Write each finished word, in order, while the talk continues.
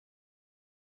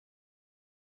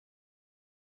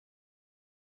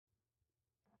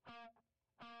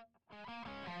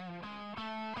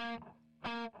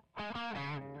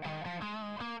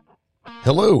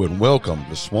Hello and welcome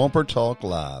to Swamper Talk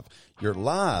Live, your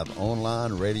live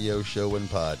online radio show and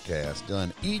podcast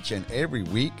done each and every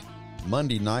week,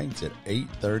 Monday nights at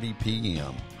 8:30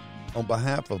 p.m. On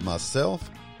behalf of myself,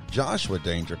 Joshua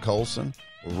Danger Colson,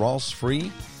 Ross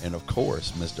Free, and of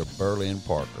course, Mr. Berlin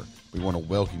Parker, we want to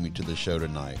welcome you to the show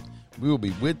tonight. We will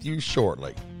be with you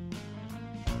shortly.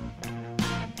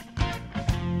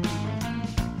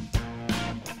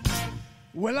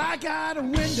 Well, I got a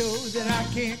window that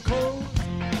I can't close.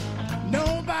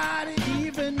 Nobody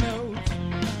even knows.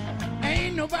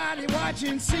 Ain't nobody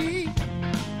watching, see.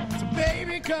 So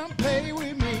baby, come play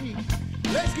with me.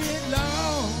 Let's get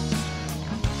lost.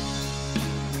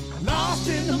 Lost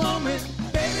in the moment,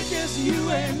 baby, just you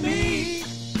and me.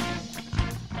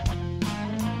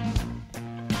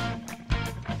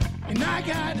 And I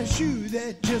got a shoe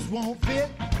that just won't fit.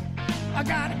 I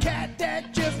got a cat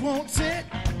that just won't sit.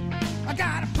 I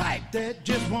got a pipe that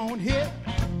just won't hit.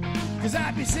 'Cause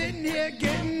I be sitting here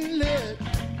getting lit.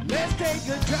 Let's take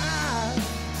a drive.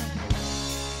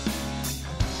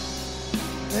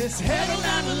 Let's head on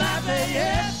down to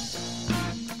Lafayette.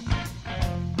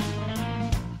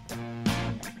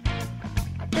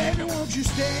 Baby, won't you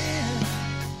stand?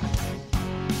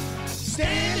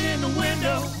 Stand in the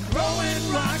window,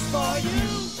 throwing rocks for you.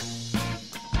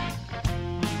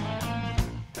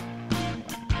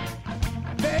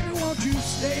 Baby, won't you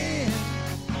stand?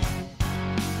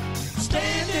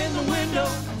 Stand in the window,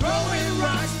 throwing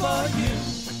rocks for you.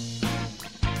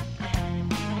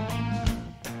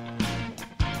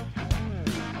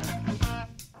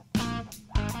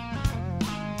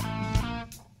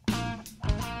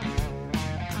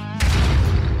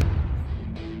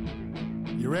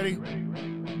 You ready?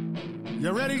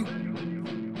 You ready?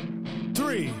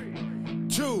 3,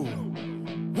 2,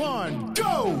 1,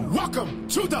 go! Welcome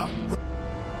to the...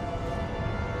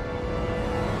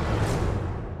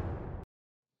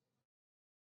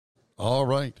 All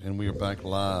right, and we are back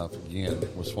live again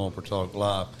with Swamper Talk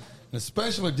Live. In a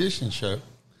special edition show,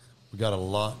 we got a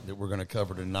lot that we're going to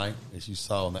cover tonight, as you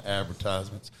saw in the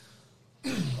advertisements.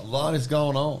 A lot is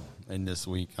going on in this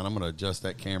week, and I'm going to adjust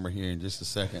that camera here in just a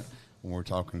second when we're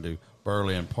talking to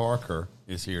Berlin Parker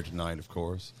is here tonight, of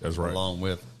course. That's right. Along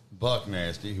with Buck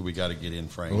Nasty, who we got to get in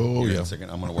frame Oh, here yeah. in a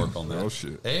second. I'm going to work on that. Oh,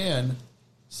 shit. And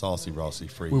Saucy Rossy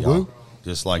Free, Woo-woo. y'all.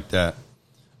 Just like that.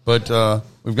 But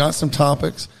we've got some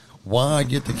topics. Why I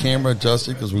get the camera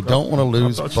adjusted? Because we don't want to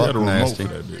lose I thought you had Buck a remote Nasty.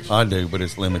 for that bitch. I do, but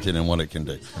it's limited in what it can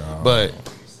do. But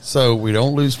so we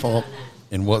don't lose fault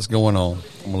in what's going on.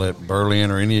 I'm gonna let Berlin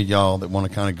or any of y'all that want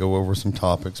to kind of go over some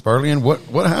topics. Berlin, what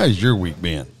how has your week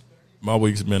been? My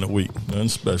week's been a week. Nothing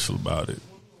special about it.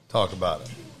 Talk about it.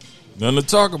 Nothing to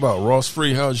talk about. Ross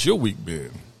Free, how's your week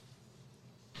been?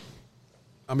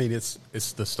 I mean, it's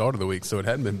the start of the week, so it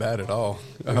hadn't been bad at all.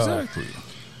 Exactly.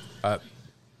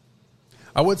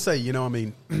 I would say, I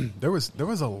mean, there was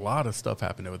a lot of stuff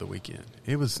happened over the weekend.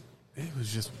 It was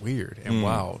just weird and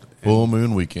wild. And Full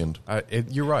moon weekend.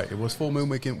 you're right. It was full moon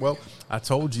weekend. Well, I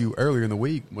told you earlier in the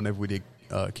week, whenever we did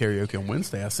karaoke on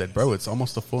Wednesday, I said, bro, it's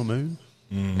almost a full moon.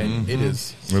 And it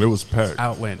is And it was packed.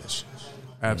 outlandish.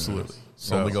 Absolutely. It's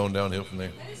only going downhill from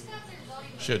there.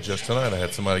 Shit, just tonight I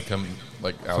had somebody come,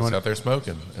 I was out there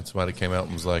smoking, and somebody came out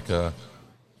and was like,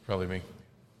 probably me,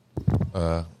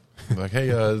 like, hey,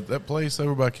 that place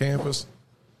over by campus,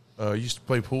 used to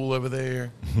play pool over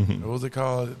there. What was it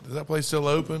called? Is that place still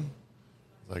open?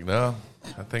 I was like, no,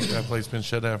 I think that place been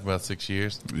shut down for about 6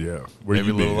 years. Yeah. Where Maybe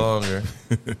you a little been? longer.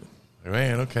 Like,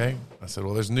 man, okay. I said,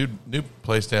 well, there's a new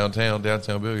place downtown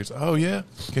Billiards. Oh, yeah?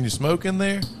 Can you smoke in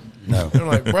there? No. And I'm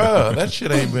like, bro, that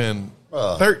shit ain't been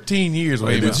 13 years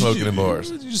we ain't been smoking in bars.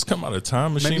 Did you just come out of a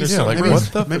time machine Maybe, or something? like, maybe, what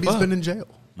he's, the maybe he's fuck? been in jail.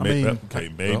 I Maybe- mean,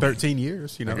 okay, maybe. 13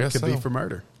 years, it guess could be so. for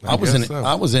murder. I was in guess so.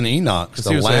 I was in Enoch Because the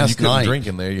he was saying you last couldn't night. drink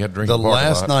in there. You had to drink The in the parking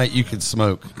last lot. night you could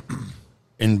smoke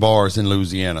in bars in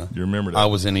Louisiana. You remember that? I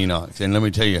was in Enoch, and let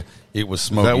me tell you, it was Is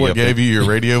smoky. that what up gave in, you your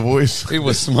radio voice? It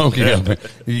was smoky up in.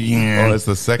 Yeah. Oh, that's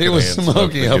the second It was hand smoke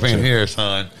smoky that up gets in you. here,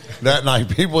 son. That night,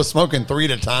 people were smoking 3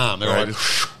 at a time. They were Right, like,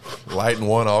 just lighting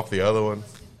one off the other one.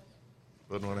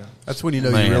 Putting one out. That's when you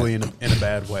know Man. you're really in a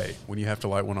bad way, when you have to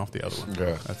light one off the other one.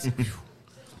 Yeah. That's,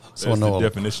 so That's I know the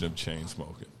definition of chain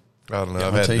smoking. I don't know. Yeah,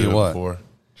 I've I'll had tell to you do what. it before.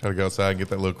 Try to go outside and get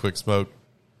that little quick smoke.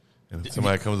 And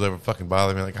somebody comes over and fucking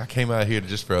bother me. Like, I came out here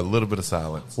just for a little bit of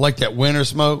silence. like that winter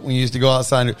smoke when you used to go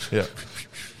outside. And, Yeah.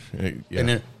 Yeah. and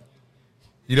then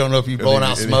you don't know if you're blowing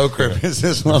out smoke or if it's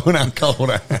just blowing out cold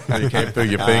air. You can't feel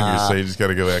your fingers, so you just got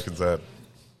to go back inside.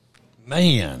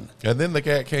 Man. And then the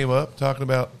cat came up talking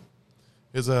about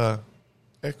his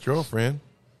ex-girlfriend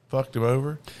fucked him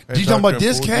over. You talking about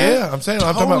this cat? Yeah, I'm saying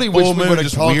I'm talking totally about wish full we moon, would have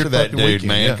just talked weird to that fucking dude, weekend.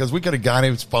 man, Yeah. because we could have got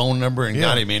his phone number and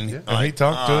got him in. And he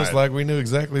talked to us all like we knew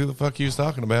exactly who the fuck he was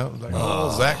talking about. Like,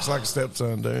 Zach's like a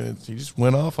stepson, dude. He just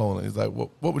went off on it. He's like, what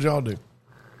would y'all do?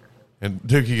 And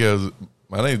Dookie goes,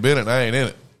 my name's Bennett and I ain't in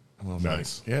it. And I was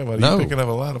Nice. like, yeah, buddy, No. you're picking up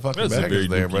a lot of fucking That's a baggage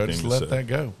very there, Dookie bro. thing Just to let say. that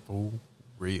go.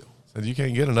 Real. Said you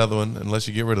can't get another one unless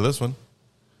you get rid of this one.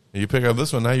 And you pick up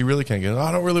this one, now you really can't get it. Oh,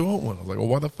 I don't really want one. I was like, well,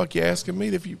 why the fuck you asking me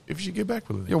if you should get back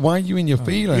with it? Yeah, why are you in your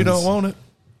feelings? You don't want it.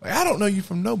 Like, I don't know you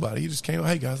from nobody. You just came,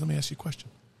 hey, guys, let me ask you a question.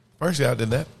 First guy did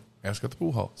that. Ask at the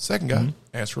pool hall. Second guy,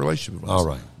 asked for relationship advice. All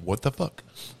right. What the fuck?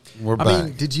 We're back. I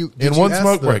mean, did you In you one ask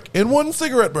smoke the- break. In one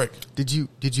cigarette break. Did you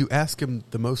ask him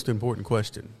the most important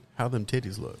question? How them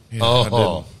titties look? Yeah,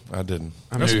 Oh. I didn't.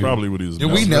 That's probably what he was Do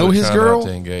about. we know really his trying girl? not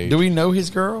to engage. Do we know his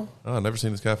girl? Oh, I've never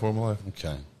seen this guy before in my life.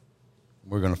 Okay.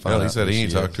 We're going to find Hell, out. he said who he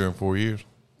ain't she talked is. to her in 4 years.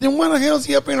 Then why the hell is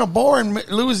he up in a bar in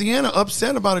Louisiana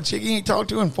upset about a chick he ain't talked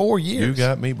to in 4 years? You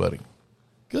got me, buddy.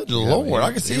 Good Yeah, Lord. man,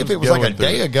 I could see he if was it was like a going through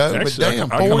day it. ago, Actually, but damn,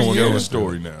 I kind 4 of want to know the years.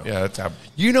 story now. Yeah, that's how.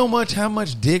 You know how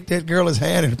much dick that girl has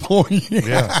had in 4 years?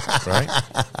 Yeah,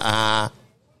 right.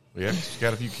 Yeah, she's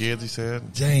got a few kids. He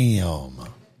said. Damn.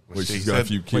 Wait, she's got a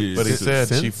few kids. But he said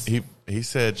Since? he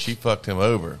said she fucked him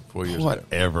over 4 years ago.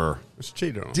 Whatever. It's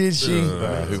cheated on. Did she?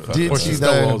 Who fucked Did her? she She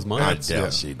stole though? all his money. I doubt Yeah,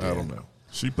 she did. I don't know.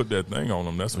 She put that thing on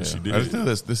him. That's what she did. I just know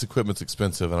this equipment's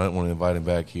expensive, and I don't want to invite him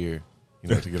back here.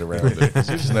 To get around it. 'Cause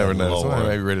you just never know. Lord. Somebody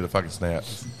may be ready to fucking snap.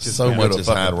 So Go much to a has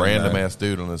fucking happened, random man. ass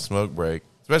dude on a smoke break,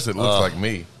 especially if it looks like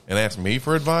me, and ask me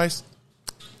for advice.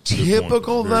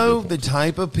 Typical, Very though, good the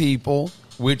type of people,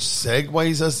 which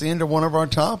segues us into one of our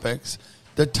topics,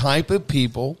 the type of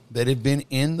people that have been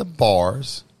in the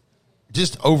bars,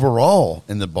 just overall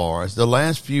in the bars, the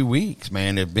last few weeks,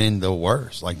 man, have been the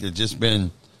worst. Like, they've just been...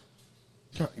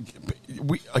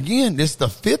 Again, this is the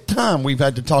fifth time we've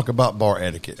had to talk about bar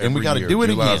etiquette, and we Every got to year. do it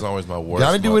July again. is always my worst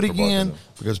Got to do it month for again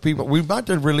bartending. because people. We're about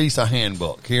to release a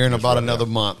handbook here in about another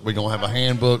month. We're gonna have a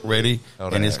handbook ready, How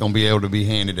to and it's act. gonna be able to be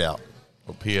handed out.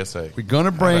 Or PSA. We're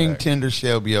gonna How bring to act. Tender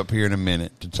Shelby up here in a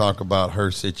minute to talk about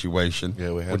her situation,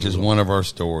 Yeah, we have which a is little one of our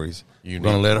stories. We're unique.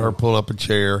 gonna let her pull up a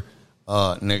chair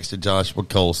next to Joshua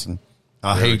Colson.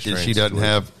 I Very hate that she strange doesn't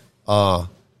situation. have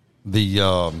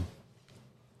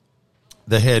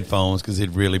the headphones because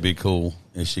it'd really be cool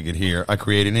if she could hear. I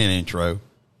created an intro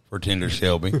for Tender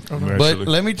Shelby, but Actually.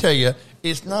 let me tell you,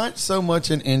 it's not so much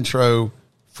an intro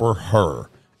for her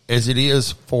as it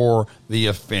is for the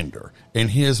offender and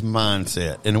his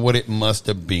mindset and what it must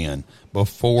have been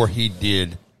before he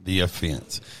did the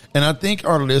offense. And I think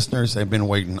our listeners have been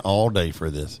waiting all day for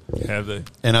this. Have they?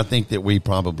 And I think that we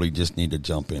probably just need to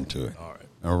jump into it.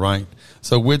 All right.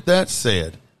 So with that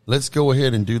said, let's go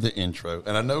ahead and do the intro.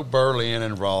 And I know Berlin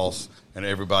and Ross and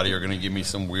everybody are going to give me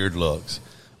some weird looks,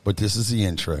 but this is the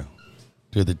intro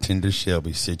to the Tender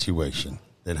Shelby situation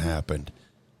that happened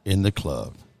in the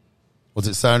club. Was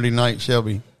it Saturday night,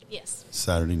 Shelby? Yes.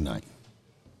 Saturday night.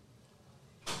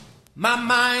 My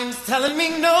mind's telling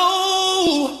me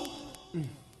no,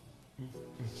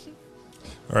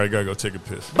 All right, gotta go take a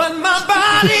piss. but my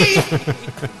body's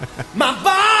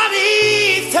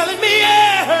telling me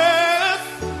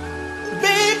yes,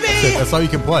 baby. That's all you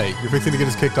can play. You're fixing to get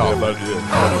us kicked off. About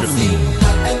it.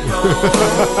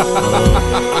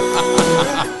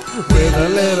 With a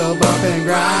little bump and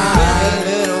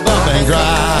grind. Bump and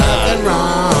grind.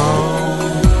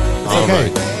 All Okay.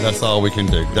 right. That's all we can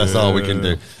do. That's all we can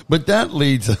do. But that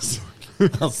leads us.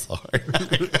 I'm sorry.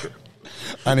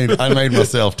 I made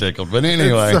myself tickled. But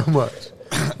anyway. So much.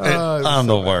 I'm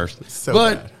the worst. so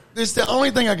but bad. it's the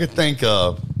only thing I could think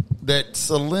of that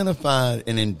solidified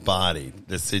and embodied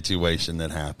the situation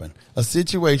that happened. A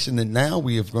situation that now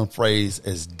we have going to phrase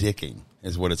as dicking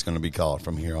is what it's going to be called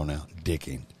from here on out.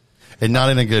 Dicking. And not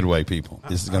in a good way, people.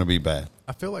 This is going to be bad.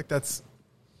 I feel like that's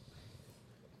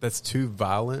too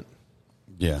violent.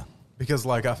 Yeah. Because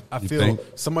like I feel think?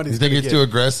 somebody's You think gonna it's too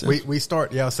aggressive? We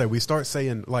start we start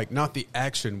saying like not the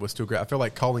action was too aggressive. I feel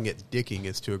like calling it dicking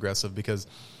is too aggressive because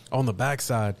on the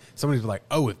backside somebody's like,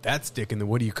 oh, if that's dicking, then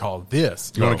what do you call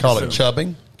this? You want to call it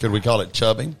chubbing? Could we call it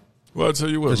chubbing? Well, I'll tell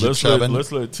you what. Is it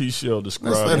Let's let T-Shell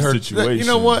describe Let's let the her. situation. You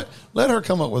know what? Let her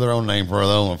come up with her own name for her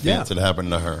own offense that happened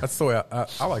to her. That's the way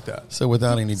I like that. So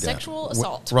without any doubt. Sexual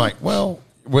assault. Right. Well,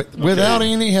 without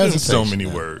any There's hesitation. so many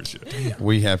words. Yeah.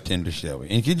 We have Tender Shelby.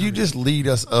 And could you just lead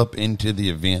us up into the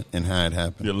event and how it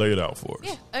happened? You lay it out for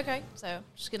us. Yeah. Okay. So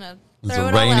just gonna It was throw a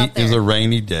it all rainy. out It was there. a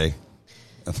rainy day.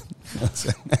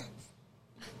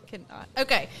 Cannot.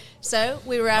 Okay. So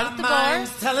we were out at the bar.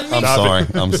 Mind's telling me I'm sorry.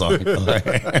 I'm sorry.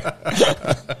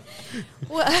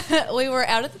 we were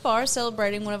out at the bar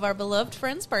celebrating one of our beloved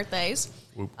friends' birthdays.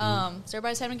 So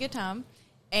everybody's having a good time.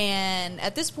 And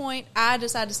at this point, I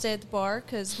decided to stay at the bar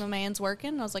because my man's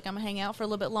working. I was like, I'm going to hang out for a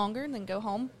little bit longer and then go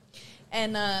home.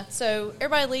 And so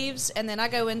everybody leaves, and then I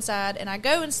go inside, and I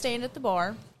go and stand at the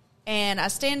bar. And I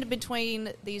stand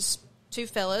between these two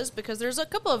fellas because there's a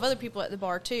couple of other people at the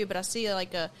bar too, but I see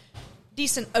like a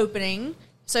decent opening.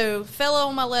 So fellow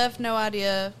on my left, no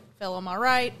idea. Fellow on my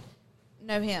right,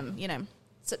 know him,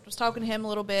 So I was talking to him a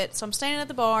little bit. So I'm standing at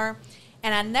the bar,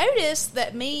 and I noticed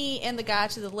that me and the guy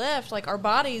to the left, like our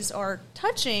bodies are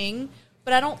touching,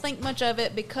 but I don't think much of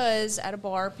it because at a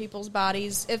bar, people's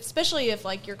bodies, especially if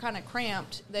like you're kind of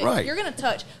cramped, Right. you're going to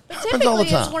touch. But Happens all the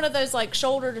typically it's time. one of those like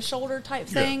shoulder to shoulder type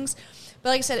things. But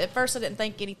like I said, at first I didn't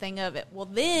think anything of it. Well,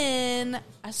 then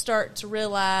I start to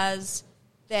realize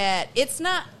that it's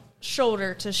not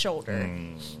shoulder to shoulder.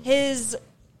 His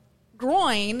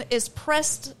groin is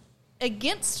pressed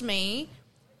against me,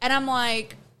 and I'm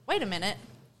like, wait a minute.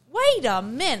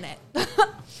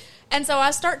 And so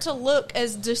I start to look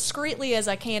as discreetly as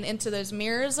I can into those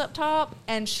mirrors up top,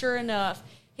 and sure enough,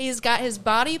 he's got his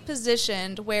body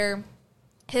positioned where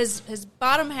his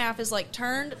bottom half is like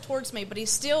turned towards me, but he's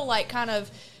still like kind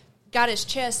of got his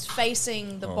chest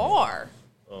facing the bar.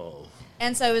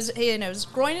 And so his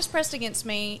groin is pressed against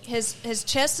me. His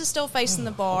chest is still facing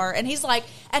the bar, and he's like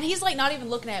not even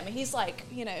looking at me. He's like,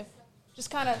 just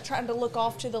kind of trying to look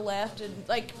off to the left and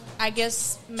like I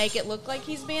guess make it look like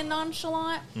he's being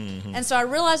nonchalant. And so I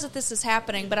realize that this is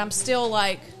happening, but I'm still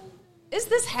like, is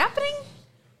this happening?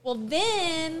 Well,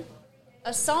 then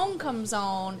a song comes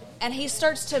on, and he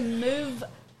starts to move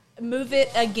it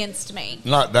against me.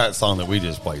 Not that song that we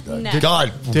just played, though. No.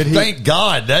 Thank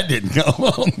God that didn't go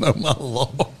on. Oh, my Lord.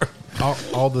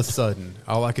 All of a sudden,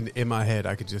 in my head,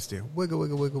 I could just do wiggle,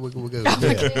 wiggle, wiggle, wiggle, wiggle. Yeah.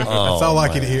 That's all I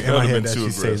could hear in my head as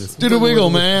you say this. Do the wiggle,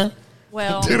 man.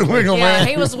 Well, Do the wiggle, yeah, man.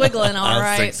 he was wiggling all I'm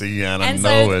right. sexy, and I and know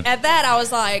so it. at that, I was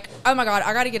like, "Oh my God,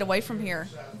 I got to get away from here."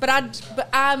 But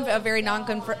I'm a very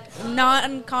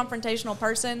non-confrontational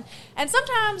person, and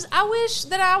sometimes I wish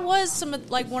that I was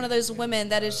one of those women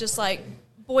that is just like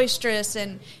boisterous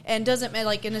and doesn't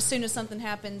like. And as soon as something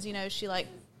happens, she like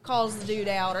calls the dude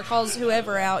out or calls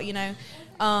whoever out,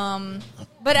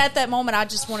 But at that moment, I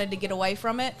just wanted to get away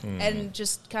from it and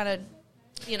just kind of.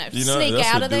 Sneak that's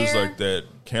out what of dudes there. like that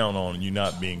count on you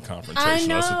not being confrontational. I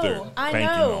That's what they're know, I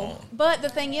banking know. on. But the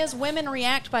thing is, women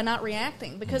react by not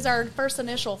reacting because our first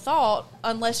initial thought,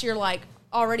 unless you're like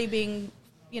already being,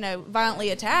 violently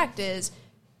attacked, is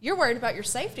you're worried about your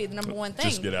safety. The number one thing.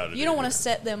 Just get out of You don't there. want to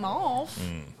set them off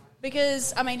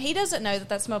because he doesn't know that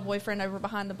that's my boyfriend over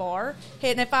behind the bar.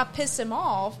 And if I piss him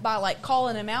off by like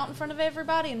calling him out in front of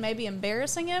everybody and maybe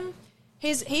embarrassing him.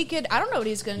 He could. I don't know what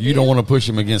he's going to do. You don't want to push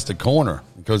him against the corner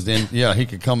because then, he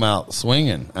could come out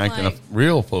swinging, acting Like- a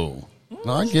real fool.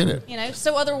 No, I get it.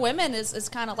 So other women is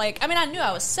kind of like, I knew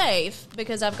I was safe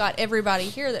because I've got everybody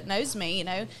here that knows me,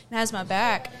 and has my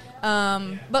back.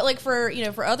 But like for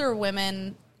other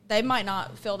women, they might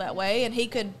not feel that way, and he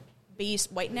could be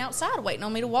waiting outside, waiting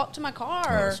on me to walk to my car,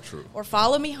 That's true. or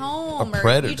follow me home, A or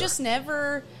predator. you just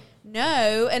never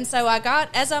know. And so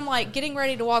as I'm like getting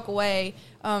ready to walk away,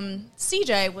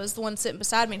 CJ was the one sitting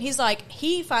beside me, and he's like,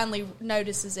 he finally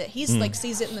notices it. He's like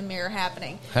sees it in the mirror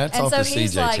happening. Hats and off so to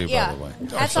he's CJ like, too, by yeah, the way.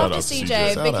 hats Shout off to out to CJ CJ.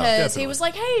 Shout out. because he Definitely. was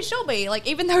like, hey, Shelby, like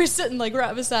even though he's sitting like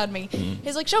right beside me,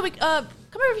 he's like, Shelby, come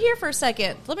over here for a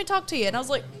second. Let me talk to you. And I was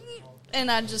like, and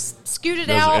I just scooted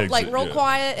There's out an exit, like real yeah.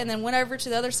 quiet, and then went over to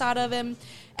the other side of him,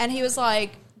 and he was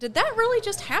like, did that really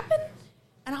just happen?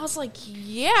 And I was like,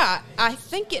 yeah, I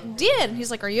think it did. And he's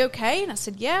like, are you okay? And I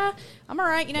said, yeah, I'm all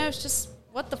right. It's just,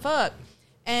 what the fuck?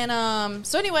 And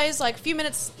so anyways, like a few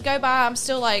minutes go by, I'm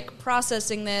still like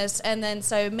processing this. And then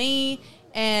so me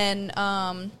and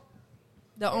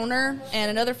the owner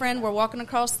and another friend were walking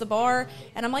across the bar.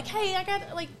 And I'm like, hey,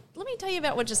 let me tell you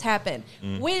about what just happened.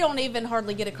 We don't even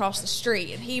hardly get across the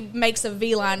street. And he makes a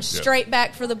V-line straight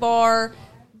back for the bar,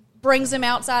 brings him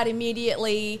outside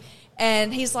immediately.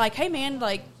 And he's like, hey, man,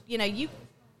 like, he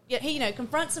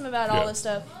confronts him about all this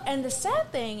stuff. And the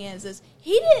sad thing is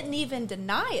he didn't even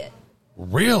deny it.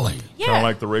 Really? Yeah. Kind of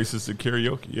like the racist at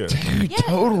karaoke. Yeah. Yeah.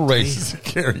 Total racist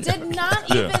carry. Did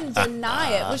not even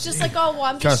deny it. Was just like, oh, well,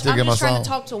 I'm Can I just still get my trying song? to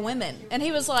talk to women. And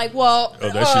he was like, well, Oh,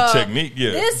 that's your technique?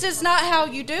 Yeah. This is not how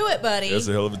you do it, buddy. That's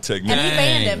a hell of a technique. And he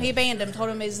banned him. Dang. He banned him. Told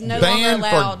him he's no longer Banned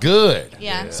allowed. for good.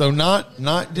 Yeah. So not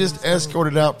just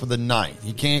escorted out for the night.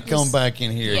 He can't come Just- back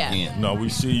in here yeah. again. No, we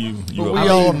see you. But we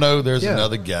all know there's Yeah.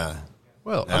 another guy.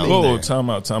 Well, Out Whoa, there. time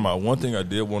out. One thing I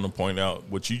did want to point out,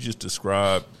 what you just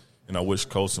described, and I wish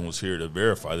Colson was here to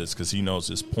verify this because he knows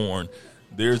this porn.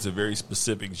 there's a very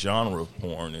specific genre of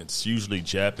porn. It's usually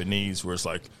Japanese, where it's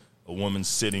like a woman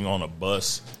sitting on a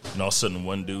bus, and all of a sudden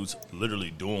one dude's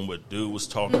literally doing what dude was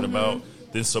talking about.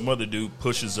 Then some other dude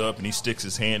pushes up, and he sticks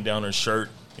his hand down her shirt,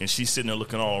 and she's sitting there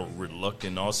looking all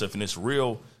reluctant and all stuff. And it's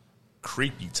real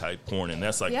creepy type porn, and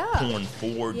that's like porn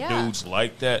for dudes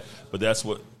like that. But that's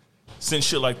what, since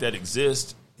shit like that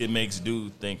exists, it makes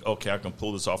dude think, okay, I can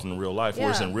pull this off in real life.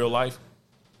 Whereas in real life,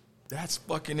 that's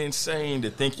fucking insane to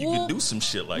think you could do some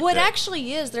shit like that. What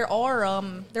actually is, there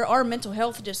are mental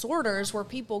health disorders where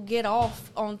people get off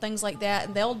on things like that,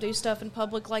 and they'll do stuff in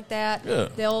public like that. Yeah.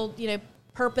 They'll,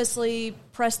 purposely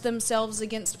press themselves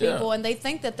against people, and they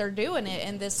think that they're doing it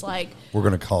in this, like... We're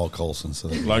going to call Colson. So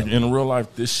like, in real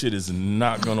life, this shit is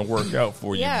not going to work out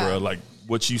for you, bro. Like,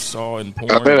 what you saw in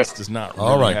porn does not really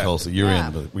all right, happen. Colson, you're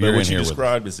in. But You're what in you here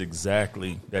described is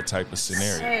exactly that type of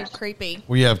scenario. So creepy.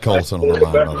 We have Colson on the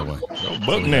line, by the way.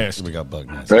 Buck nasty. We got Buck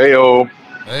Nasty. Hey-o.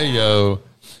 Hey, yo.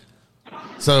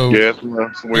 So, Yeah,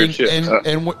 some weird shit.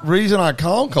 And reason I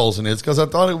called Colson is because I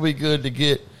thought it would be good to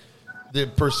get the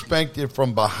perspective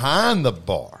from behind the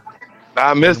bar.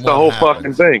 I missed the whole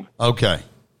fucking thing. Okay.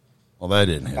 Well, that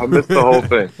didn't I happen. missed the whole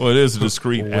thing. Well, it is a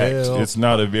discreet act. It's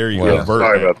not a very overt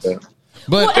Sorry act. about that.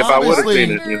 But If I would have obviously,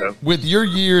 seen it, with your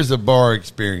years of bar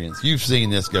experience, you've seen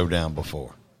this go down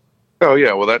before. Oh,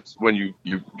 yeah. Well, that's when you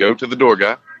go to the door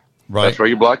guy. Right. That's where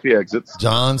you block the exits.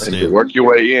 John And you Steele. work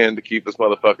your way in to keep this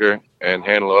motherfucker and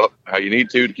handle it up how you need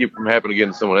to keep it from happening again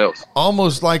to someone else.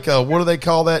 Almost like, what do they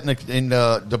call that in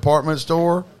the department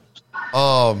store?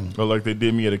 But like they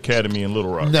did me at Academy in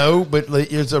Little Rock. No, but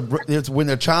it's when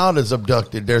a child is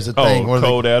abducted, there's a thing where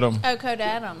Code Adam. Oh, Code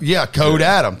Adam. Yeah, Code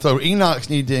Adam. So Enochs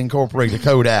need to incorporate the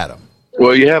Code Adam.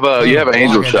 Well, you have an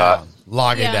angel shot.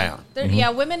 Lock it down. Yeah,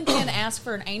 women can ask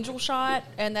for an angel shot,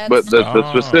 and that's... But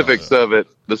the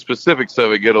specifics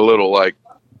of it get a little like,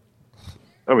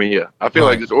 I mean, yeah. I feel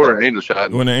like just order an angel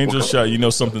shot. When an angel shot, you know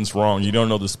something's wrong. You don't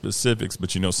know the specifics,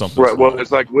 but you know something's Right. Well, wrong.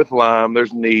 it's like with lime,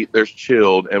 there's neat, there's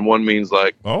chilled, and one means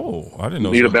like, oh, I didn't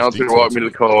know. need a so much bouncer to detail walk me to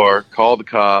the car, call the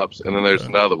cops, and then there's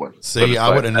another one. But See, it's I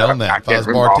like, would have known that. If I was can't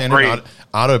remember all bartender, three.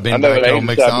 I'd have I been know back an on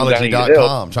angel shot means I need mixology.com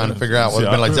help. trying to figure out what's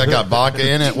been like. That got vodka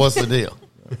in it? What's the deal?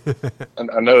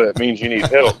 I know that means you need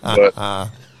help, but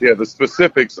yeah, the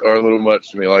specifics are a little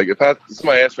much to me. Like if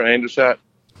somebody asks for an angel shot,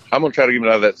 I'm gonna try to get them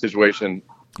out of that situation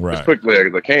as quickly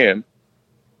as I can.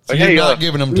 So Like, you're hey, not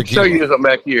giving them let me tequila. show you something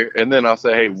back here, and then I'll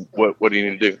say, hey, what do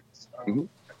you need to do? Mm-hmm.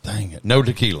 Dang it. No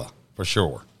tequila, for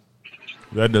sure.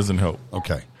 That doesn't help.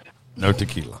 Okay. No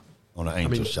tequila on an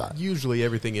angel shot. Usually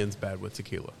everything ends bad with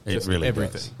tequila. It Just really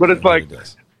everything. does. But it's It really like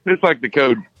does. it's like the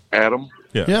code Adam.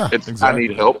 Yeah. It's exactly. I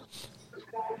need help.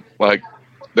 Like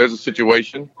there's a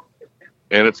situation,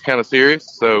 and it's kind of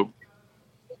serious. So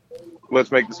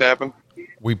let's make this happen.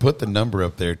 We put the number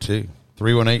up there, too.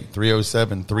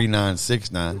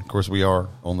 318-307-3969. Of course, we are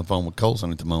on the phone with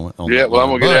Colson at the moment. Yeah, well, I'm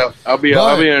gonna get out. I'll be in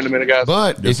a minute, guys.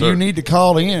 But Yes, if sir. you need to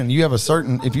call in, if you have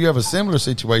a similar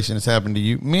situation that's happened to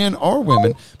you, men or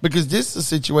women, because this is a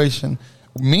situation,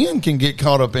 men can get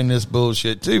caught up in this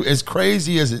bullshit too. As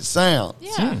crazy as it sounds,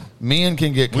 Yeah. men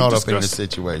can get caught up in this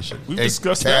discussed- situation. We've It's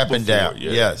discussed that tap and before. down.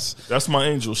 Yeah. Yes. That's my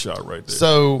angel shot right there.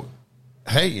 So,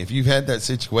 hey, if you've had that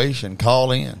situation,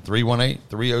 call in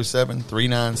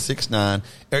 318-307-3969.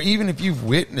 Or even if you've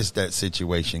witnessed that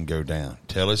situation go down,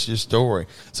 tell us your story.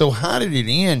 So how did it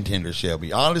end, Tender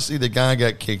Shelby? Obviously, the guy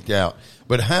got kicked out.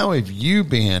 But how have you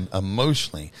been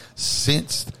emotionally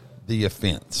since the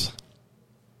offense?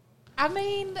 I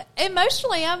mean,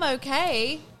 emotionally, I'm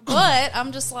okay, but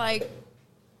I'm just like,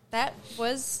 that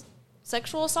was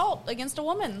sexual assault against a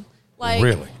woman. Like,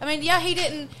 Really? I mean, yeah, he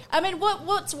didn't. I mean,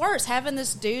 what's worse, having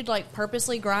this dude like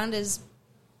purposely grind his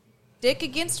dick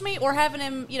against me, or having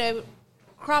him,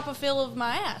 crop a feel of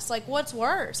my ass? Like, what's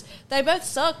worse? They both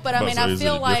suck, but I mean, I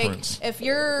feel like if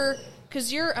I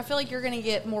feel like you're going to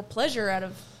get more pleasure out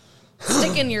of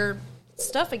sticking your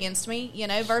stuff against me,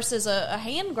 versus a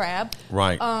hand grab.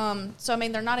 Right. So I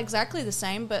mean, they're not exactly the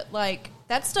same, but like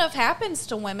that stuff happens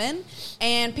to women,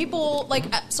 and people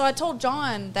so I told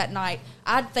John that night,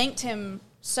 I'd thanked him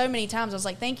so many times. I was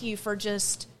like, thank you for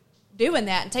just doing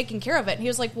that and taking care of it. And he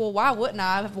was like, well, why wouldn't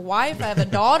I? I have a wife, I have a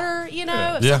daughter,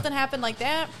 if something happened like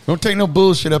that. Don't take no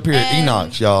bullshit up here at And-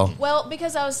 Enoch's, y'all. Well,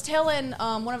 because I was telling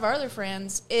one of our other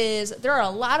friends, is there are a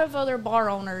lot of other bar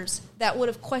owners that would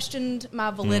have questioned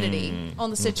my validity on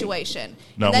the situation.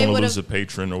 Not And they want to would lose have, a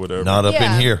patron or whatever. Not up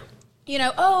Yeah. in here.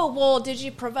 oh, well, did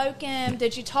you provoke him?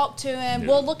 Did you talk to him?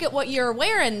 Well, look at what you're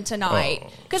wearing tonight.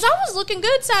 Because I was looking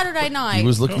good Saturday night. He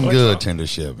was looking good, Tender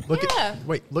Shelby. Look Yeah.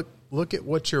 at look at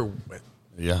what you're.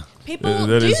 Yeah. People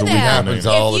That do is a that. weird happens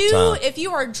all the time. If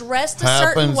you are dressed a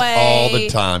Happens certain way, all the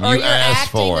time. or You you're ask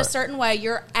acting for a it. certain way,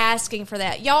 you're asking for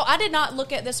that. Y'all, I did not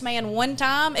look at this man one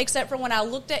time, except for when I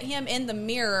looked at him in the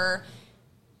mirror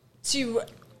to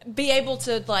be able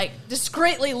to like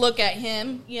discreetly look at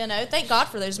him. You know, thank God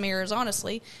for those mirrors,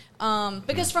 honestly,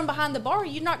 because from behind the bar,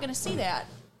 you're not going to see that.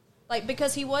 Like,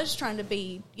 because he was trying to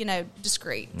be, you know,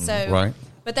 discreet. So, Right.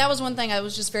 But that was one thing I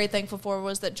was just very thankful for,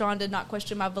 was that John did not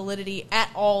question my validity at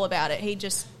all about it. He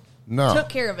just took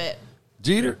care of it.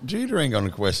 Jeter ain't going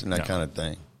to question that No. kind of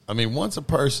thing. I mean, once a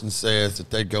person says that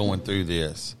they're going through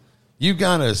this, you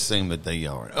got to assume that they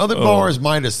are. Other bars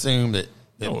might assume that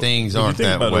things If you aren't think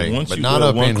that about it, way, once but you not let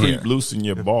up one in creep here. loose in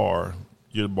your bar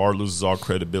loses all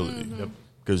credibility.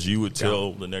 Because you would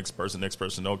tell the next person,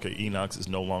 okay, Enox is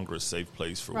no longer a safe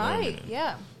place for women. Right,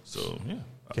 yeah. So, yeah.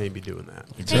 Can't be doing that.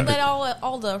 Can't let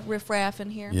all the riffraff in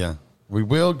here. Yeah. We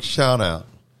will shout out.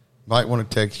 Might want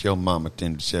to text your mama,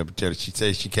 Tell she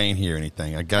says she can't hear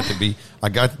anything. I got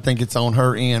to think it's on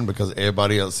her end because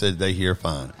everybody else said they hear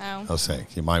fine. Oh. I'll say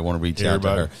you might want to reach out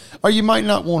Everybody. to her, or you might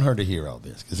not want her to hear all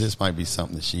this because this might be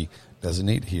something that she doesn't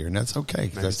need to hear, and that's okay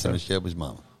because that's Tennessee Shelby's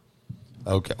mama.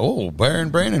 Okay. Oh, Baron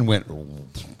Brandon went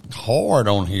hard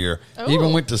on here. Oh.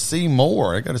 Even went to see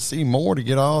more. I got to see more to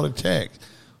get all the text.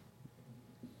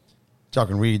 Y'all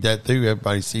can read that through.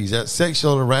 Everybody sees that.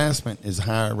 Sexual harassment is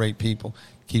higher rate people.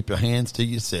 Keep your hands to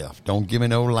yourself. Don't give me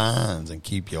no lines and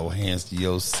keep your hands to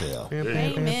yourself.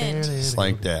 Amen. Just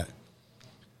like that.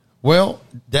 Well,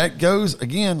 that goes,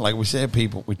 again, like we said,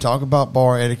 people, we talk about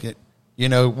bar etiquette. You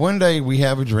know, one day we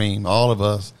have a dream, all of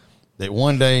us, that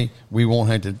one day we won't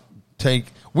have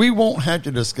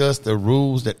to discuss the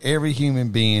rules that every human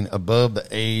being above the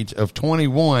age of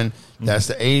 21, that's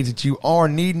the age that you are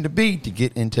needing to be to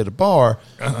get into the bar,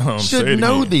 should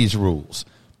know these rules.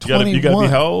 You got to be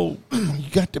how old? You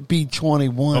got to be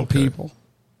 21, Okay. people.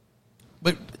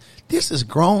 But this is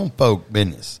grown folk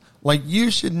business. Like, you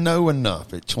should know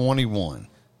enough at 21.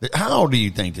 How old do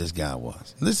you think this guy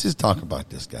was? Let's just talk about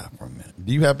this guy for a minute.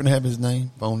 Do you happen to have his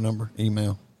name, phone number,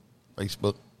 email,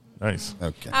 Facebook? Nice.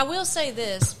 Okay. I will say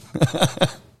this: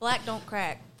 black don't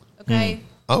crack. Okay.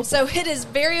 Oh. So it is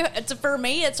for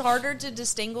me, it's harder to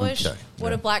distinguish Okay.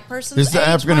 what a black person's This is the age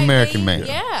African American might be.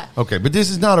 man. Yeah. Okay, but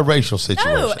this is not a racial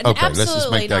situation. No, okay, absolutely let's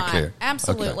just make that not. clear.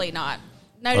 Absolutely Okay. not.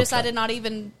 Notice Okay. I did not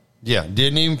even. Yeah,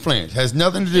 didn't even flinch. Has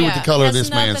nothing to do with the color of has this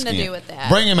man's nothing to skin. do with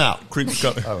that. Bring him out. Creepy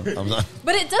color. Oh, I'm not.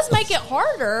 But it does make it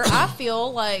harder. I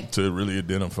feel like. To really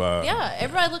identify. Yeah,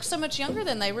 everybody looks so much younger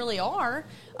than they really are.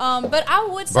 But I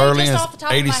would say Berlin just is off the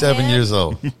top 87 of my head, years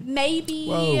old. maybe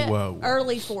Whoa.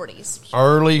 early 40s.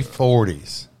 Early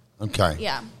 40s. Okay.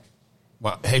 Yeah.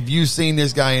 Well, have you seen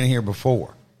this guy in here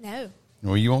before? No.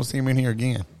 Well, you won't see him in here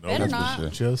again. Better That's for not. sure.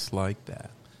 Just like that.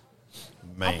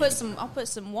 Man. I'll put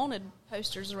some wanted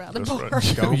posters around the That's bar.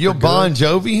 right. Go You'll for Bon good.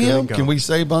 Jovi Good him? and go. Can we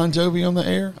say Bon Jovi on the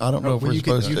air? I don't know if Well, we're you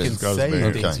can, supposed you to. can It's got say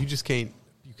his things. Okay. You just can't.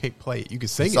 You can't play it. You can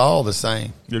sing It's it. all the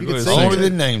same. Yeah, You go can ahead, sing sing Only it. the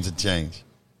names have changed.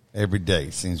 Every day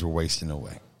it seems we're wasting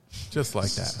away. Just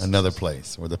like that. Another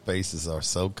place where the faces are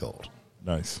so cold.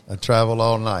 Nice. I traveled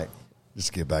all night just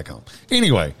to get back home.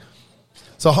 Anyway,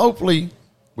 so hopefully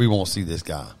we won't see this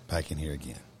guy back in here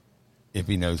again if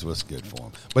he knows what's good for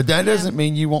him. But that doesn't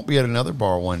mean you won't be at another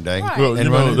bar one day. Right. Well, and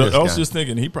you run know, into this I was guy. just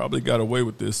thinking he probably got away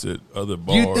with this at other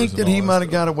bars. You think and that all he might have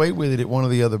stuff. got away with it at one of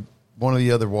the other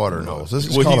watering holes? Let's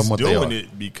just Well, call he's them what they doing are.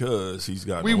 it because he's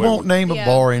got. We won't name a Yeah.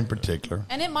 bar in particular.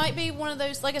 And it might be one of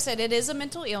those, like I said, it is a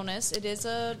mental illness. It is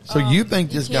a. So you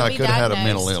think this can't guy be could have had a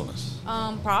mental diagnosed.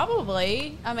 illness?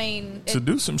 Probably. I mean, to it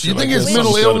do some Do shit. you think like it's that,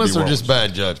 mental something's gotta be illness or wrong. just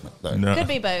bad judgment? though? No. could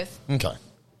be both. Okay.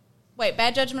 Wait,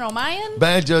 bad judgment on my end?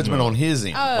 Bad judgment on his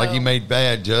end. Oh. Like he made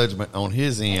bad judgment on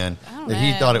his end I don't that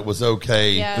he know. thought it was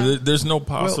okay. Yeah. There's no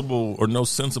possible or no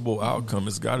sensible outcome.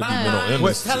 It's got to be mental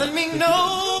illness. Telling me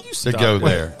no. To go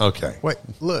there. Okay. Wait,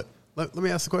 look. Let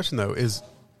me ask the question though: Is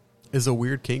a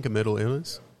weird kink a mental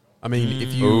illness? I mean,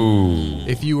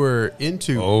 if you were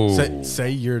into say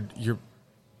you're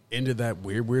into that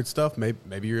weird stuff,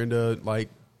 maybe you're into like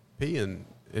peeing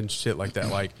and shit like that.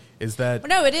 Like, is that?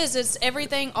 No, it is. It's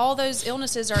everything. All those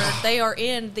illnesses are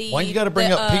in the. Why you got to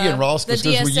bring up P and Ross the because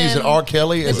we're using DSM R.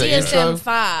 Kelly as the an intro?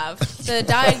 DSM-5, the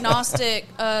diagnostic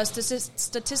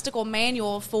statistical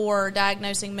manual for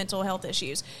diagnosing mental health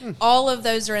issues. All of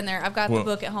those are in there. I've got the Well,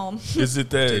 book at home. Is it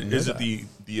that? know Is it that.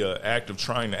 the act of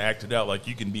trying to act it out? Like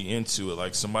you can be into it.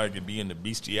 Like somebody could be into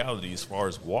bestiality as far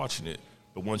as watching it,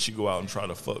 but once you go out and try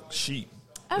to fuck sheep,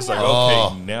 it's yeah.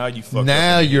 like okay, now you fuck.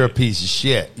 Now up in the you're a head. piece of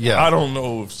shit. Yeah. I don't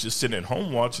know if just sitting at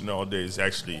home watching all day is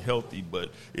actually healthy,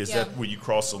 but is Yeah. that where you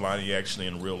cross the line? You actually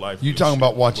in real life. You do talking shit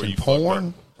about where watching you fuck porn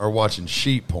up? are watching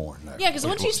sheep porn. Now. Yeah, because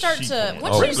once you start to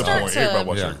everybody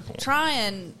watching porn. try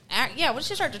and act, once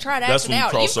you start to try to That's act it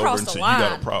out, when you you've cross over crossed a into line. you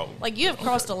got a problem. Like you have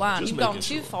crossed a line. Just You've gone making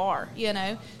too sure. far.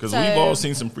 Because we've all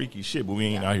seen some freaky shit, but we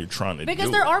ain't out here trying to. Because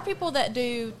do there it. are people that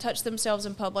do touch themselves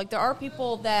in public. There are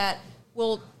people that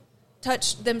will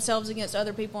touch themselves against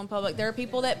other people in public. There are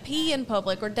people that pee in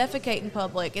public or defecate in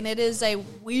public, and it is a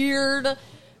weird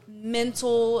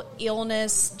mental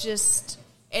illness. Just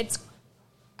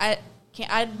I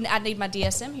need my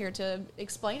DSM here to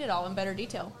explain it all in better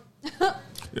detail.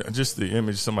 Yeah, just the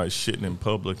image of somebody shitting in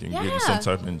public and getting some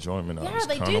type of enjoyment out of it. Yeah,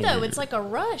 they do, though. Weird. It's like a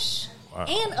rush. Wow.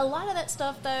 And a lot of that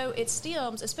stuff, though, it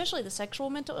stems, especially the sexual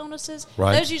mental illnesses,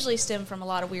 Right. those usually stem from a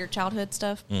lot of weird childhood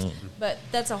stuff. But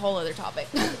that's a whole other topic.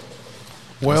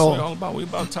 Well, we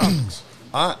about topics.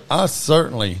 I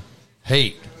certainly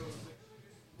hate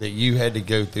that you had to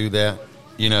go through that,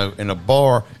 in a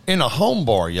bar, in a home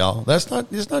bar, y'all. It's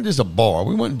not just a bar.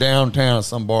 We went downtown,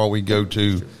 some bar we go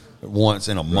to once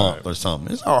in a month or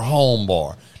something. It's our home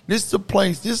bar. This is a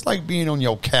place, just like being on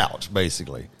your couch,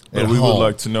 basically. But we would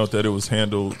like to note that it was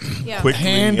handled quickly.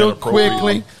 Handled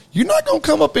quickly. You're not going to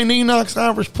come up in Enoch's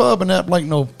Irish Pub and act like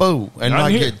no fool and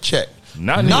not here. get checked.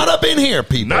 Not up in here,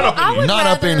 people. Not up in here. Not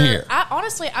up in here.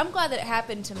 Honestly, I'm glad that it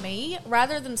happened to me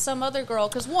rather than some other girl.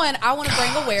 Because, one, I want to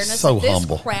bring awareness So that this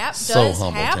humble. crap So does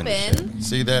humble, happen. Tennessee.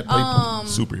 See that, people?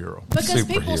 Superhero. Because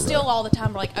people Superhero. still all the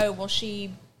time are like, oh, well,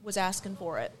 she was asking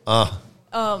for it.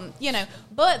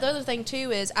 But the other thing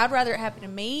too is I'd rather it happen to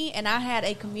me, and I had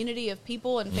a community of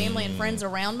people and family and friends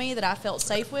around me that I felt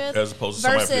safe with, As opposed to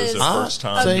somebody versus who's their first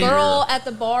time a here girl at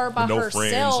the bar by with no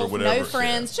friends herself, or whatever. no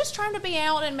friends, just trying to be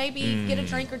out and maybe get a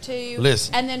drink or two.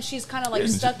 Listen. And then she's kind of like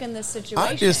stuck in this situation.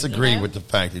 I disagree with the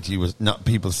fact that you was not.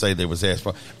 People say they was asked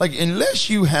for. Like, unless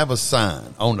you have a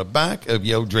sign on the back of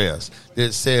your dress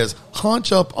that says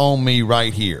 "hunch up on me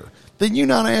right here," then you're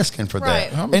not asking for Right.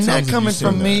 that. How many And times that have you coming seen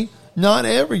from that? me, not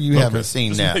ever. You haven't seen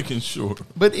Just that. making sure.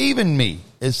 But even me,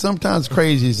 as sometimes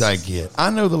crazy as I get, I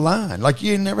know the line. Like,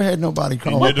 you ain't never had nobody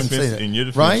call up and say that. In your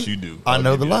defense, right? you do. I I'll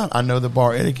know give the you line. that. I know the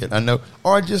bar etiquette. I know,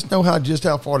 or I just know how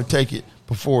far to take it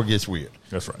before it gets weird.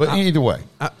 That's right. But either way,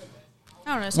 I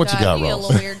don't know, Scott. What you got, you get a Ross?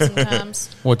 little weird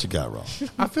sometimes. what you got, Ross?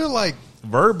 I feel like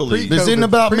Verbally. This isn't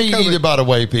about me pre-COVID- either, by the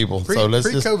way, people. So let's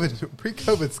just.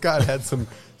 pre-COVID, Scott had some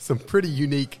pretty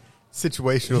unique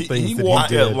situational things He that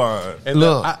walked he did. that line. And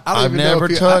Look, I don't I've even know never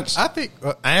if you- touched. I think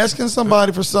Asking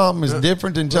somebody for something is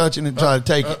different than touching and trying to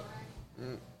take it.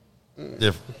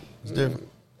 Different. It's different.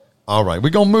 All right, we're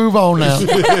going to move on now.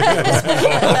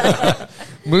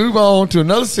 Move on to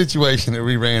another situation that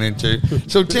we ran into.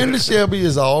 So Tender Shelby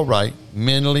is all right,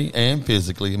 mentally and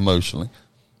physically, emotionally.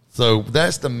 So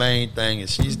that's the main thing, is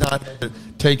she's not had to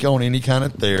take on any kind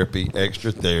of therapy,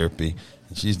 extra therapy.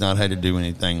 And she's not had to do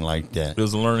anything like that. It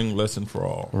was a learning lesson for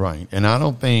all. Right. And I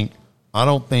don't think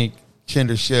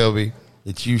Tender Shelby,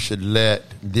 that you should let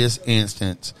this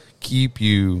instance keep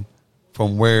you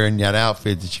from wearing that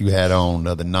outfit that you had on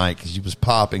the other night, because you was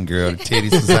popping, girl. The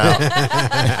titties was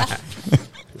out.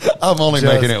 I'm only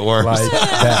Just making it worse. like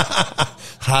that.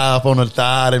 High up on the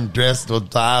thigh and dressed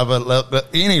with thigh, but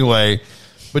anyway,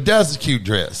 but that's a cute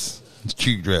dress. It's a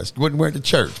cute dress. You wouldn't wear it to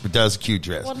church, but that's a cute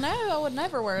dress. Well, no, I would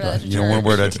never wear that. You don't want to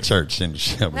wear that to church, Tender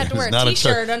Shelby. I have to wear a It's not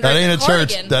t-shirt church. under That ain't the a church.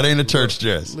 cardigan. That ain't a church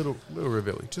dress. little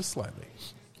revealing, just slightly.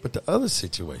 But the other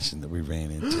situation that we ran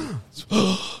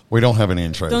into, we don't have an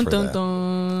intro Dun, for dun, that.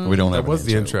 dun. We don't have. That was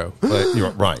the intro. But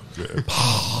you're right.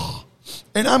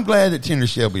 And I'm glad that Tender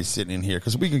Shelby is sitting in here,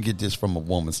 because we can get this from a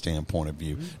woman's standpoint of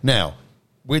view. Now,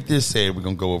 with this said, we're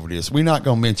going to go over this. We're not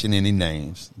going to mention any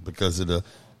names because of the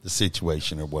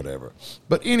situation or whatever.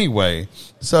 But anyway,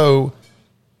 so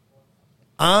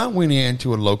I went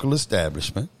into a local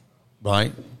establishment,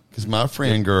 right? Because my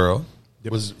friend girl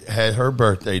had her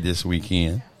birthday this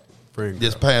weekend.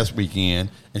 This past weekend,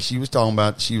 and she was talking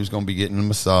about she was going to be getting a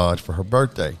massage for her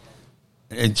birthday,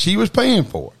 and she was paying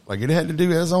for it. Like, it had to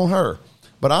do as on her.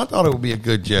 But I thought it would be a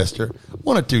good gesture.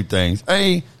 One of two things: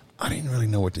 A, I didn't really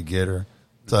know what to get her,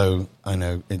 so I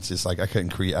know it's just like I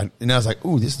couldn't create. And I was like,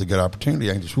 "Ooh, this is a good opportunity.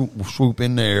 I can just swoop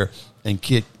in there and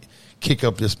kick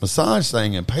up this massage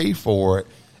thing and pay for it.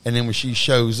 And then when she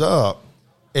shows up,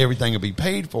 everything will be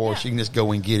paid for. She can just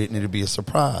go and get it, and it'll be a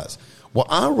surprise." Well,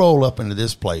 I roll up into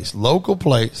this place, local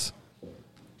place,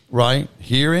 right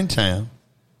here in town.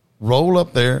 Roll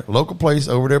up there, local place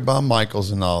over there by Michael's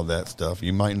and all that stuff.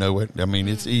 You might know it. I mean,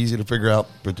 it's easy to figure out,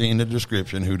 put in the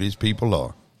description who these people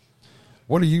are.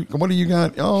 What do you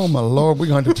got? Oh, my Lord, we're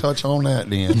going to touch on that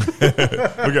then.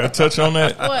 We got to touch on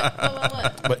that.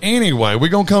 What? But anyway, we're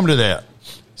going to come to that.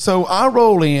 So I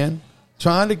roll in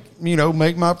trying to,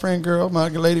 make my friend my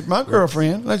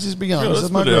girlfriend. Let's just be honest.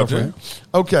 It's my girlfriend.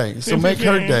 Okay, so make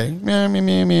her day. Meow, meow,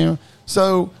 meow, meow.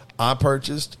 So I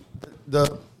purchased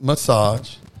the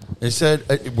massage. It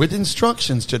said with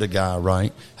instructions to the guy,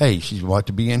 right? Hey, she's about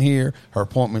to be in here. Her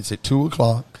appointment's at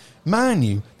 2:00. Mind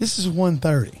you, this is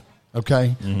 1:30.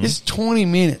 Okay, It's 20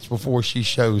 minutes before she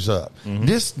shows up.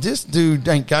 This dude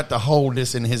ain't got to hold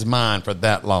this in his mind for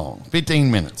that long. 15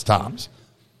 minutes tops.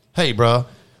 Hey, bro,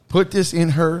 put this in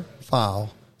her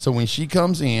file so when she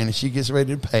comes in and she gets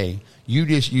ready to pay, you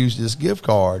just use this gift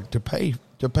card to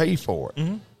pay for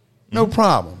it. No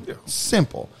problem. Yeah.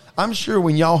 Simple. I'm sure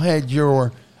when y'all had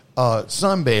your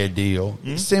sunbed deal,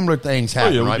 similar things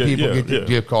happen, right? People get the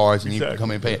gift cards and you can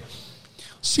come in and pay it.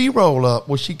 She roll up.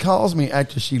 Well, she calls me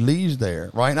after she leaves there,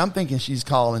 right? And I'm thinking she's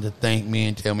calling to thank me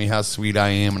and tell me how sweet I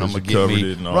am, and I'm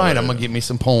gonna get me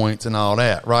some points and all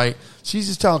that, right? She's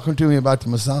just talking to me about the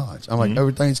massage. I'm like,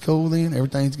 everything's cool then?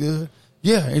 Everything's good?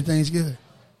 Yeah, everything's good.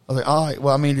 I was like, all right.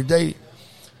 Well, I mean, today,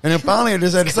 and then finally I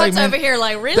just had to say, man, over here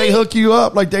like, really? They hook you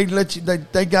up, like they let you,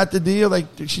 they got the deal. Like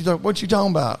she's like, what you talking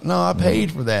about? No, I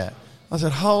paid for that. I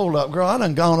said, hold up, girl. I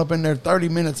done gone up in there 30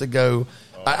 minutes ago.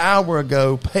 An hour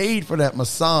ago, paid for that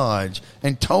massage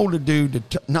and told the dude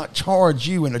to not charge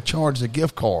you and to charge the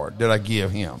gift card that I give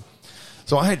him.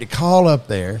 So I had to call up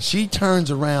there. She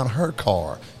turns around her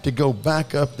car to go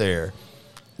back up there,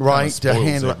 right, to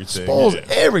handle everything. Spoils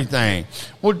everything.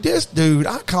 Well, this dude,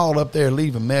 I called up there,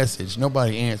 leave a message.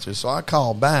 Nobody answers. So I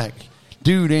call back.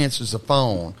 Dude answers the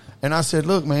phone. And I said,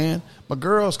 look, man, my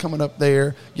girl's coming up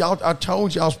there. I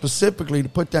told y'all specifically to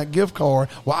put that gift card.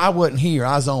 Well, I wasn't here.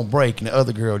 I was on break, and the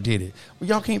other girl did it. Well,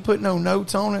 y'all can't put no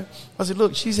notes on it? I said,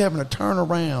 look, she's having to turn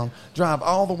around, drive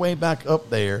all the way back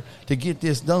up there to get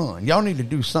this done. Y'all need to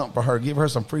do something for her. Give her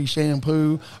some free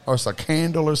shampoo or some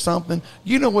candle or something.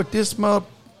 You know what this month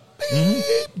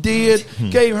did?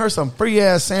 Gave her some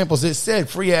free-ass samples. It said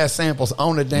free-ass samples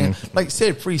on the damn, like it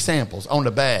said free samples on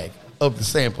the bag of the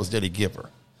samples that he give her.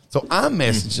 So I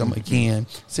messaged him again,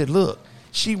 said, look,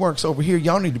 she works over here.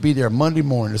 Y'all need to be there Monday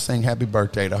morning to sing happy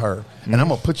birthday to her. And I'm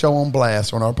going to put y'all on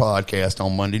blast on our podcast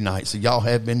on Monday night. So y'all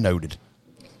have been noted.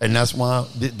 And that's why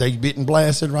they getting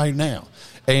blasted right now.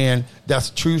 And that's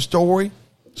a true story,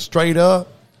 straight up.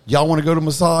 Y'all want to go to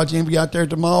Massage Envy out there at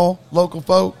the mall, local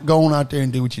folk, go on out there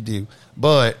and do what you do.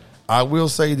 But I will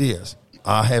say this.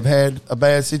 I have had a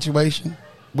bad situation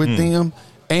with them,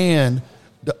 and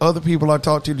the other people I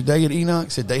talked to today at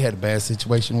Enoch said they had a bad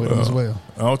situation with them as well.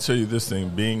 I'll tell you this thing,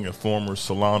 being a former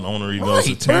salon owner, even though it's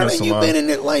a Terran salon, you've been in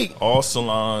it late. All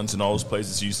salons and all those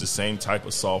places use the same type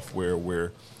of software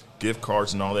where gift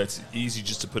cards and all that's easy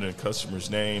just to put in a customer's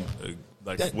name,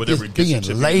 whatever gift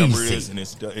certificate number is, and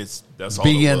that's all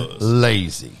it was. Being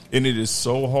lazy. And it is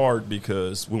so hard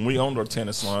because when we owned our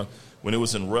tennis salon, when it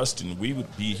was in Ruston, we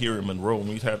would be here in Monroe, and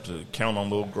we'd have to count on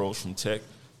little girls from Tech.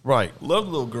 Right. Love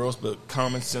little girls, but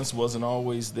common sense wasn't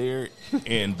always there.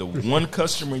 And the one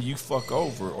customer you fuck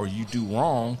over or you do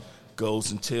wrong goes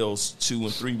and tells 2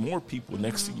 and 3 more people.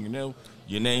 Next thing you know,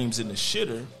 your name's in the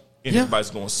shitter, and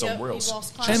everybody's going somewhere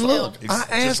else. And look, I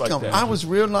asked him, I was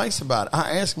real nice about it.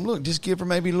 I asked him, look, just give her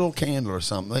maybe a little candle or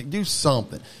something. Like, do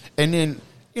something. And then,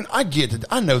 I get it.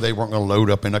 I know they weren't going to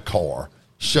load up in a car,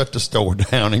 shut the store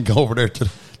down, and go over there to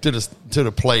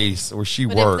the place where she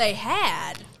worked. If they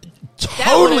had.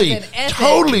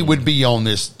 Totally would be on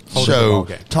this show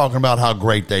talking about how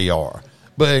great they are.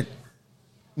 But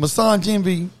Massage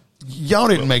Envy, y'all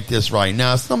didn't make this right.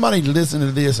 Now, if somebody listening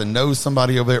to this and knows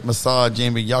somebody over there at Massage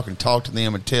Envy, y'all can talk to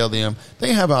them and tell them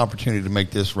they have an opportunity to make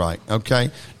this right,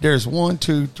 okay? There's 1,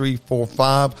 2, 3, 4,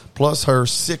 5, plus her,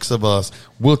 6 of us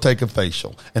will take a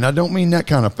facial. And I don't mean that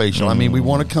kind of facial. I mean, we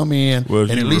want to come in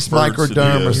and at least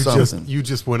microderm or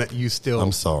something.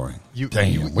 I'm sorry.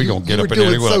 Damn, we're going to get up in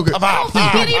there. So good. I don't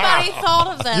think anybody thought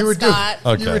of that,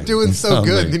 Scott. You were doing so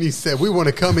good. And then you said, we want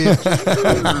to come in.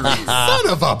 Son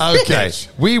of a bitch.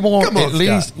 We want at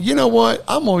least, you know what?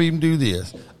 I'm going to even do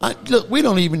this. Look, we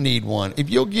don't even need one. If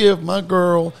you'll give my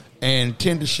girl and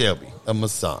Tenda Shelby a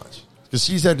massage, because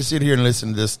she's had to sit here and listen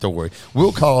to this story,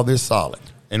 we'll call this solid.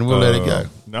 And we'll let it go.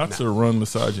 Not to run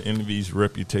Massage Envy's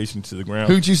reputation to the ground.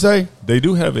 Who'd you say? They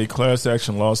do have a class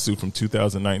action lawsuit from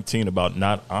 2019 about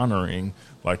not honoring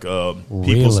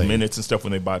people's minutes and stuff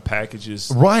when they buy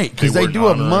packages. Right, because they do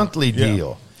a monthly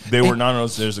deal. They were not honored.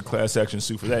 There's a class action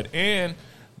suit for that. And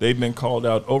they've been called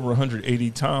out over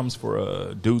 180 times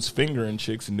for dudes fingering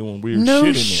chicks and doing weird shit in there.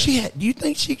 No shit. You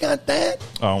think she got that?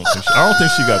 I don't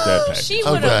think she got that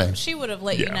package. She would have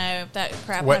let you know if that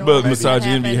crap had But Massage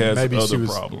Envy has other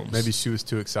problems. Maybe she was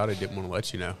too excited, didn't want to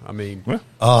let you know. I mean,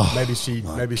 maybe she.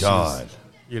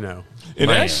 You know.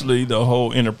 And actually, the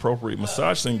whole inappropriate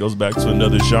massage thing goes back to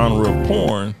another genre of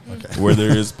porn, where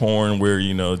there is porn where,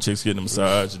 you know, chicks getting a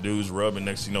massage, the dude's rubbing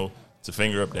next, you know, it's a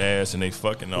finger up the ass, and they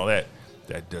fucking and all that.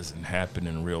 That doesn't happen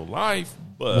in real life.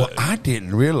 But well, I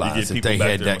didn't realize that they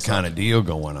had that kind of deal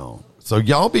going on. So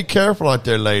y'all be careful out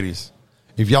there, ladies.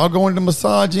 If y'all go into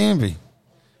massage envy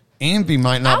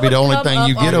might not be the only thing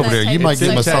you get over there. You might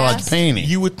get massage panties.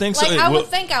 You would think so. Like, I would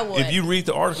think I would. If you read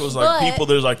the articles, like people,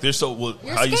 they're like, they're so, well,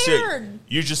 you're how you say, scared.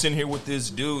 you're just in here with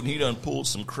this dude, and he done pulled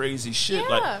some crazy shit.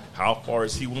 Yeah. Like, how far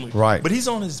is he willing? Right. But he's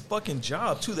on his fucking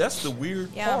job, too. That's the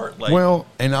weird part. Like, well,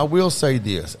 and I will say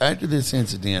this. After this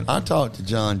incident, I talked to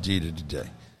John Jeter today,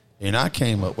 and I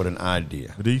came up with an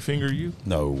idea. Did he finger you?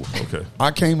 No. Okay.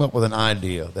 I came up with an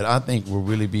idea that I think will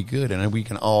really be good, and then we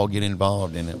can all get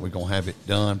involved in it. We're going to have it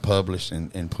done, published,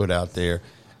 and put out there.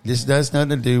 This has nothing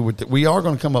to do with we are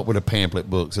going to come up with a pamphlet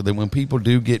book so that when people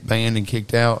do get banned and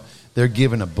kicked out, they're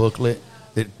given a booklet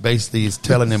that basically is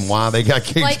telling them why they got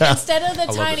kicked like, out. instead of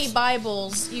the tiny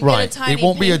Bibles, you right. get a tiny It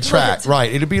won't be a track. pamphlet.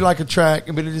 Right. It'll be like a track,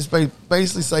 but it just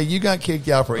basically say you got kicked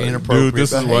out for inappropriate Dude,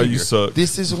 this behavior. is why you suck.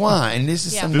 This is why, and this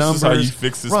is some This numbers. is how you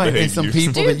fix this right, behavior. and some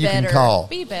people Do that you better. can call.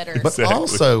 Be better. But Exactly.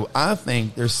 also, I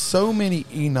think there's so many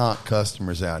Enoch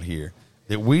customers out here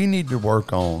that we need to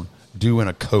work on doing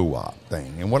a co-op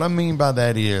thing. And what I mean by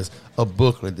that is a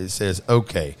booklet that says,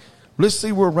 okay, let's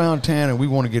say we're around town and we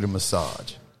want to get a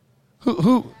massage.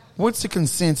 What's the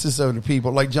consensus of the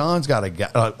people? Like John's got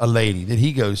a lady that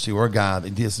he goes to, or a guy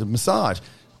that does a massage.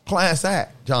 Class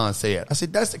act, John said. I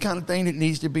said, that's the kind of thing that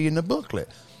needs to be in the booklet.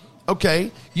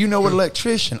 Okay, you know an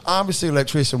electrician. Obviously,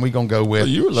 electrician, we're going to go with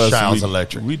Shaw's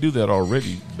Electric. We do that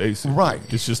already, basically. Right.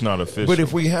 It's just not official. But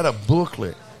if we had a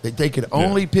booklet that they could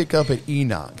only pick up at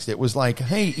Enoch's, that was like,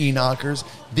 hey, Enochers,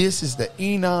 this is the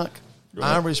Enoch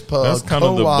Irish Pub That's kind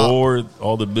co-op. of the board,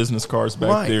 all the business cards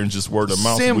back there, and just word of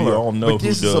mouth. Similar, we all know but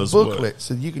this who does is a booklet, what.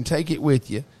 so you can take it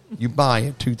with you. You buy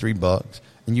it, $2-3,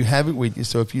 and you have it with you.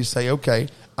 So if you say, okay,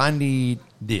 I need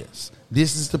this.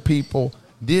 This is the people.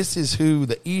 This is who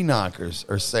the Enochers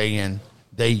are saying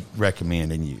they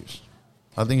recommend and use.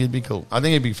 I think it'd be cool. I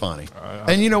think it'd be funny.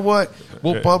 And you know what?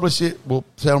 We'll publish it. We'll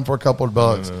sell them for a couple of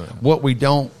bucks. What we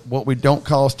don't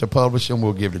cost to publish them,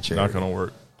 we'll give to charity. Not going to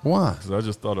work. Why? Because I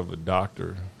just thought of a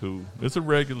doctor who is a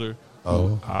regular.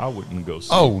 I wouldn't go see.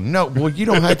 Oh no! Well, you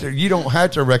don't have to. You don't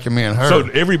have to recommend her. So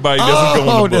everybody doesn't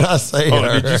go. Oh, in the book. did I say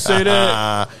her? Did you say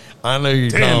that? I know you're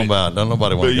talking about. Don't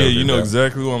nobody want But to go yeah, you know that.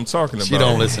 exactly what I'm talking about. She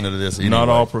don't listen to this. Anyway. Not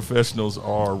all professionals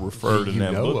are referred in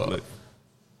that booklet.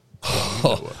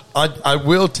 I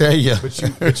will tell you.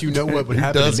 But you know what would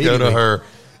happen? It does go to her.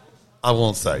 I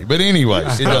won't say. But anyway,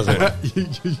 it doesn't.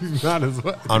 You might as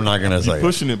well. I'm not going to say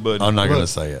pushing it. it, buddy. I'm not going to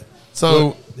say it.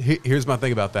 So here's my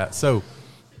thing about that. So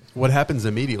what happens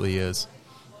immediately is,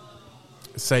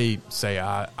 say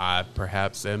I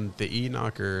perhaps am the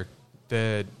Enocher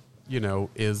that, you know,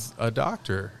 is a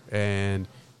doctor, and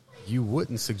you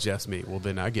wouldn't suggest me. Well,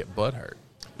 then I get butthurt.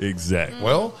 Exactly.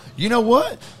 Well, you know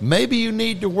what? Maybe you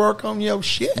need to work on your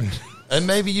shit. And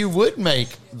maybe you would make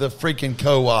the freaking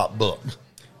co-op book.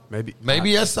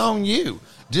 Maybe that's on you.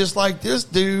 Just like this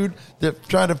dude that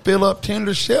tried to fill up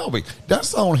Tender Shelby.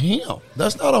 That's on him.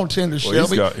 That's not on Tender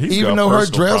Shelby. Even though her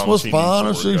dress was fine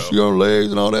and she her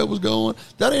legs and all that was going,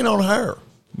 that ain't on her.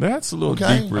 That's a little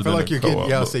deeper. I feel like you're getting.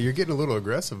 Yeah, you're getting a little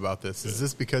aggressive about this. Is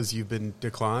this because you've been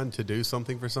declined to do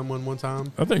something for someone one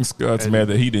time? I think Scott's mad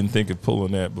that he didn't think of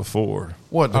pulling that before.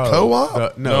 What, the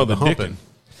co-op? No, the humping.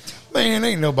 Man,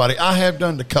 ain't nobody. I have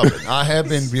done the cupping. I have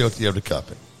been guilty of the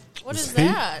cupping. What is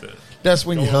that? That's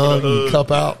when you hug and you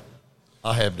cup out.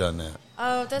 I have done that.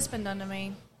 Oh, that's been done to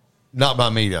me. Not by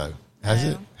me, though. Has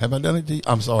it? Have I done it to you?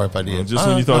 I'm sorry if I did. Just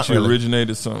when you thought you really.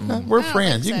 originated something. We're I don't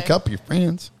friends. think You can so. cup your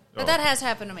friends. But that has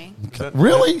happened to me.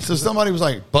 Really? So somebody was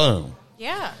like, boom.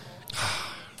 Yeah.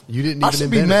 You didn't even I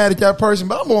should be mad at that person,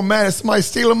 but I'm more mad at somebody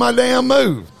stealing my damn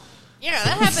move. Yeah,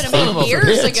 that happened Son to of me a years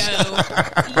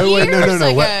bitch. ago. Oh, wait, no. Years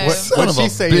What ago. Son of a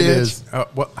she's saying bitch. is,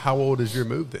 how old is your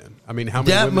move then? I mean, how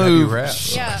many That women have you move.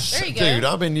 wrapped? Yeah, there you go. Dude,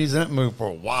 I've been using that move for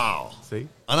a while. See?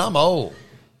 And I'm old.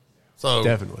 So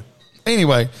Definitely.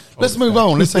 Anyway, let's move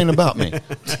on. This ain't about me.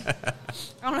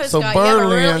 I don't know, So Scott.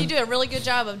 Berlin- You do a really good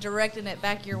job of directing it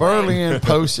back your way. Berlin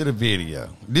posted a video.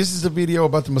 This is a video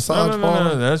about the massage No.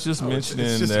 parlor. That's just mentioning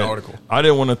it's just that an article. I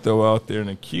didn't want to throw out there and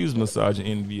accuse Massage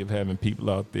Envy of having people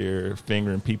out there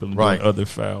fingering people and Right. doing other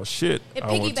foul shit. It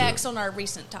I want to- piggybacks on our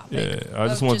recent topic. Yeah, I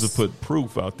just wanted to put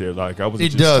proof out there. Like I was It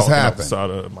just does talking happen. out the side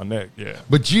of my neck. Yeah.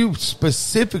 But you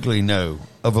specifically know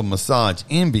of a Massage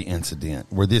Envy incident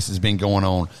where this has been going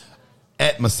on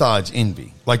at Massage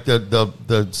Envy, like the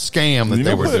scam that You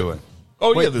they know were what? doing.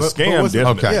 Oh, yeah, Wait, the but scam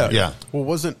wasn't- definitely. Yeah. Well,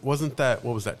 wasn't that,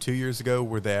 what was that, 2 years ago,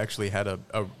 where they actually had a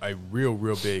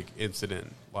real big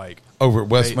incident? Like Over at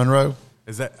West Monroe,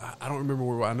 Is that, I don't remember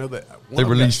where, I know that. one they of them got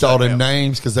released all shut them down.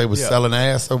 names because they was Yeah. selling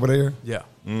ass over there. Yeah.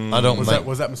 I don't Was think.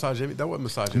 that Massage Envy? That wasn't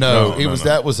Massage Envy. No, No, it no, was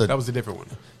no. that was a. That was a different one.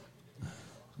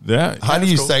 That How do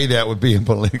you say that with being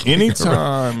politically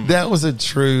Anytime- correct? That was a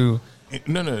true.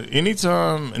 no.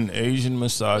 Anytime an Asian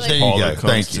massage There you parlor go.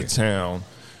 comes Thank to you. town,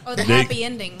 Oh, the They- happy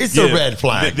ending. It's a red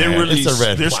flag. They're man. really It's a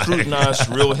red they're flag. scrutinized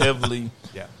real heavily.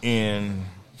 Yeah. And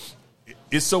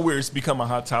it's so weird. It's become a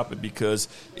hot topic because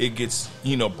it gets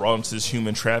brought into this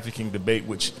human trafficking debate,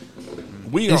 which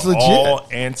we It's are legit. all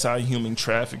anti-human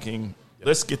trafficking.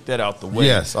 Let's get that out the way.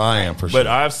 Yes, I am for sure. But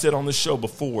I've said on the show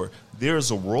before, there is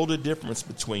a world of difference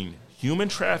between human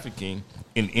trafficking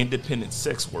and independent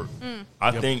sex work.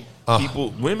 I think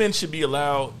women should be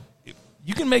allowed.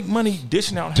 You can make money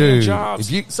dishing out hand Dude, jobs.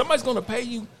 if you- Somebody's going to pay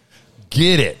you.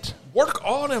 Get it. Work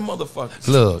all them motherfuckers.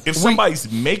 Look, if we-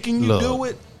 somebody's making you Look. do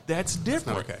it, that's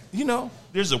different. okay.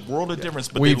 There's a world of difference,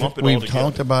 but they lump it all We've together.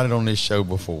 talked about it on this show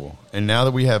before, and now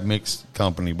that we have mixed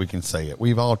company, we can say it.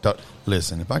 We've all talked.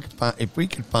 Listen, if we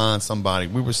could find somebody,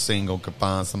 we were single, could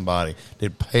find somebody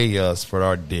that pay us for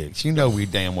our dicks. We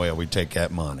damn well we take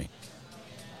that money.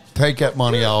 Take that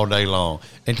money all day long.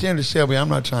 And Tender Shelby, I'm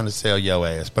not trying to sell your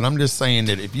ass, but I'm just saying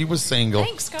that if you were single,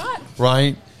 Thanks, Scott.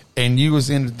 right, and you was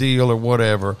in the deal or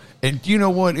whatever, and you know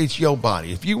what, it's your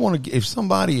body. If you want to,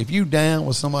 if you down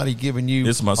with somebody giving you,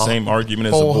 It's my same argument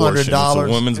as abortion. It's a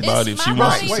woman's It's body. If my she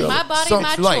wants body, to sell my it.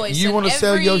 body, my choice. You in want to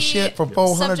sell your every shit for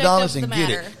 $400 and subject of the get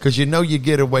it matter. because you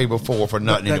get away before for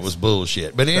nothing and it that's- was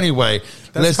bullshit. But anyway,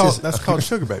 That's called a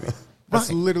sugar baby. That's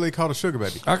Right. literally called a sugar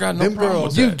baby. I got no Them problem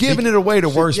girls, with you that. giving it away to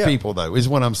worse yeah. people though is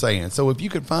what I'm saying. So if you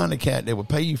could find a cat that would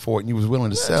pay you for it and you was willing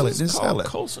to sell it, then sell it.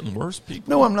 Colson, worse people.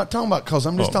 No, I'm not talking about cause.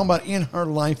 I'm just Oh. talking about in her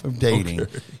life of dating.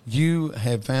 Okay. You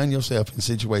have found yourself in a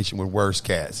situation with worse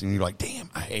cats, and you're like, "Damn,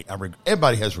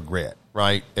 everybody has regret,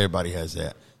 right? Everybody has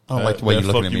that. I don't like the way you're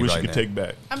looking at me wish right you now. could take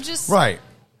back. I'm just Right,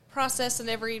 processing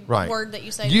every right. word that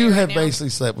you say. You to me have right now. basically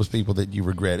slept with people that you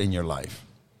regret in your life.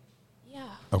 Yeah.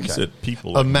 Okay. You said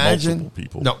people, like Imagine multiple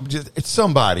people. No, just it's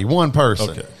somebody, one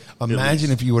person. Okay. Imagine At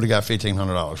least. if you would have got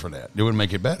 $1,500 for that. It would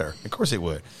make it better. Of course it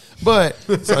would. But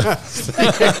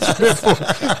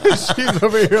she's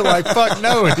over here like, fuck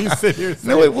no. And he's sitting here saying,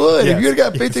 no, it would. Yes. If you would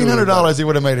have got Yes, it would. $1,500, it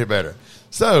would have made it better.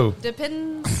 So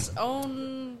Depends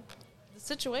on the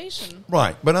situation.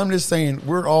 right, but I'm just saying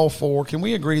we're all for. Can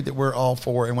we agree that we're all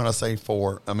for? And when I say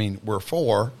for, I mean we're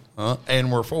for,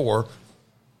 and we're for.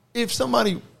 If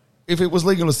it was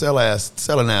legal to sell an ass would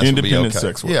be Independent okay.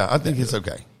 sex work. Yeah, I think it's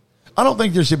okay. I don't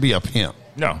think there should be a pimp.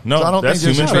 No, So I don't that's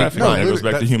think there's human no- trafficking. no, That goes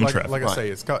back to That's human like, trafficking. Like I Right. say,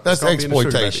 it's called, That's it's called being a sugar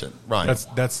exploitation. baby. Right.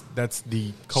 That's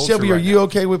the culture. Shelby, are right you now.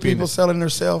 okay with Being people a- selling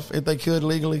themselves if they could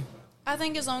legally? I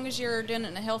think as long as you're doing it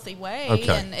in a healthy way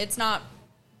Okay. and it's not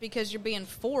because you're being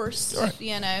forced, Right.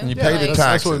 you know. And you Yeah, pay the that's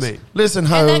taxes. what I mean. Listen,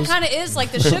 And that hoes. kind of is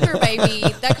like the sugar baby.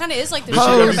 That kind of is like the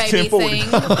Hoes. sugar baby 1040. thing.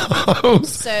 Hoes.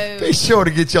 So- Be sure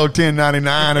to get your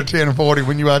 $10.99 or $10.40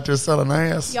 when you out there selling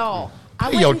ass. Y'all,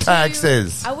 Pay your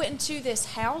taxes. I went into this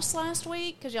house last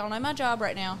week because y'all know my job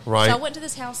right now. Right. So I went to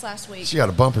this house last week. She got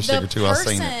a bumper The sticker too. I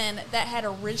seen it. person that had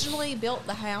originally built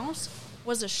the house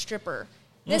was a stripper.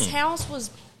 This house was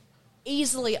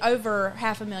easily over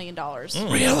 $500,000.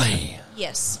 Really?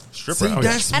 Yes. Stripper. See, Oh, yeah.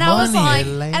 that's And I was money.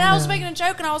 like, and I was making a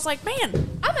joke, and I was like,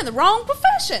 man, I'm in the wrong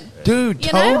profession. Dude,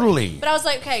 You know? totally. But I was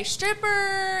like, okay,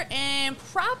 stripper and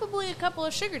probably a couple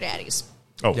of sugar daddies.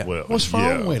 Oh Yeah. well. What's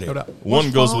wrong with it? No doubt. One What's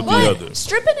goes wrong with the But other.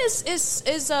 stripping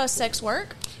is sex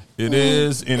work. It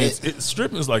is, and it's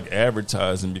stripping is like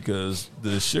advertising because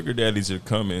the sugar daddies are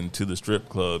coming to the strip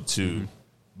club to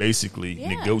basically Yeah.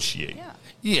 negotiate. Yeah.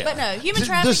 Yeah. But no, human The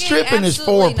trafficking, stripping is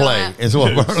absolutely foreplay, not. is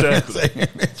what we're Exactly. saying.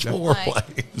 It's foreplay.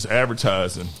 It's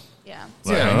advertising. Yeah.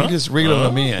 Like, Yeah, huh? you're just reeling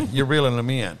them in. You're reeling them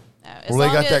in. No, as Well, they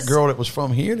long got that as- girl that was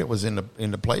from here that was in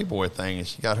the Playboy thing, and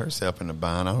she got herself in the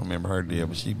bind. I don't remember her deal,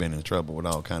 but she's been in trouble with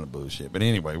all kind of bullshit. But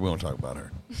anyway, we won't talk about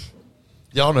her.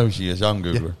 Y'all know who she is. Y'all can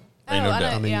Google her. Oh, Ain't no I know,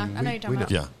 doubt. I mean, yeah, I know you're talking we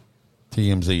about. Yeah.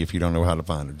 TMZ, if you don't know how to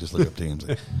find her, just look up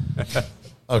TMZ.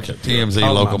 Okay, TMZ,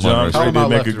 How local about John Monroe. How Trey about did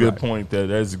make left a to good right? point that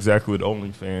that's exactly what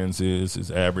OnlyFans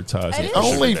is advertising. It for is.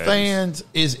 sugar daddies. OnlyFans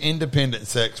is independent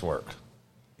sex work.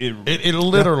 It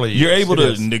literally you're is. able It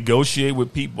to is. negotiate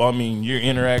with people. I mean, you're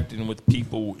interacting with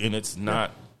people, and it's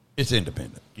not. It's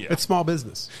independent. Yeah. It's small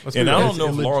business. Let's And be I real. don't know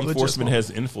if It's law legit enforcement small. has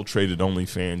infiltrated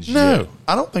OnlyFans No, yet.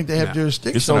 I don't think they have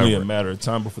jurisdiction. It's only a over it. matter of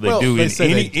time before they Well, do. they And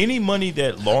say any money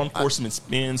that law enforcement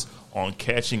spends on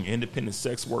catching independent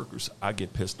sex workers, I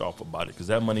get pissed off about it because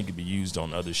that money could be used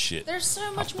on other shit. There's so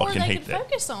I much more fucking they hate could that.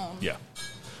 focus on. Yeah.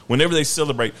 whenever they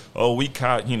celebrate, we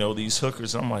caught these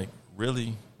hookers. I'm like,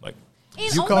 really? Like,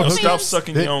 You call stop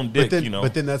sucking your own dick.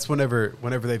 But then that's whenever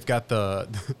they've got the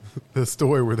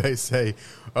story where they say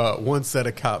one set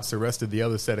of cops arrested the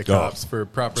other set of cops for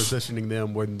propositioning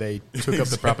them when they took up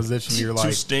the proposition. You're like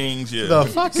 2 stings. Yeah. the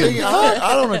fucking. See,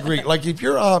 I don't agree. Like, if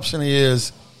your option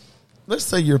is, let's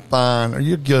say you're fine or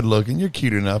you're good looking, you're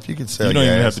cute enough, you can sell. You don't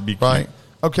your even ass, have to be cute. right.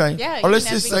 Okay. Yeah, Or you let's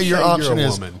can just have say to your be- option You're a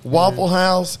is woman. Waffle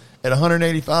House at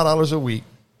 $185 a week,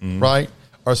 right?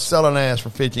 Or sell an ass for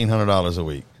 $1,500 a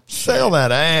week. Sell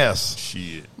that ass.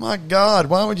 Shit. My God,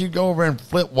 why would you go over and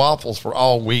flip waffles for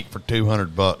all week for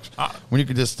 $200 when you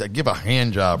could just give a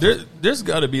hand job? There's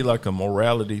got to be like a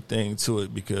morality thing to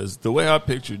it, because the way I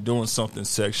picture doing something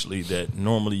sexually that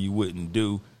normally you wouldn't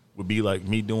do would be like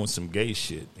me doing some gay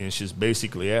shit. And it's just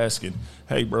basically asking,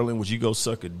 hey, Berlin, would you go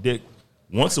suck a dick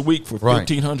once a week for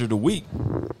 $1,500 a week?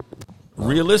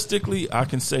 Realistically, I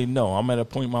can say no. I'm at a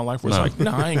point in my life where it's like,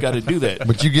 no, I ain't got to do that.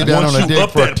 But you get down Once on a you dick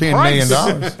up for that $10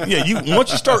 price- million. Yeah,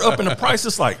 once you start upping the price,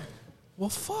 it's like, well,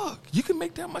 fuck, you can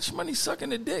make that much money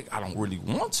sucking a dick. I don't really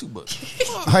want to, but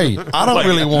fuck. Hey, I don't Like,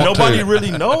 really want nobody to.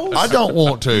 really knows. I don't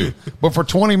want to. But for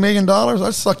 $20 million,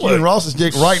 I'd suck you and Ross's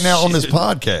dick right now on this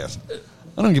podcast.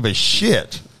 I don't give a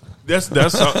shit. That's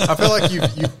how, I feel like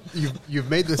you've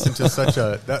made this into such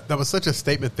a that was such a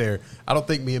statement there. I don't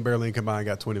think me and Berlin combined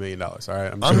got $20 million. All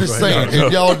right, I'm just saying,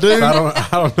 if y'all do, I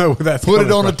don't know where that's put it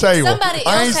coming on the from. table. Somebody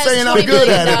I else ain't has saying I'm $20 good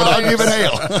at it, million. but I'll give it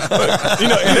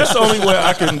hell. and that's the only way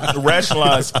I can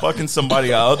rationalize fucking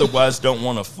somebody I otherwise don't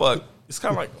want to fuck. It's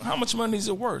kind of like, how much money is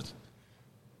it worth?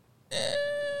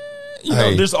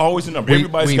 Hey, there's always a number.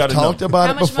 Everybody's we've got a talked number. about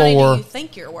How it much money before. do you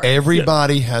think you're worth?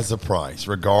 Everybody has a price,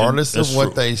 regardless That's of what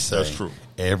true. they say. That's true.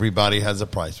 Everybody has a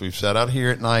price. We've sat out here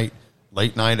at night,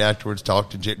 late night afterwards,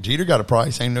 talked to Jeter. Got a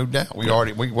price, ain't no doubt.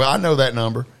 Well, I know that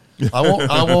number. I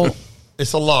won't.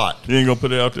 It's a lot. You ain't gonna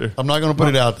put it out there. I'm not going to put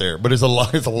it out there, but it's a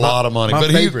lot. It's a lot of money. my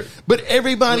But favorite. but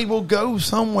everybody will go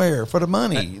somewhere for the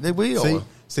money. They will.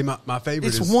 See, my favorite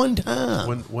It's is one time.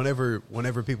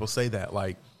 Whenever people say that,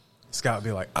 like Scott would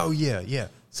be like, "Oh yeah,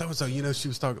 so and so." She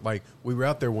was talking like we were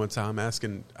out there one time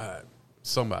asking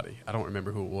somebody, I don't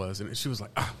remember who it was, and she was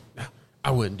like, "Nah,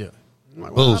 I wouldn't do it." I'm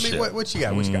like, well, Bullshit. I mean, what you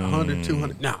got? What you got? 100,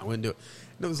 200? Nah, I wouldn't do it.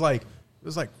 And it was like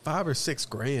 $5 or $6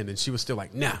 grand, and she was still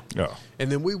like, "Nah." Yeah.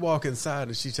 And then we walk inside,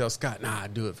 and she tells Scott, "Nah,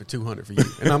 I'd do it for $200 for you."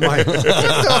 And I'm like, "What the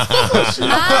fuck?"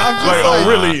 Like, oh,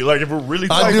 really? Like, if we're really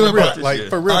I talking do it about for- this like, shit.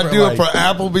 for real. I do it for like-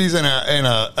 Applebee's and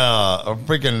a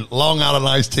freaking Long Island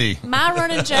iced tea. My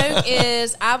running joke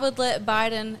is I would let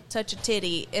Biden touch a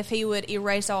titty if he would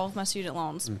erase all of my student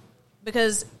loans.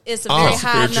 Because it's a very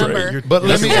high fair trade. number. But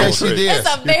let That's me a ask you fair trade. this.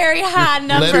 It's a very high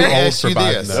number. Let me Old ask for you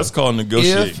Biden, this. though. That's called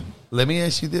negotiating. Let me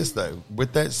ask you this, though.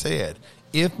 With that said,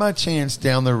 if by chance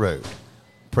down the road,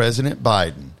 President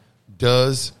Biden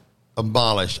does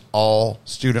abolish all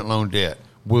student loan debt,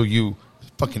 will you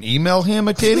fucking email him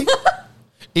a titty?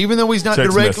 Even though he's not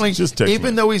Text directly, message. Just text even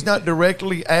message. though he's not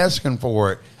directly asking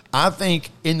for it, I think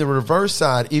in the reverse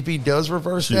side, if he does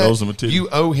reverse She that, owes him a titty. you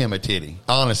owe him a titty.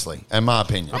 Honestly, in my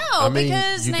opinion. No, I mean,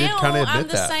 because you did now kinda admit I'm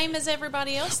the that. same as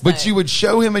everybody else. But though. you would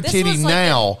show him a This titty was like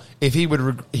now if he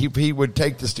would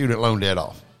take the student loan debt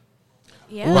off.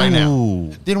 yeah. Right now.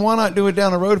 Ooh. Then why not do it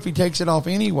down the road if he takes it off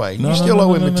anyway? No, you no, still no, owe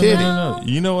no, him no, a no, titty. no, no.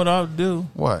 You know what I would do?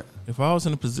 What? If I was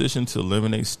in a position to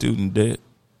eliminate student debt,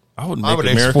 I would I make would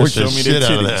America export show the me their shit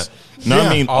out of titties. that. No, Yeah.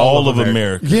 I mean All all of of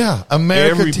America. Yeah,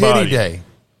 America Everybody. Titty Day.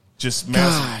 Just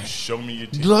massive. Show me your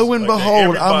titties. Lo and Like that.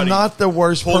 behold, I'm Everybody not the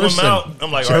worst pull person. them out.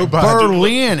 I'm like, Joe all right,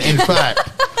 Berlin, in fact,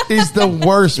 is the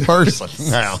worst person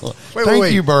now. Thank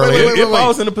wait. you, Berlin. Wait, If I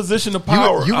was in a position of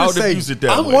power, you were I would have saying- used it that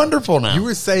I'm way. wonderful now. You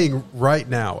were saying right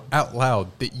now, out loud,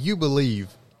 that you believe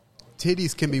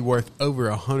titties can be worth over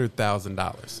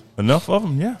 $100,000. Enough of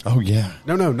them, yeah. Oh yeah.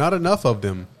 No, not enough of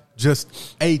them.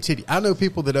 Just a titty. I know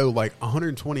people that owe like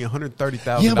 $120,000,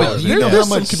 $130,000. Yeah, but you know There's how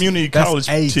some much- community that's college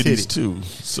a titties titty. too.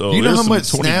 So You know there's how some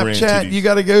much 20 grand Snapchat titties. you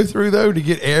got to go through though to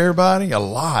get everybody? A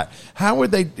lot. How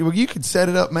would they? Well, you could set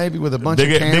it up maybe with a bunch of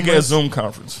Big cameras. ass Zoom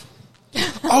conference.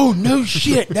 Oh no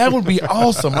shit! That would be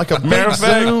awesome. Like a Matter big of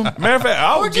fact, Zoom.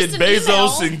 I Or would just get an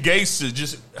Bezos email. and Gates to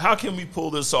just. How can we pull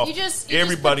this off? You just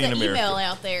Everybody put in the America. email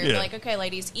out there. Yeah. Like, okay,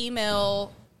 ladies,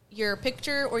 email your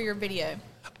picture or your video.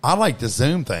 I like the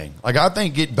Zoom thing. Like I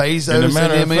think get Bezos And a and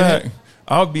matter of them in fact, it.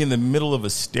 I would be in the middle of a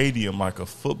stadium, like a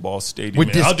football stadium, With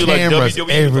and just I'll do like cameras WWE with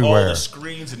all everywhere. the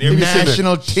screens and everything.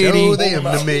 National titty. Show them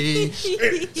to me.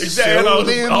 Exactly. Show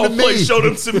them I'll to play me. show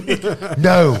them to me.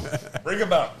 No, Bring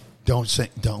them out. don't sing.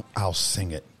 Don't. I'll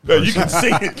sing it. You can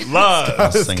sing it live.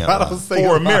 I'll sing it. Scott will live. sing For it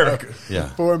live. America. Yeah.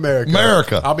 For America.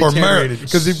 America. I'll be For America. narrated.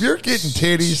 Because if you're getting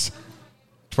titties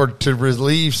to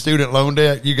relieve student loan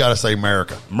debt, you got to say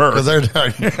America. Because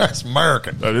that's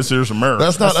American. This here's America.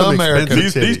 That's not American.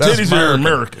 These titties are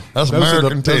American. That's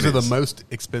American titties. Those are the most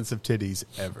expensive titties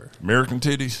ever. American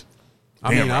titties.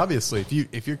 I mean, obviously,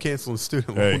 if you're canceling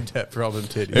student loan debt for all them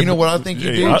titties, you know what I think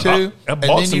you do too. I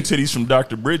bought some titties from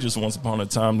Dr. Bridges once upon a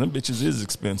time. Them bitches is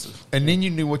expensive. And then you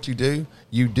knew what you do.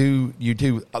 You do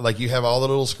like you have all the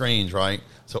little screens, right?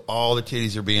 So all the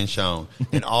titties are being shown,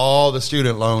 and all the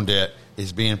student loan debt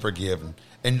is being forgiven.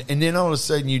 And then all of a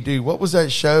sudden you do, what was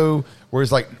that show where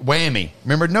it's like whammy?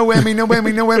 Remember, no whammy, no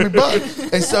whammy, no whammy,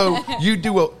 but. And so you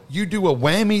do a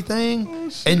whammy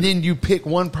thing, and then you pick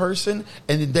one person,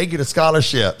 and then they get a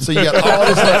scholarship. So you got all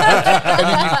this, and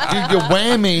then you do your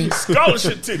whammy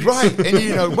scholarship titties, right? And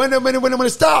you know, wait a minute,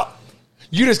 stop.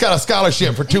 You just got a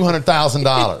scholarship for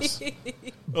 $200,000.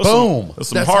 Boom. That's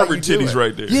some Harvard titties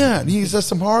right there. Yeah, that's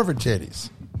some Harvard titties.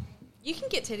 You can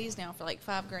get titties now for like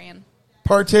 $5,000.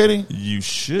 Per titty? You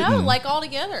shouldn't. No, like all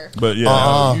together. But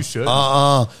yeah, you should.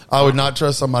 I would not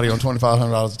trust somebody on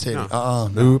 $2,500 a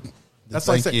titty. Nope. That's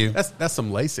Thank like you. That's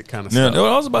some LASIK kind of yeah, stuff. no,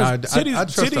 I was about titties. I'd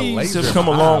trust a Titties laser have come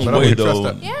a in my long eye, but I way wouldn't trust though.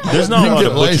 a- Yeah. There's not You a can lot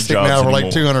get of butcher LASIK jobs now for like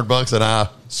anymore. $200 an eye.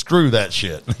 Screw that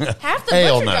shit. Half the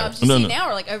Hell butcher no. jobs you No, see no. now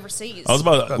are like overseas. I was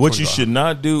about That's what you $20. should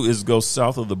not do is go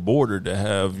south of the border to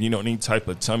have any type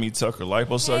of tummy tuck or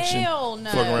liposuction. Hell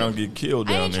no. Fuck around and get killed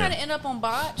I down ain't there. trying to end up on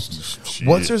botched. Shit.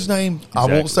 What's his name? I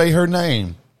Exactly. won't say her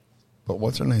name. But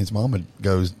what's her name's mama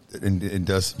goes and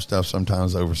does some stuff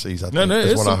sometimes overseas. I think No,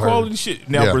 is it's what some I heard. quality shit.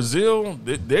 Now Yeah. Brazil,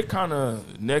 they're kind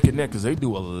of neck and neck because they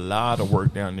do a lot of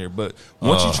work down there. But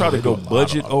once you try to go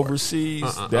budget overseas,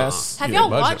 that's Have y'all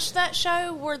watched that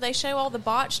show where they show all the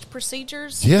botched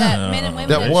procedures Yeah. that men and women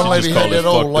That have one gone lady Just had call through? that it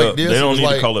old fucked like up. this. They It don't was need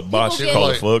like- to call it botched. They People call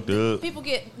get- it fucked up. People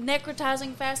get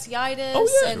necrotizing fasciitis. Oh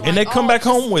yeah, and, and they like, come all back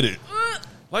just- home with it.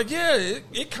 Like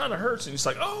it kind of hurts, and it's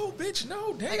like, oh bitch,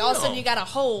 no, damn. Like all of a sudden you got a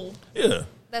hole yeah.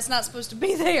 that's not supposed to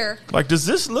be there. Like, does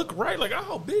this look right? Like,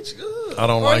 oh bitch, ugh. I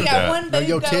don't Or like you got that. one No, boob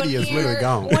your going titty is here, literally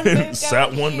gone. One boob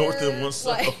South, going one north, here, and one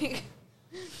south. like,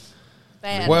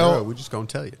 bad. Well- Bro, we're just gonna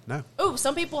tell you no. Oh,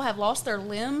 some people have lost their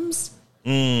limbs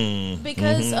Mm.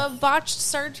 because of botched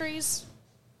surgeries.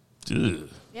 Ugh.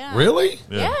 Yeah. Really?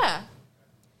 Yeah.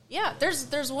 Yeah.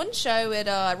 There's one show, it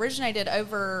originated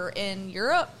over in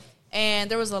Europe,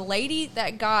 and there was a lady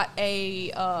that got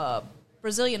a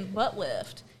Brazilian butt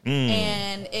lift,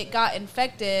 and it got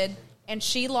infected, and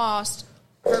she lost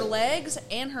her legs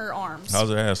and her arms. How's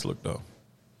her ass look though?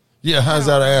 Yeah, how's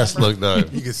that ass look though?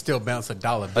 You can still bounce a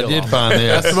dollar I bill. did off find it.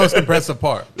 That's this. the most impressive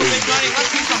part. Big money,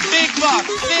 let's get some big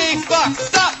bucks. Big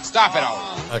bucks. Stop it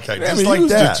all. Okay, I just mean, like he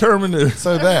was that. determined to.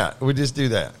 So that we just do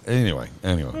that anyway.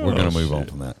 We're gonna move on shit.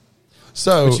 from that.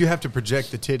 So But you have to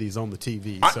project the titties on the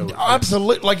TV. So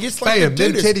absolutely, like it's like Bam, they do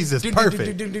them this. titties is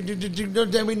perfect. No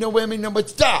damn no women, no but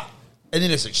stop, and then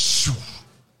it's like, shoo.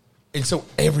 And so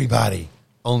everybody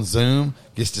on Zoom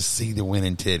gets to see the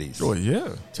winning titties. Oh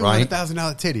yeah. $200,000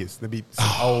 titties. They'd be some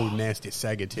old nasty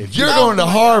saggy titties. You're going to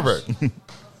Harvard.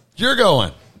 You're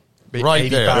going Be right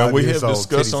 85 there. Yeah, we years have old,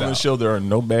 discussed titties on the out. show there are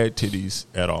no bad titties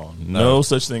at all. No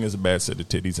such thing as a bad set of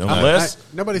titties unless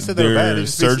nobody said they were bad. It they're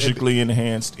just means- surgically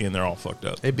enhanced and they're all fucked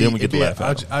up. It'd be, Then we get it'd to be laugh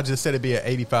at them. I just said it'd be an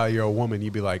 85-year-old woman.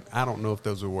 You'd be like, I don't know if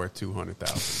those are worth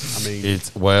 $200,000. I mean,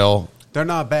 It's well, they're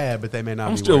not bad, but they may not.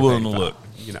 I'm be still worth willing to 85, look.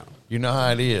 You know, you know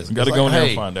how it is. You gotta It's go in there and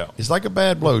hey, find out. It's like a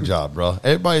bad blowjob, bro.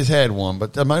 Everybody's had one,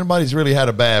 but nobody's really had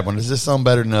a bad one. Is this some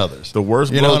better than others? The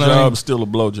worst You know what I blowjob mean? is still a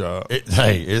blowjob.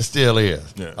 Hey, it still is.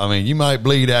 Yeah. I mean, you might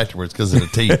bleed afterwards because of the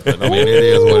teeth, but I mean, it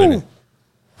is what it is.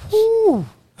 Woo.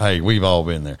 Hey, we've all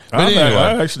been there. But anyway,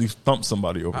 I actually thumped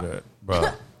somebody over that.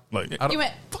 bro. Like, You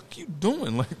went, fuck you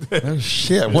doing like that? Oh,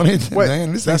 shit. What is it, Wait,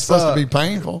 man? This ain't that's, supposed to be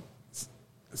painful.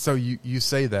 so you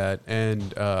say that,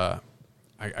 and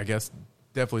I guess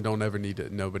definitely don't ever need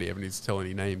to. Nobody ever needs to tell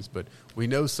any names, but we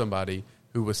know somebody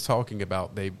who was talking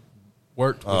about they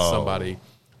worked with somebody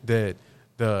that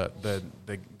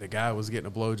the guy was getting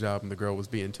a blowjob and the girl was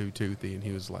being too toothy, and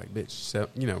he was like,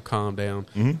 "Bitch, calm down."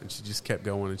 And she just kept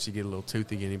going, and she get a little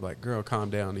toothy, and he'd be like, "Girl, calm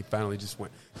down." And he finally just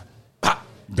went.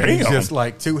 Damn. He's just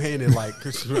like two-handed, like,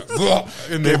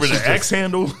 and They were she the just axe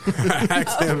handle.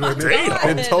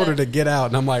 and told her to get out,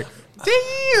 and I'm like,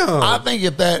 damn. I think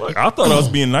if that, Like, I thought I was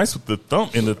being nice with the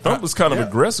thump, and the thump was kind of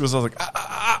aggressive. So I was like,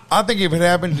 I think if it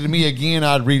happened to me again,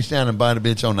 I'd reach down and bite a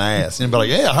bitch on the ass and be like,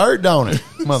 "Yeah, hurt, don't it,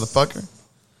 motherfucker?"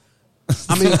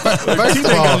 I mean, first ain't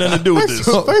of got all, nothing to do with this.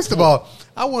 First of all,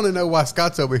 I want to know why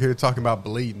Scott's over here talking about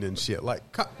bleeding and shit. Like,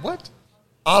 what?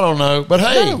 I don't know, but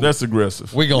hey, that's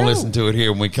aggressive. we're going to listen to it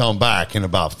here when we come back in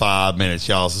about 5 minutes,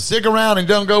 y'all. So stick around and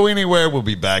don't go anywhere. We'll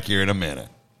be back here in a minute.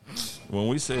 When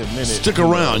we say a minute, stick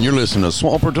around. You're listening to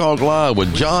Swamper Talk Live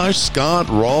with Josh, Scott,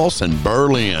 Ross, and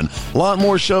Berlin. A lot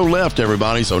more show left,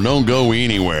 everybody, so don't go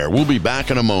anywhere. We'll be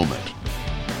back in a moment.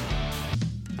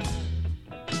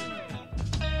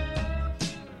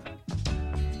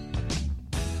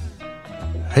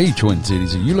 Hey, Twin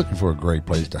Cities, are you looking for a great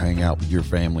place to hang out with your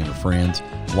family or friends?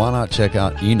 Why not check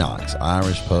out Enoch's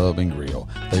Irish Pub and Grill?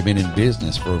 They've been in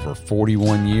business for over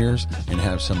 41 years and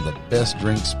have some of the best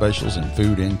drink specials and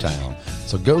food in town.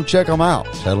 So go check them out.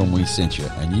 Tell them we sent you,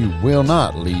 and you will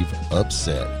not leave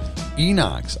upset.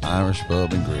 Enoch's Irish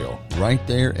Pub and Grill, right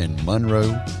there in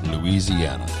Monroe,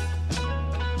 Louisiana.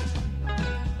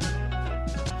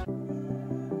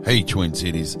 Hey, Twin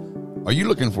Cities. Are you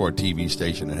looking for a TV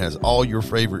station that has all your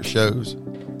favorite shows,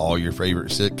 all your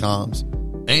favorite sitcoms,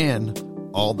 and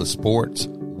all the sports,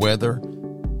 weather,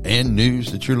 and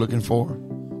news that you're looking for?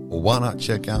 Well, why not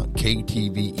check out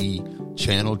KTVE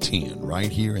Channel 10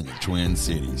 right here in the Twin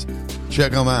Cities?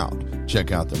 Check them out.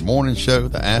 Check out the morning show,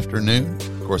 the afternoon.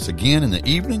 Of course, again, in the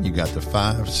evening, you got the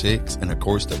 5, 6, and, of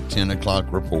course, the 10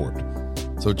 o'clock report.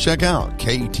 So check out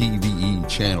KTVE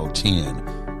Channel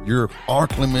 10, your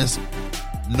Arklama's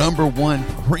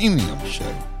 #1 premium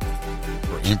show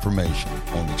for information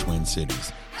on the Twin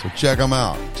Cities. So check them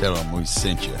out. Tell them we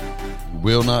sent you. You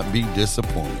will not be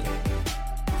disappointed.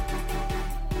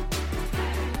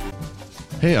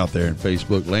 Hey, out there in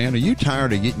Facebook land, are you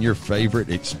tired of getting your favorite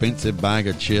expensive bag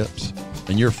of chips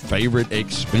and your favorite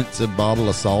expensive bottle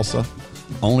of salsa,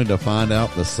 only to find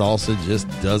out the salsa just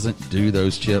doesn't do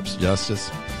those chips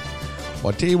justice?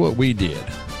 Well, I'll tell you what we did.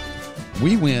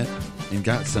 We went and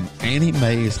got some Annie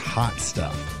Mae's Hot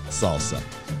Stuff salsa.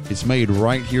 It's made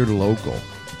right here local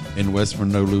in West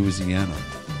Monroe, Louisiana.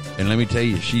 And let me tell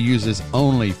you, she uses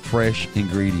only fresh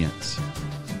ingredients.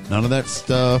 None of that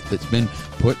stuff that's been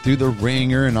put through the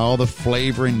ringer and all the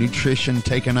flavor and nutrition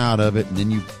taken out of it, and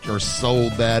then you are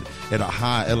sold that at a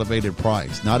high elevated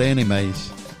price. Not Annie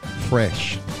Mae's.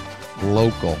 Fresh,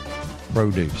 local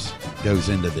produce goes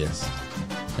into this.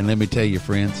 And let me tell you,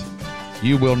 friends,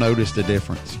 you will notice the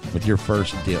difference with your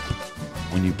first dip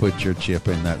when you put your chip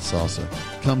in that salsa.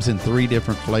 Comes in 3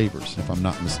 different flavors, if I'm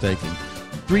not mistaken.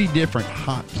 3 different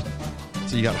hot.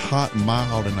 So you got hot,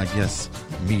 mild, and I guess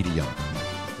medium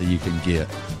that you can get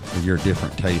for your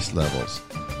different taste levels.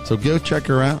 So go check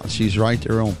her out. She's right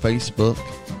there on Facebook.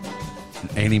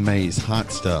 Annie Mae's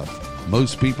Hot Stuff.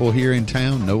 Most people here in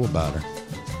town know about her.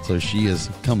 So she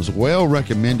comes well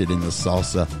recommended in the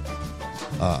salsa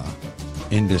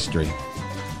industry.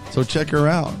 So check her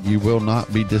out. You will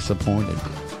not be disappointed.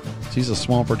 She's a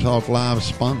Swamper Talk Live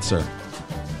sponsor.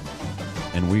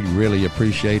 And we really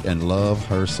appreciate and love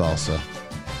her salsa.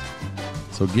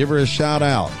 So give her a shout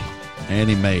out.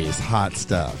 Annie Mae's Hot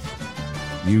Stuff.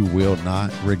 You will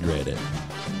not regret it.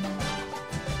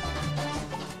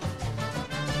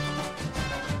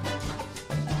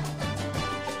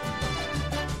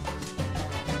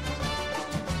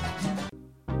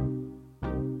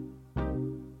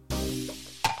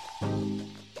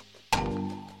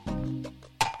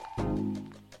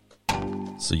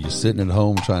 So you're sitting at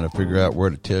home trying to figure out where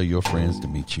to tell your friends to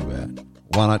meet you at.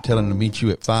 Why not tell them to meet you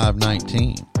at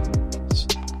 519? It's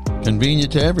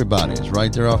convenient to everybody. It's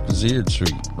right there off Kazir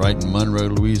Street, right in Monroe,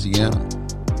 Louisiana.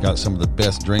 Got some of the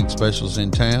best drink specials in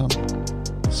town.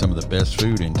 Some of the best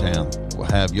food in town. Will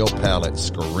have your palate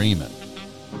screaming.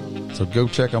 So go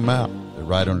check them out. They're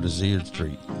right on Kazir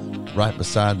Street, right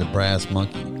beside the Brass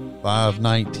Monkey.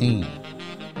 519.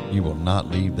 You will not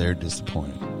leave there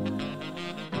disappointed.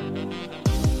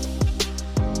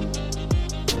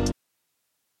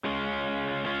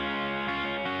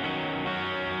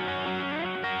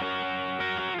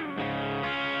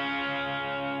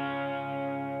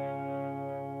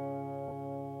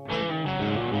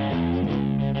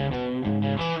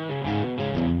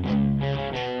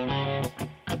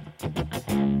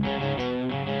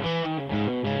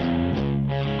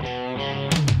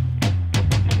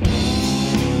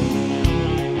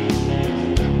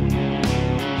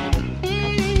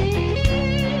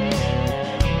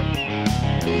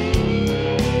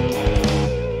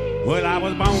 Well, I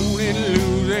was born in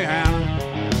Louisiana,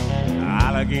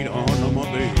 alligator under my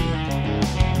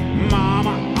bed.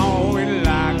 Mama always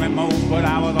liked me most, but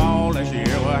I was all that she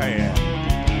ever had.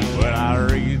 Well, I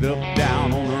raised up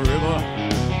down on the river,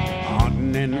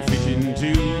 hunting and fishing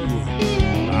too.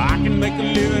 I can make a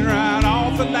living right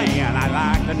off the land. I'd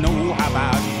like to know how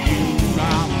about you.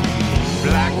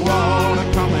 Black water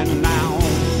coming down,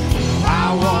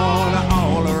 high water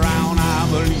all around. I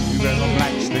believe there's a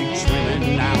black snake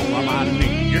swimming down by my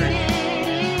knee.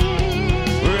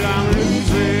 Well, I'm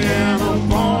Louisiana,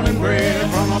 born and bred,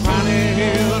 from a piney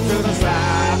hill to the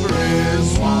Cypress.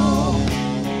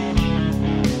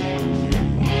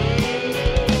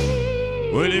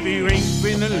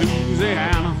 to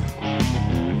Louisiana,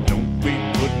 don't be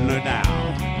putting her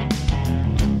down.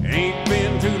 Ain't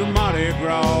been to the Mardi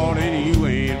Gras, and you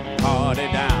ain't party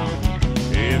down.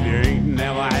 If you ain't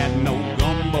never had no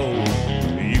gumbo,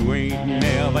 you ain't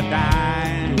never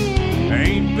dined.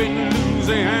 Ain't been to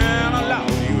Louisiana,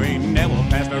 Lord, you ain't never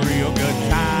passed a real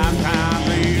good time. Time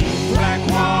to black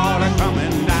water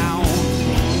coming down,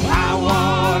 high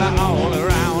water all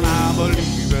around. I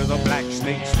believe there's a black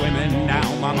snake swimming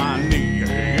down by my knee.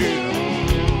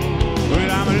 Well,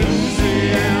 I'm a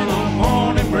Louisiana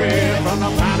born and bred, from the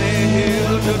Piney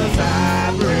Hill to the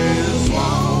Cypress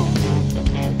Swamp.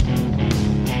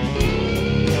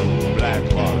 Black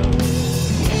water.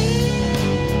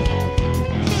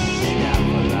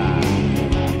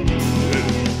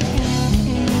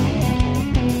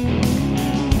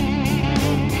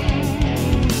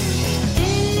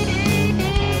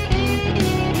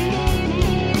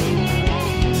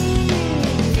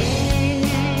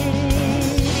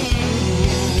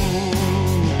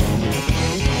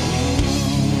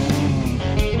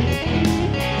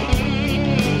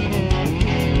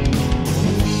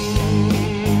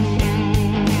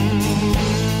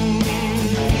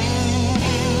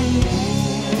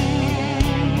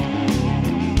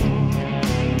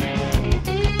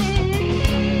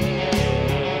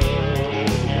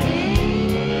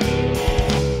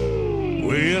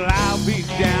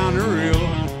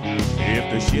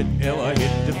 Shit ever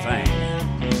hit the fan.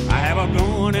 I have a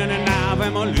gun and a knife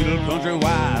and my little country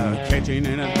wife, catching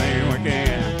anything we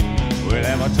can. We'll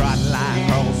have a trot line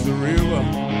across the river,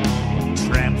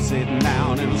 trap sitting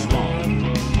down in the swamp.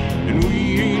 And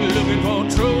we ain't looking for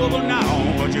trouble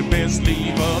now, but you best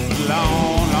leave us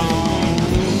alone.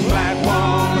 Black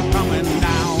water coming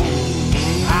down,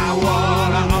 high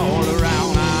water all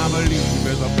around. I believe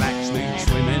there's a black snake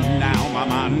swimming down by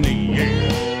my knee. Yeah.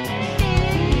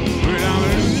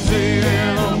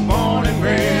 Louisiana, born and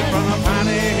bred, from the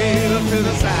Piney Hill to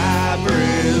the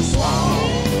Cypress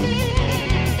Swamp.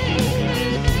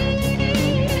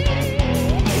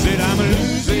 Said I'm a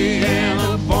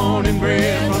Louisiana, born and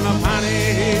bred, from the Piney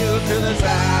Hill to the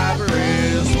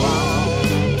Cypress Swamp.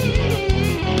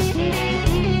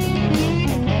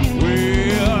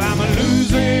 Well, I'm a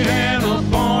Louisiana,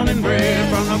 born and bred,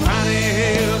 from the Piney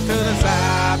Hill to the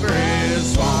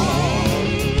Cypress Swamp.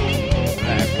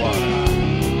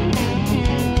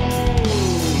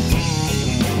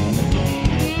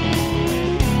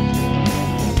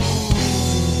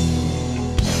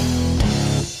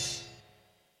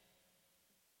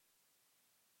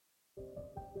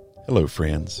 Hello,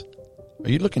 friends. Are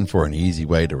you looking for an easy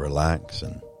way to relax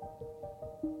and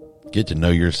get to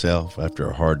know yourself after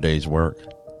a hard day's work?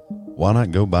 Why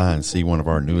not go by and see one of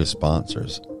our newest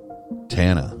sponsors,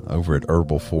 Tana, over at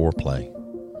Herbal Foreplay.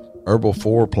 Herbal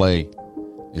Foreplay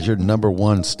is your number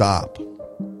one stop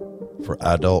for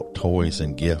adult toys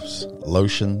and gifts,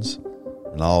 lotions,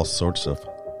 and all sorts of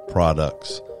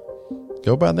products.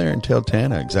 Go by there and tell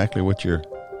Tana exactly what you're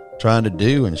trying to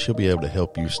do, and she'll be able to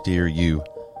help you steer you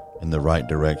in the right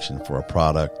direction for a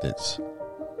product that's,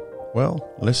 well,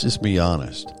 let's just be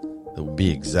honest, that will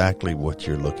be exactly what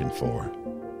you're looking for.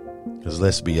 Because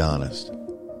let's be honest,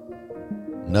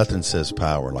 nothing says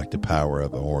power like the power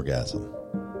of an orgasm.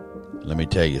 Let me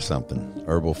tell you something,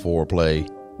 Herbal Foreplay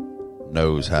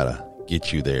knows how to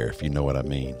get you there, if you know what I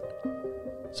mean.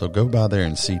 So go by there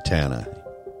and see Tana.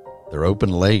 They're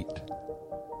open late.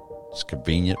 It's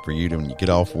convenient for you to, when you get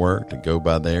off work, to go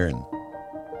by there and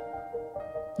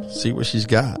see what she's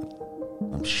got.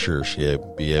 I'm sure she'll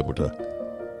be able to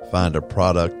find a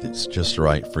product that's just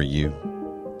right for you.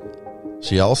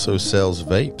 She also sells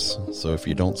vapes, so if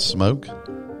you don't smoke,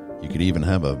 you could even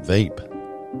have a vape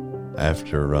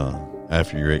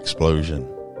after your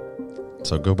explosion.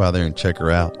 So go by there and check her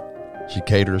out. She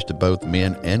caters to both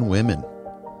men and women,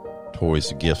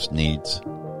 toys, gifts, needs.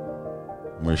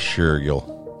 We're sure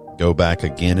you'll go back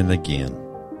again and again.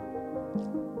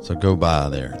 So go by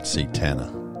there and see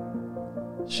Tana.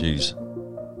 She's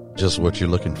just what you're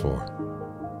looking for.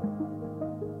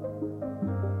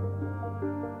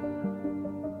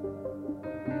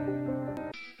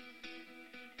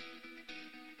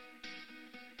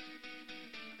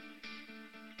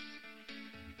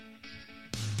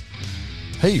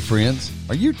 Hey friends,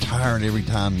 are you tired every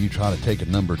time you try to take a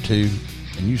number 2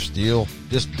 and you still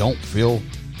just don't feel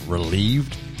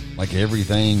relieved, like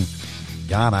everything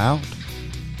got out?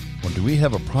 Well, do we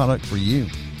have a product for you?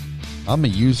 I'm a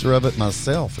user of it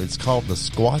myself. It's called the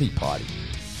Squatty Potty.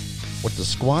 What the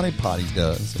Squatty Potty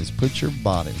does is put your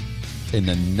body in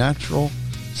a natural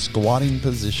squatting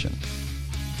position,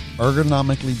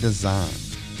 ergonomically designed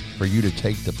for you to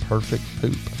take the perfect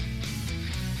poop.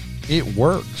 It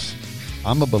works.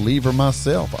 I'm a believer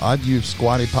myself. I've used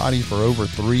Squatty Potty for over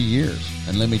 3 years.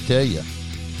 And let me tell you,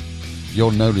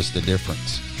 you'll notice the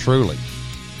difference. Truly.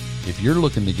 If you're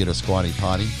looking to get a Squatty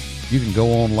Potty, you can go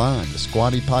online to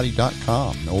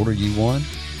squattypotty.com and order you one.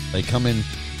 They come in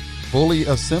fully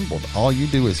assembled. All you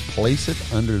do is place it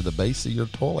under the base of your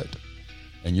toilet,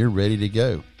 and you're ready to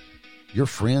go. Your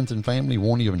friends and family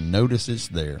won't even notice it's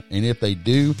there. And if they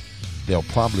do, they'll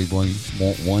probably want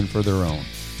one for their own.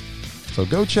 So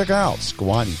go check out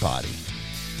Squatty Potty.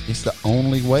 It's the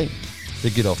only way to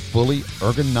get a fully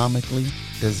ergonomically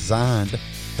designed,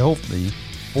 healthy,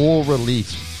 full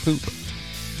release poop.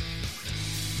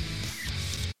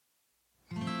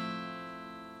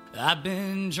 I've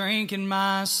been drinking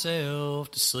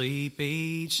myself to sleep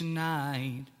each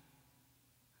night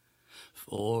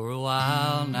for a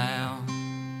while now.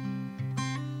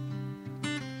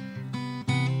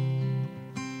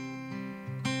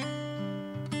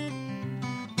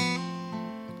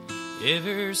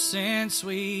 Ever since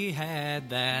we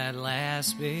had that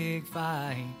last big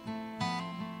fight,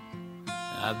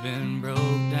 I've been broke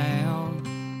down.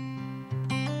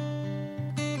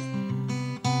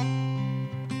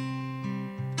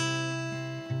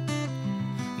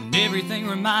 And everything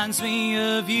reminds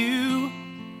me of you.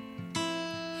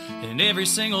 And every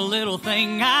single little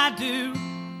thing I do,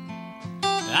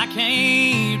 I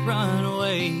can't run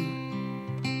away.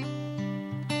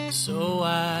 So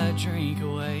I drink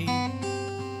away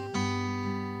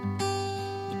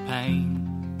the pain.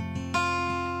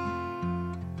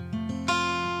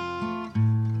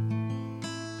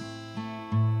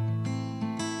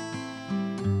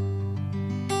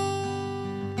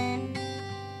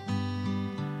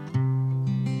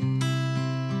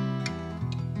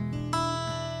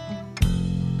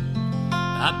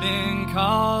 I've been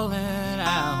calling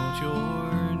out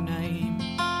your name,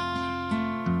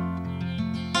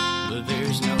 but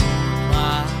there's no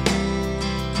reply.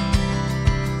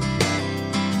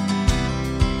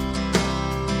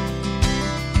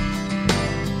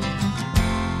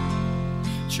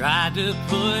 Tried to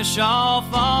push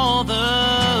off all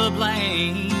the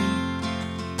blame,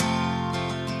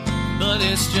 but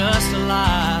it's just a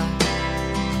lie.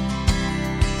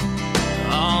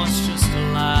 Oh, it's just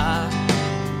a lie.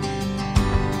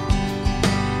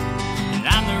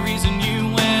 Reason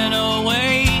you went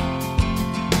away,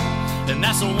 and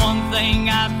that's the one thing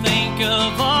I think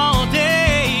of all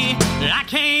day. I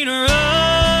can't run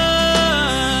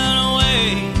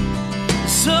away,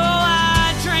 so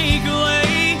I drink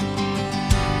away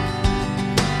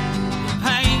the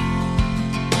pain.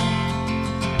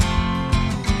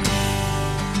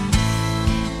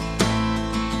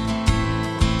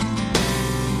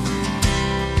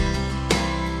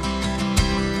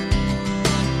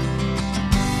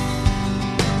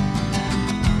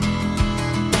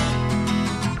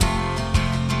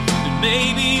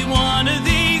 Maybe one of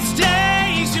these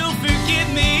days you'll forgive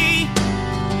me.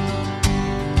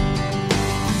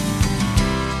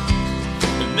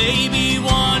 Maybe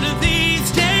one of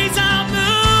these days I'll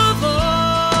move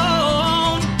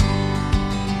on.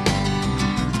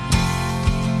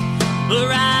 But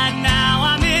right now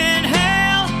I'm in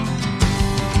hell,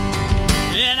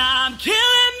 and I'm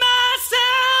killing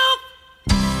myself.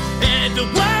 And the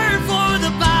word for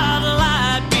the bottle,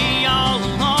 I'd be all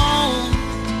alone.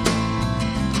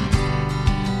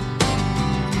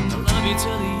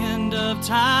 Till the end of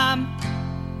time,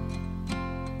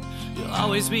 you'll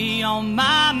always be on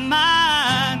my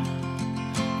mind.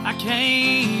 I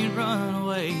can't run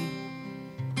away,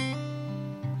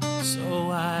 so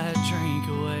I drink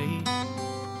away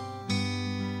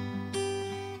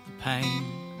the pain.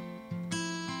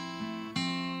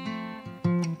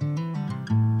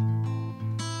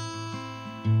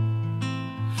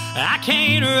 I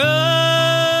can't run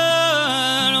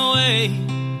away,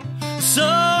 so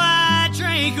I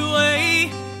drink away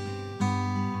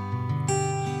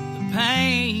the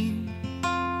pain.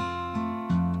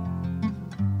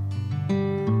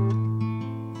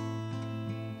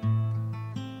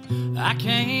 I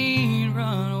can't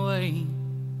run away,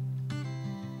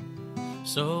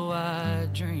 so I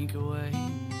drink away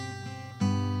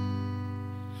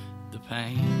the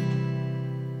pain.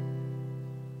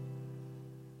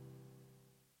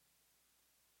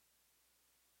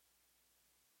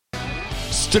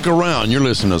 Stick around. You're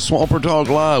listening to Swamper Talk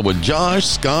Live with Josh,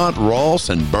 Scott, Ross,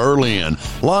 and Berlin.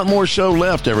 A lot more show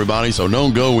left, everybody, so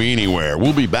don't go anywhere.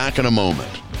 We'll be back in a moment.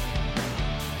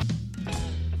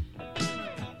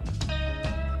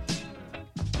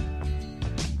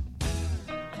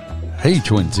 Hey,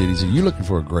 Twin Cities, are you looking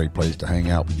for a great place to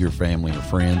hang out with your family or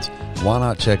friends? Why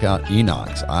not check out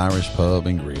Enoch's Irish Pub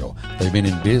and Grill? They've been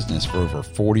in business for over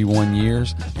 41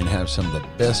 years and have some of the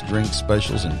best drink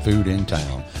specials and food in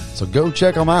town. So go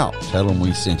check them out. Tell them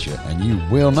we sent you, and you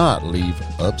will not leave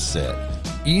upset.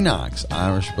 Enoch's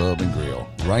Irish Pub and Grill,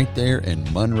 right there in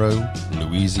Monroe,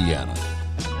 Louisiana.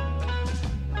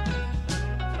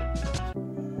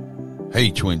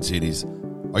 Hey, Twin Cities.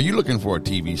 Are you looking for a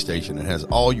TV station that has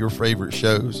all your favorite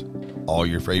shows, all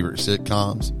your favorite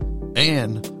sitcoms,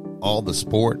 and all the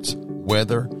sports,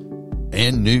 weather,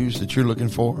 and news that you're looking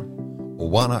for? Well,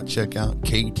 why not check out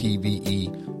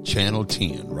KTVE Channel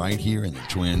 10 right here in the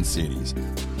Twin Cities?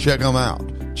 Check them out.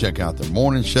 Check out the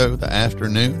morning show, the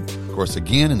afternoon. Of course,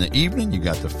 again, in the evening, you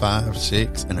got the 5,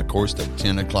 6, and of course, the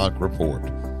 10 o'clock report.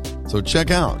 So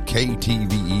check out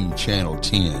KTVE Channel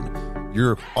 10,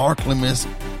 your Arklama's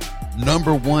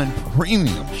 #1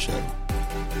 premium show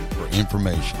for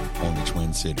information on the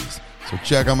Twin Cities. So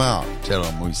check them out. Tell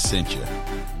them we sent you.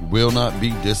 You will not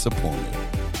be disappointed.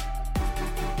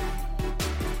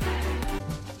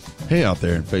 Hey, out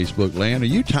there in Facebook land, are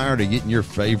you tired of getting your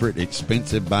favorite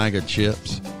expensive bag of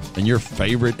chips and your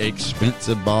favorite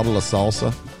expensive bottle of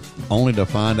salsa, only to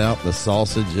find out the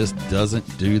salsa just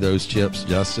doesn't do those chips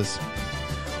justice?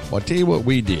 Well, I'll tell you what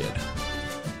we did.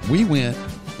 We went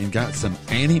and got some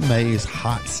Annie Mae's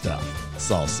Hot Stuff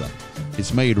salsa.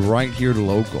 It's made right here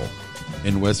local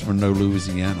in West Monroe,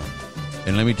 Louisiana.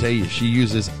 And let me tell you, she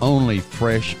uses only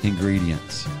fresh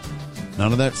ingredients.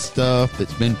 None of that stuff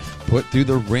that's been put through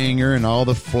the ringer and all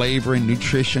the flavor and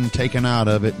nutrition taken out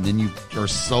of it, and then you are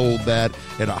sold that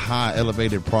at a high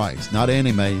elevated price. Not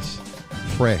Annie Mae's.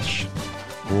 Fresh,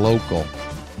 local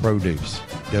produce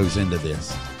goes into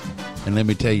this. And let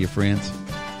me tell you, friends,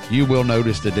 you will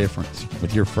notice the difference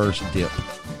with your first dip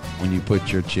when you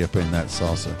put your chip in that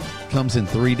salsa. Comes in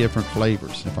 3 different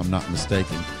flavors, if I'm not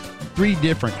mistaken. 3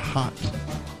 different hot.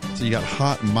 So you got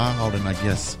hot, mild, and I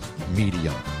guess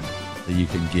medium that you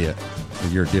can get for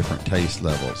your different taste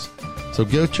levels. So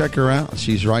go check her out.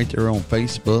 She's right there on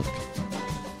Facebook.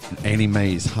 Annie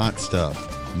Mae's Hot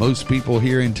Stuff. Most people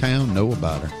here in town know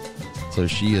about her. So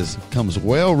she comes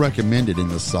well recommended in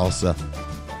the salsa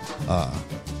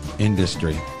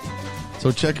industry.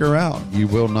 So check her out. You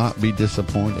will not be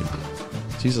disappointed.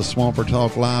 She's a Swamper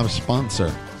Talk Live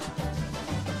sponsor.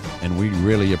 And we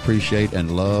really appreciate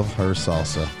and love her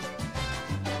salsa.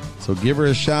 So give her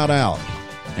a shout out.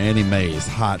 Annie Mae's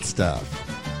Hot Stuff.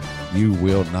 You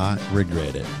will not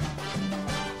regret it.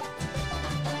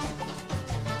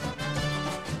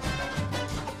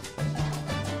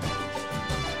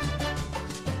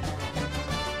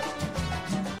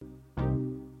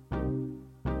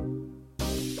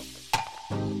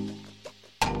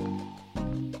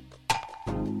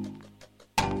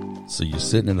 So you're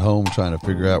sitting at home trying to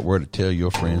figure out where to tell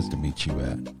your friends to meet you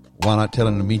at. Why not tell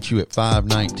them to meet you at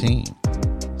 519?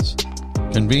 It's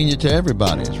convenient to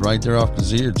everybody. It's right there off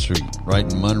Desert Street,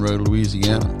 right in Monroe,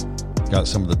 Louisiana. Got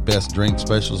some of the best drink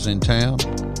specials in town.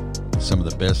 Some of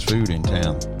the best food in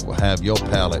town. Will have your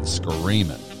palate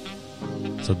screaming.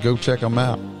 So go check them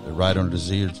out. They're right on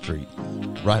Desert Street,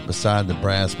 right beside the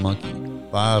Brass Monkey.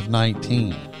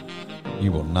 519.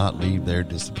 You will not leave there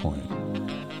disappointed.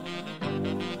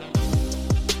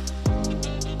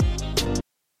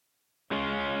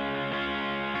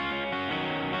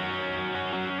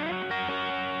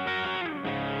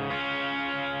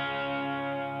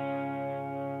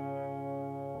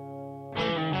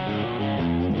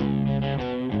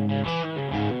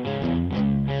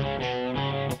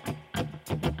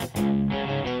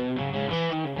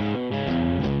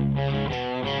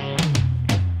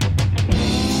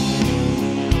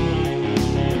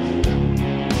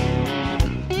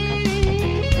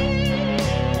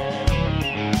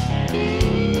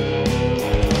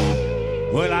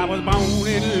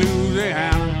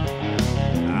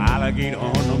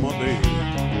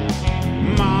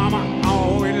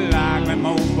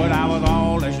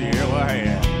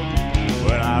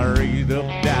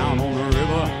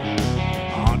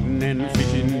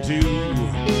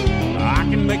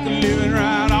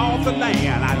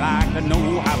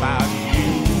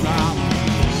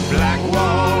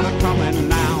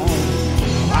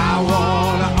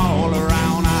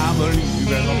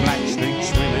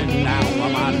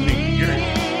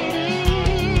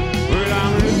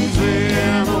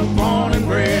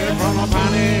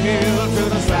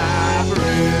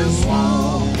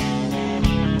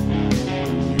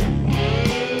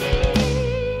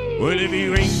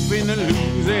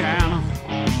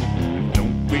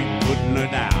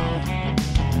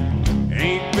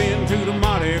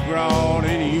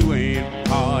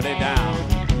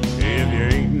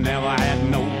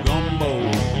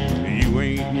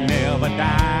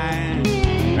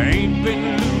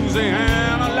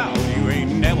 Louisiana law. You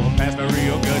ain't never passed a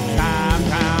real good time.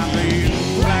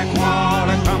 Black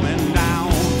water coming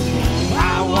down,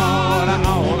 high water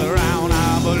all around.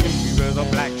 I believe there's a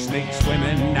black snake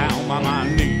swimming down by my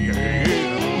knee.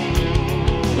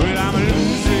 Well, I'm a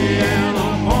Louisiana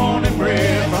born and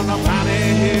bred, from the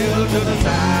Piney Hill to the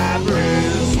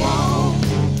Cypress Swamp.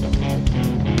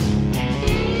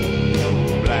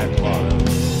 Black water.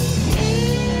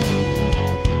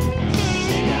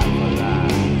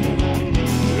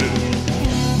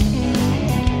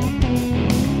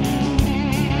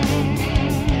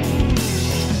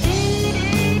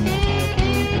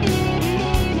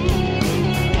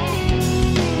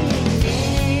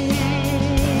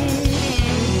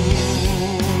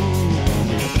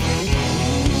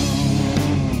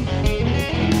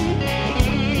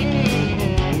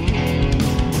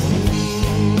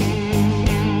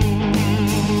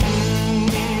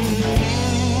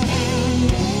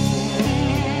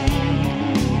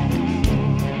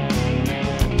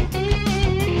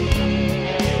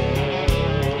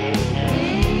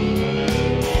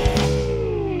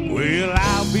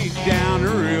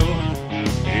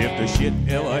 Shit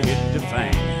ever hit the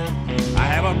fan. I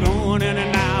have a gun and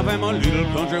a knife and my little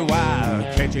country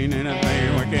wife, catching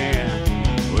anything we can.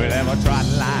 We'll have a trot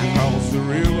line across the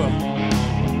river,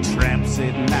 tramp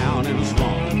sitting down in the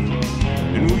swamp.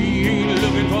 And we ain't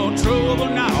looking for trouble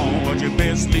now, but you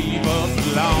best leave us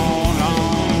alone.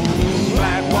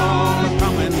 Black water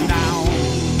coming down,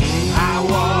 high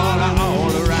water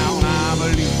all around. I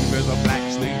believe there's a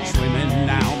black snake swimming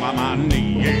down by my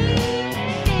knee. Yeah.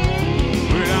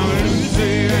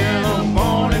 Louisiana,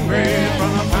 born and bred,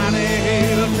 from the Piney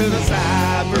Hill to the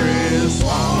Cypress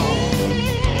Swamp.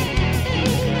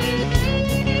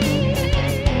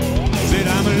 Said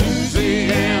I'm a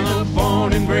Louisiana,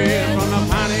 born and bred, from the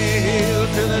Piney Hill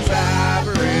to the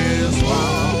Cypress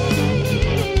Swamp.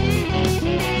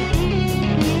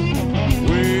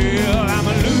 Well, I'm a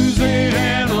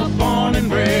Louisiana, born and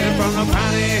bred, from the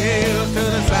Piney Hill to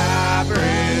the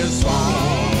Cypress Swamp.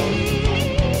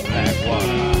 Black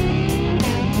water.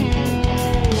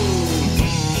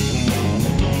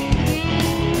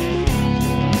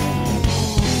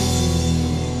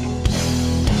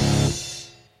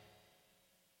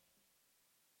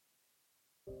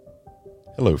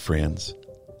 Hello, friends.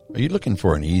 Are you looking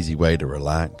for an easy way to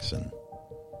relax and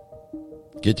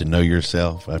get to know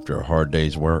yourself after a hard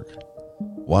day's work?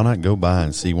 Why not go by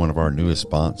and see one of our newest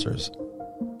sponsors,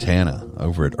 Tana,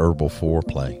 over at Herbal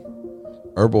Foreplay.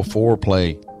 Herbal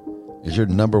Foreplay is your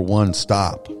number one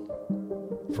stop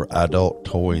for adult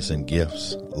toys and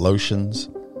gifts, lotions,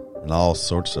 and all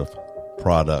sorts of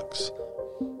products.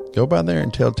 Go by there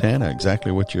and tell Tana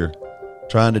exactly what you're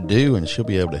trying to do, and she'll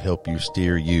be able to help you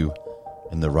steer you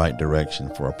in the right direction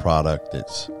for a product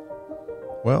that's,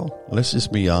 well, let's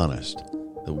just be honest,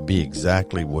 that will be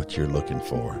exactly what you're looking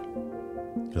for.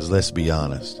 Because let's be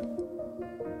honest,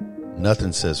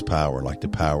 nothing says power like the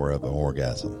power of an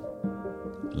orgasm.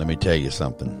 Let me tell you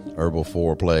something, Herbal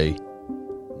Foreplay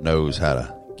knows how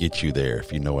to get you there,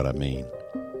 if you know what I mean.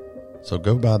 So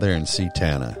go by there and see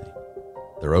Tana.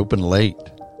 They're open late.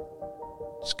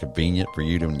 It's convenient for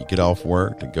you to, when you get off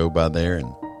work, to go by there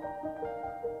and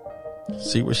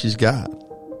see what she's got.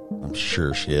 I'm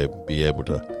sure she'll be able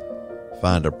to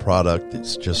find a product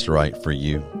that's just right for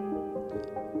you.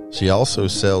 She also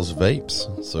sells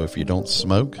vapes, so if you don't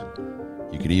smoke,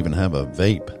 you could even have a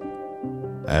vape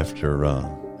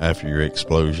after your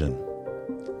explosion.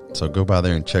 So go by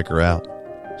there and check her out.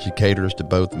 She caters to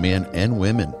both men and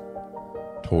women,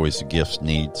 toys, gifts,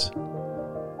 needs.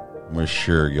 We're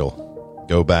sure you'll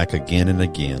go back again and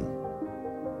again.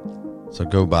 So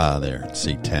go by there and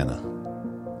see Tana.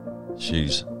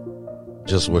 She's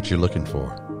just what you're looking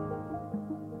for.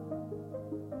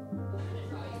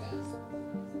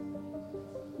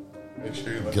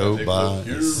 Go by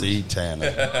and see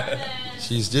Tana.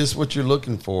 She's just what you're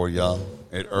looking for, y'all,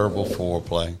 at Herbal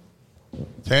Foreplay.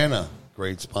 Tana,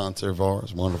 great sponsor of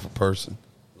ours, wonderful person.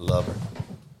 Love her.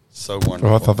 So wonderful.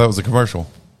 Oh, I thought that was a commercial.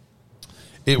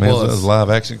 It was a live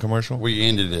action commercial. We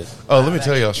ended it. Oh, let me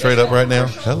tell y'all straight up right now.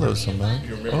 Hello, somebody.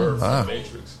 You remember her from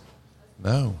Matrix?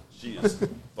 No. She is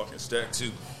fucking stacked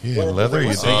too. Yeah, leather.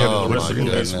 You think what's the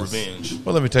movie's Revenge?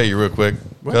 Well, let me tell you real quick.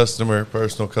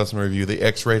 Personal customer review. The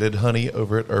X-rated honey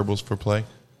over at Herbals for Play.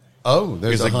 Oh,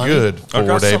 there's a honey? good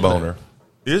 4-day boner.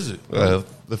 Is it?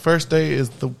 The first day is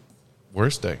the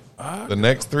worst day. The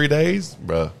next 3 days,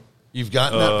 bruh. You've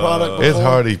gotten that product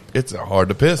before? It's hard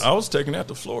to piss. I was taking that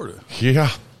to Florida. Yeah.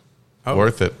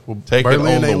 Worth it. Take it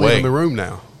on the way. In the room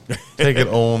now. Take it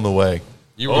on the way.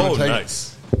 You were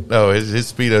nice. No, his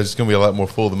Speedo is going to be a lot more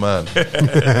full than mine.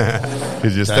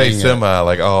 Because you stay semi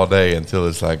like all day until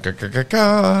it's like,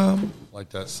 like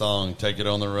that song, "Take It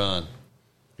on the Run."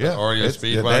 Yeah, REO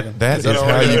Speedwagon.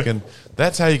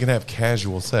 That's how you can have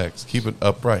casual sex. Keep it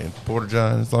upright. And Porta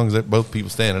John, as long as they're both people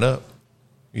standing up,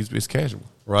 it's casual,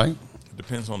 right? It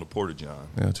depends on the Porta John.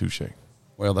 Yeah, touche.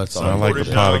 Well, that's all. I like the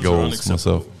pot of golds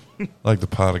myself. I like the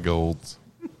pot of golds.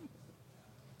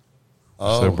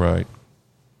 Oh, so bright.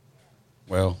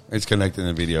 Well, it's connecting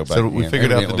the video back. So we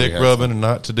figured out the dick rubbing and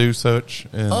not to do such,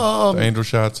 and the angel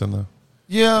shots and the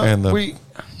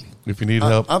if you need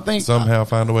help, I think somehow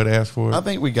find a way to ask for it. I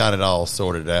think we got it all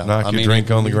sorted out. Knock your drink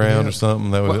on the ground or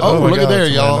something. That was, look at there,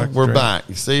 y'all. We're back.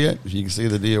 You see it? You can see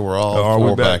the deal. We're all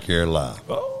four back here live.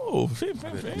 Oh, oops!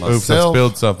 I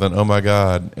spilled something. Oh my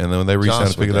god! And then when they reach down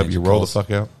to pick it up, you roll the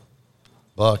fuck out.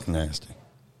 Buck nasty.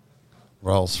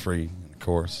 Rawls free, of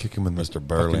course. Kick him in Mr.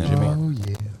 Berlin. Oh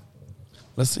yeah.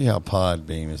 Let's see how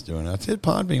Podbeam is doing. I said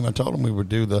Podbeam. I told them we would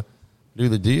do the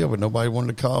deal, but nobody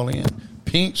wanted to call in.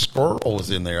 Pink Squirrel is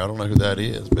in there. I don't know who that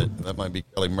is, but that might be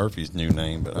Kelly Murphy's new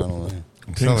name, but I don't know.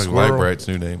 It sounds like Lightbright's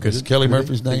new name. Is Kelly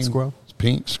Murphy's name? Pink Squirrel? It's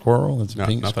Pink Squirrel. It's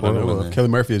Pink Squirrel. Kelly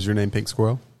Murphy is your name, Pink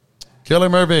Squirrel? Kelly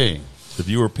Murphy. If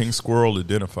you were Pink Squirrel,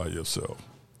 identify yourself.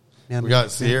 We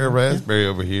got Sierra Raspberry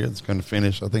over here. It's going to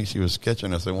finish. I think she was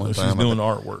sketching us at one time. She's doing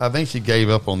artwork. I think she gave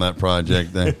up on that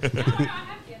project then.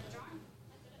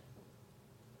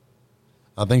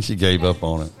 I think she gave up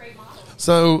on it.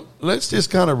 So let's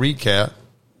just kind of recap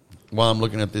while I'm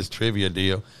looking at this trivia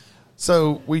deal.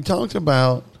 So we talked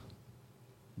about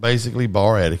basically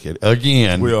bar etiquette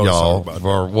again, y'all.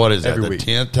 For what is that? The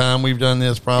 10th time we've done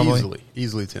this, probably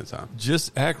easily 10th time.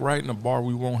 Just act right in the bar.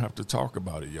 We won't have to talk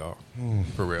about it, y'all.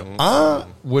 For real. I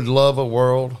would love a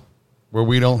world where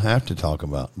we don't have to talk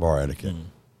about bar etiquette.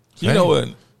 You know what?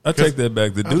 I take that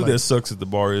back. The dude that sucks at the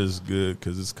bar is good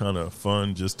because it's kind of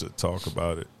fun just to talk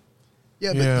about it.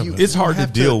 Yeah, but it's hard to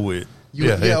deal with.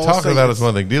 Talking about it's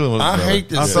one thing. Dealing with I hate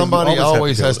that somebody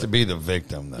always has to be the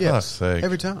victim. Though. Yes,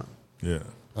 every time. Yeah.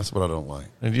 That's what I don't like.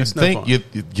 And you think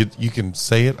you can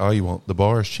say it all you want. The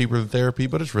bar is cheaper than therapy,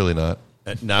 but it's really not.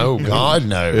 No, God,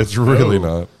 no. It's really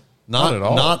not. Not at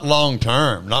all. Not long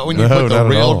term. Not when you put the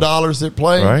real dollars at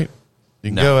play. Right. You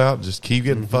can go out and just keep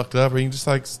getting fucked up, or you can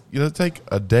just take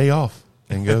a day off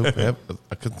and go have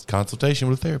a consultation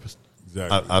with a therapist.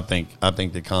 Exactly. I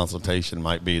think the consultation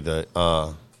might be the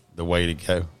way to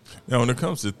go. Now, when it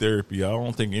comes to therapy, I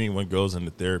don't think anyone goes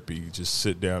into therapy just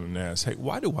sit down and ask, "Hey,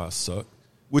 why do I suck?"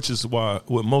 Which is what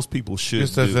most people should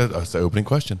do. That's the opening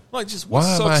question. Like, just what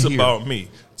sucks about me?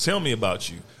 Tell me about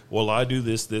you. Well, I do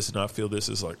this, and I feel this.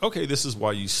 It's like, okay, this is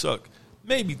why you suck.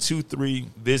 Maybe 2-3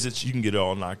 visits, you can get it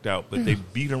all knocked out. But they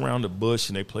beat around the bush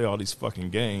and they play all these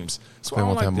fucking games. So they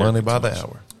want that money by the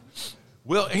hour.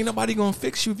 Well, ain't nobody going to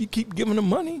fix you if you keep giving them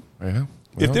money. Yeah. Well,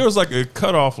 if there was like a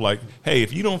cutoff, like, hey,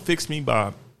 if you don't fix me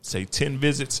by, say, 10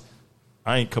 visits,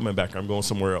 I ain't coming back. I'm going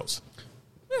somewhere else.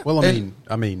 Well,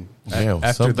 I mean,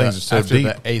 after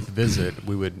the 8th visit,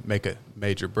 we would make a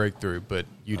major breakthrough, but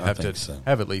you'd have to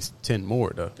have at least 10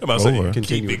 more to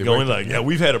continue. Keep it going. Like,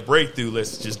 we've had a breakthrough.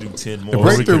 Let's just do 10 more. The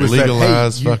breakthrough was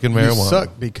legalize fucking marijuana. You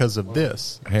suck because of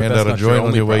this. Hand out a joint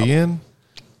on your way in.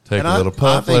 Take a little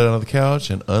puff, lay it on the couch,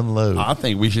 and unload. I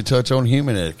think we should touch on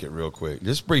human etiquette real quick,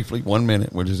 just briefly, 1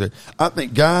 minute. Which is it? I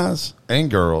think guys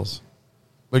and girls,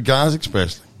 but guys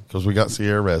especially, because we got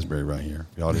Sierra Raspberry right here.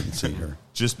 Y'all didn't see her.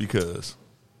 Just because.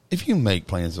 If you make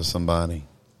plans with somebody,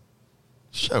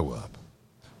 show up.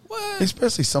 What?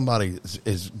 Especially somebody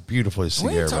as beautiful as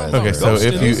Sierra Raspberry. Okay, so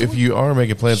if you are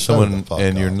making plans with someone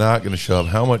and you're not going to show up,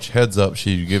 how much heads up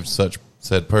should you give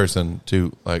said person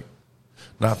to, like,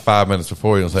 not 5 minutes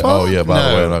before you don't say, oh, yeah, by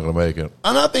the way, I'm not going to make it.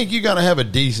 And I think you got to have a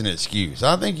decent excuse.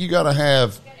 I think you got to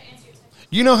have,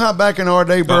 you know how back in our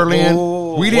day,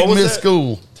 Berlin, we didn't miss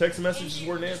school. Text messages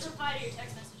weren't answered.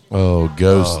 Oh,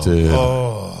 ghosted.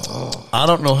 I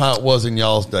don't know how it was in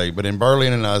y'all's day, but in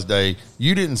Berlin and I's day,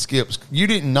 you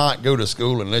did not go to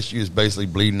school unless you was basically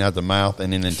bleeding out the mouth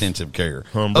and in intensive care.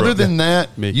 Other than that,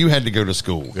 you had to go to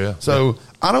school. Yeah. So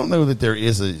I don't know that there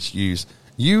is an excuse.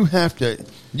 You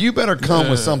better come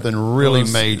with something really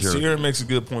major. Sierra makes a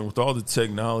good point. With all the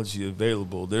technology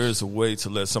available, there is a way to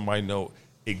let somebody know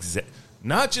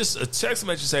not just a text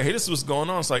message say, hey, this is what's going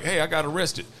on. It's like, hey, I got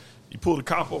arrested. You pull the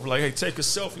cop over, like, hey, take a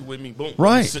selfie with me. Boom.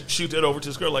 Right. Shoot that over to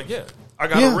this girl. Like, I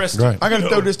got arrested. Right. I got to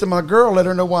throw this to my girl, let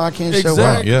her know why I can't show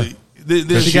up. Yeah.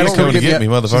 She's got to come get me,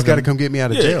 motherfucker. She's got to come get me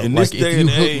out of jail. In like, this day if you and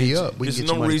hook age, me up, there's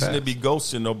no reason to be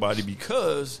ghosting nobody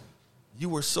because you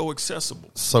were so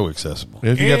accessible. So accessible.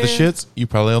 If you got the shits, you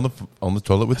probably on the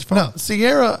toilet with your phone. Now,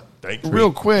 Sierra,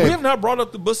 real quick. We have not brought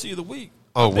up the bussy of the week.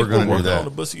 Oh, we're going to do working that. on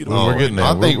the bussy Well, we're getting there.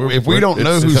 I think if we don't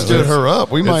know who it's- stood her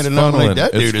up, we might have nominated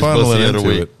that dude as Bussy of the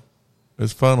Week.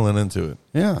 It's funneling into it.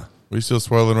 Yeah. We still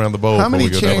swirling around the bowl. How before many we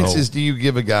go down the hole. chances do you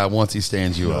give a guy once he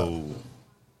stands you up?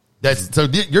 That's so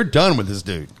you're done with this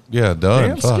dude. Yeah,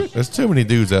 done. Fuck. There's too many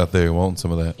dudes out there wanting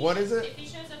some of that. What is it? If he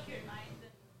shows up here tonight,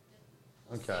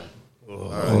 then Okay.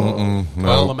 No.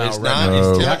 Call him It's out not. right It's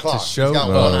now. 10 Got to o'clock. show- He's got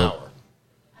No. 1 hour.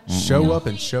 Show up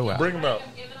and show out. Bring him out.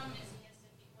 give it on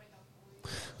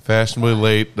Missy. Fashionably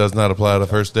late does not apply to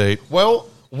first date. Well,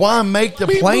 why make the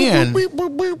plan?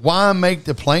 Why make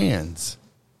the plans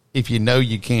if you know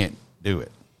you can't do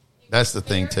it? That's the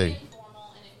thing too.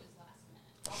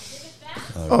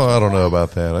 Oh, I don't know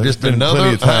about that. There's Just been another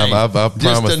plenty of time. hey, I've just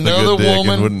promised a another good dick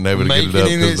woman and wouldn't able to get it making up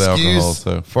an because of the alcohol. excuse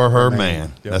So for her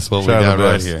man. That's what we Try got my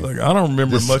right best. here. Look, I don't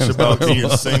remember Just much about another being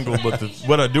one. single, but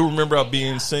what I do remember about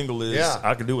being single is Yeah.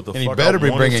 I can do what the And fuck he better I be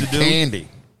wanted bringing to do. candy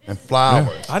and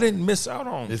flowers. I didn't miss out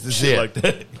on This is shit it. like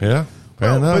that. yeah, fair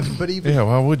Well, enough. but even- yeah,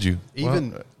 why would you?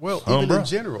 Even Well, even bro. in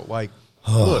general, like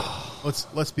look,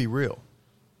 let's be real.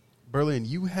 Berlin,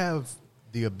 you have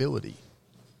the ability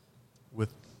with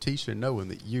Tisha knowing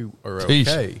that you are Tisha.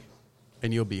 okay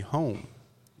and you'll be home.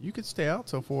 You could stay out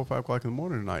till 4 or 5 o'clock in the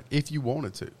morning tonight if you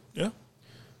wanted to. Yeah.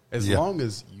 As Yeah. long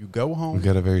as you go home. we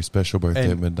got a very special birthday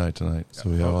And- at midnight tonight, so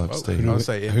we all have to stay I here. would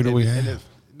say, Who do we and have? it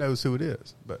knows who it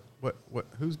is, but what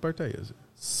whose birthday is it?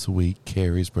 Sweet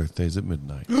Carrie's birthday's at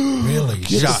midnight. Really?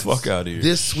 Get the fuck out of here.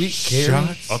 This sweet Carrie.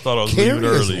 I thought I was Carrie leaving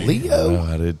is early. Leo.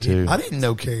 I did too. I didn't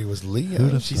know Carrie was Leo.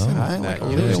 Who'd have She's thought? hiding That,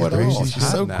 like you a know, Leo she's at all. crazy. She's She's so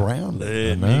hiding that.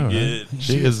 grounded. Let know, me right? get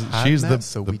She is. Hiding She's that, the.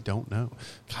 so we don't know.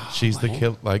 She's the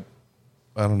kill. Like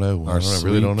I don't know. Our I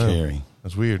really don't know. sweet Carrie.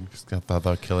 That's weird. 'Cause I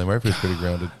thought Kelly Murphy was pretty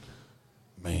grounded.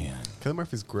 Man. Kelly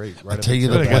Murphy's great. I Right tell you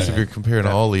But the I guess plan. if you're comparing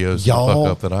all Leos to the Y'all,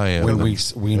 fuck up that I am, when then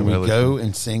we really go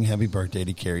and sing Happy Birthday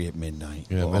to Carrie at midnight,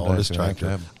 Yeah, we'll all midnight's distract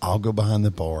gonna have to her. happen. I'll go behind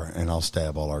the bar and I'll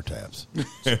stab all our tabs.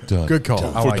 done. Good call.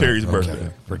 I for like Carrie's it. birthday.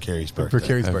 For Carrie's birthday. For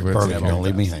Carrie's Happy birthday. birthday. Perfect. Yeah. Don't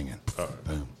leave me hanging.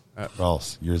 Boom.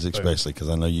 Ross, yours especially, because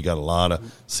I know you got a lot of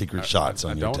secret shots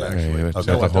on I your don't tab. actually. Yeah, you Okay.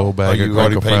 got a whole bag Oh, of you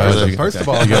already crinkle paid for fries. that? You- First of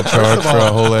all, you got charged for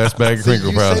a whole ass bag of See,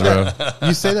 crinkle fries, bro.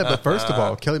 you say that, but first of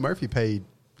all, Kelly Murphy paid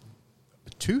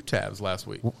 2 tabs last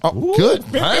week. Oh, good.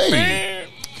 Hey.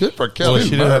 Good for Kelly.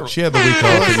 Well, she had the week off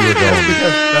that you were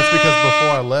gone. That's because before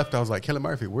I left, I was like, Kelly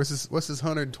Murphy, what's this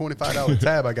 $125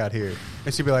 tab I got here?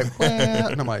 And she'd be like, well,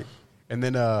 and I'm like, and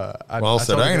then Well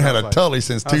said. told her I ain't that, had I a was like, Tully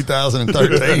since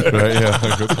 2013. Right?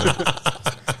 Yeah.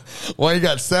 Well, you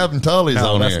got 7 Tullys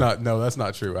No, on that's here. that's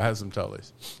not true. I have some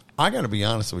Tullys. I got to be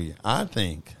honest with you. I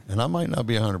think, and I might not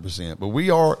be 100%, but we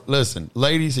are, listen,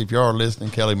 ladies, if y'all are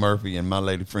listening, Kelly Murphy and my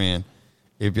lady friend,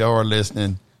 if y'all are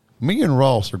listening, me and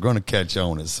Ross are going to catch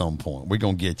on at some point. We're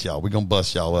going to get y'all. We're going to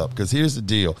bust y'all up. Because here's the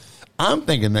deal. I'm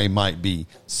thinking they might be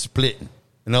splitting.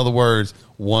 In other words,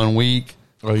 1 week.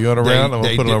 Oh, you want a round? I'm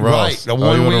going to put it on Ross. Right. The Oh, you one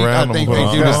want a week, round? I I'm think gonna they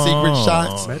put it do on the Ross. secret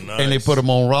shots, nice. and they put them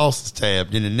on Ross's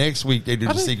tab. Then the next week, they do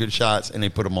the secret shots, and they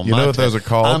put them on You my know what tab. those are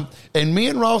called? And me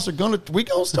and Ross are going to, we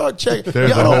going to start checking.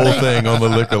 There's Y'all a don't whole think- thing on the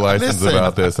liquor license Listen,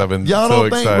 about this. I've been y'all so don't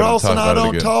excited think Ross to talk and I about it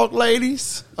don't again. talk,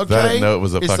 ladies? Okay, know it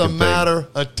was a it's fucking a thing. matter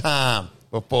of time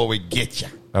before we get you.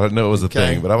 I didn't know it was a Okay.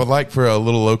 thing, but I would like for a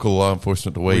little local law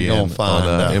enforcement to weigh We gonna in find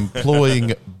on out.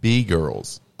 employing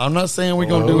B-girls. I'm not saying we're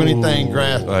going to do anything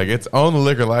graphic. Like it's on the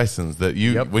liquor license that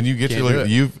you Yep. when you get Can't your do liquor,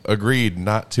 it. you've agreed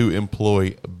not to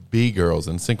employ B girls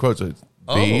and sing quotes. It's B,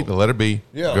 Oh. the letter B,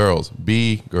 Yeah. girls,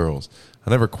 B girls. I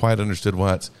never quite understood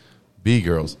why it's B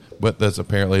girls, but that's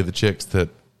apparently the chicks that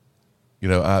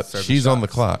she's on the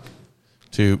clock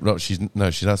she's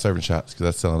not serving shots because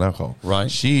that's selling alcohol. Right.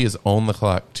 She is on the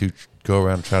clock to go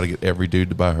around and try to get every dude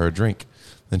to buy her a drink.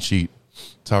 Then she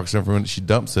talks to him for a minute, she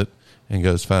dumps it and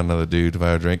goes find another dude to buy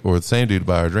her a drink or the same dude to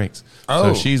buy her drinks.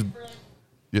 Oh.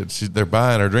 So they're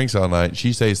buying her drinks all night.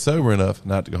 She stays sober enough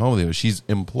not to go home with him. She's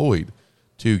employed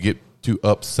to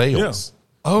up sales,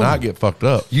 not get fucked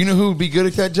up. You know who would be good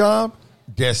at that job?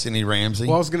 Destiny Ramsey.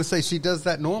 Well, I was going to say she does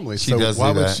that normally. She so does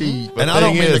why do would that. she? And The I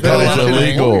don't thing mean is to go that out it's there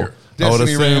illegal. anymore. I would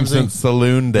Destiny assume Ramsey. since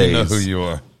saloon days. You know who you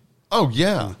are. Oh,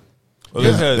 yeah. Well,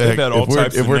 they've had all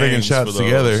types if of we're taking names shots for those,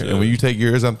 together, yeah. and when you take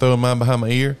yours, I'm throwing mine behind my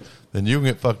ear, then you can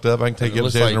get fucked up. I can take It your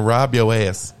looks other like- and rob your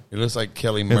ass It looks like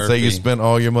Kelly and Murphy. say you spent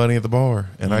all your money at the bar,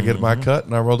 and I get my cut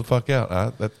and I roll the fuck out.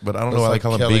 But I don't know Looks why like they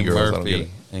call them Kelly B girls. I don't get Murphy it.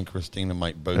 and Christina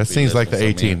might both That be seems like the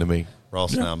listening, so 18 to me.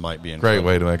 Ross and I might be in Great trouble.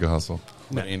 way to make a hustle.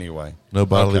 But anyway. No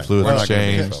bodily Okay. fluid We're not gonna get in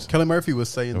exchange. trouble. Kelly Murphy was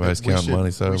saying Nobody's that we counting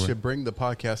money sober. should bring the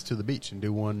podcast to the beach and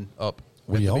do one up.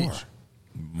 We at the are. beach.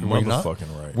 We not?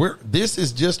 Motherfucking right. This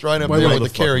is just right up Well, there yeah,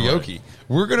 with the motherfucking karaoke.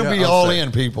 We're going to Yeah, be I'll all say.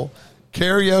 in, people.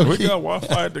 Karaoke. We got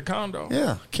Wi-Fi at the condo.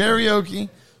 Yeah, karaoke,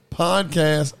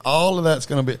 podcast, all of that's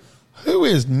going to be. Who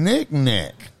is Nick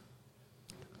Nack?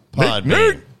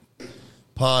 Podbean.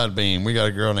 Podbean. We got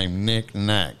a girl named Nick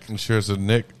Nack. I'm sure it's a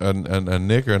Nick or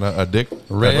a dick.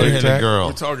 Redheaded girl.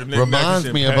 We're talking Nick Reminds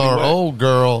Nack me and of our Patty old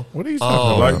girl. What are you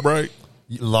talking about? Light Bright.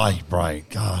 Light Bright.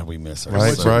 God, we miss her.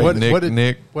 Light so Bright. What Nick, did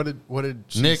Nick. What did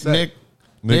she say?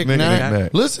 Nick Nack.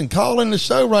 Nack. Listen, call in the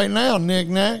show right now, Nick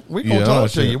Nack. We're going to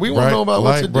talk to you. We want to know about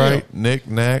what's the deal. Bright, Nick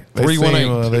Nack.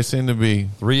 318. They seem to be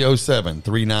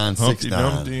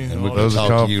 307-3969. And we're going those to are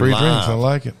talk called to you free live drinks. I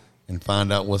like it. and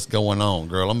find out what's going on,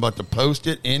 girl. I'm about to post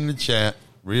it in the chat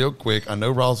real quick. I know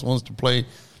Ross wants to play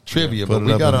trivia, but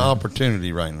we got an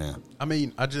opportunity right now. I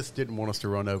mean, I just didn't want us to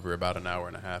run over about an hour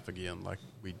and a half again like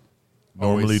we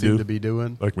Normally seem do. to be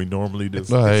doing. Like we normally do.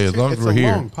 No, hey, as long as it's we're a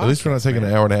here, long at least we're not taking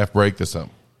an hour and a half break to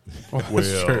something.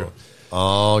 That's true.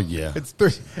 Oh yeah, It's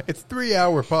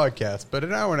 3-hour podcast, but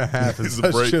an hour and a half is It's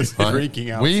a break. just drinking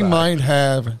outside. we might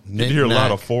have Nick You hear a lot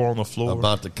Nack of 4 on the floor.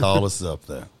 about to call us up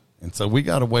there, and so we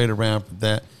got to wait around for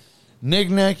that. Nick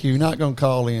Nack, you're not going to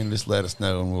call in. Just let us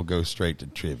know, and we'll go straight to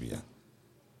trivia.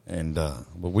 And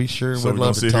but we sure so would we're love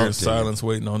gonna to sit here talk in to silence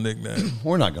waiting on Nick Nack. you.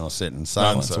 We're not going to sit in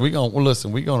silence. silence. We're going. Well,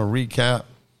 listen. We're going to recap.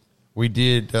 We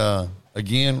did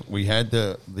again. We had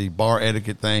the bar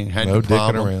etiquette thing. Had No the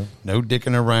problem. dicking around. No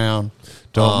dicking around.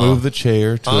 Don't move the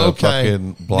chair to a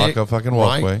fucking block Nick, a fucking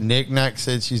walkway. Right? Nick Nack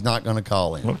said she's not going to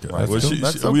call in. Okay. Right? Well,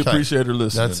 That's we okay. appreciate her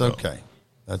listening. That's though. okay.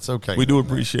 That's okay. We do Nick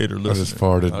Nack. appreciate her I listening. just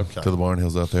farted Okay. to the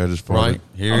Barnhills out there. I just farted. Right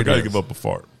here, I it got to is. give up a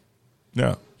fart.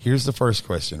 Yeah. Here's the first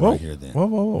question Whoa. right here. Then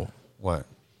Whoa. what?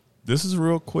 This is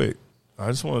real quick. I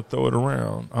just want to throw it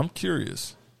around. I'm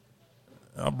curious.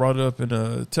 I brought it up in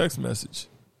a text message.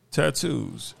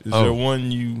 Tattoos. Is there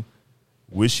one you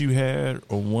wish you had,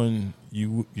 or one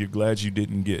you're glad you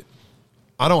didn't get?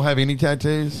 I don't have any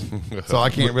tattoos, so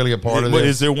I can't really a part of But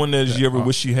this. is there one that you ever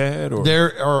wish you had? Or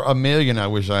There are a million I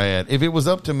wish I had. If it was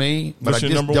up to me, but What's I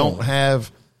your just number don't one?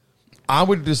 have. I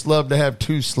would just love to have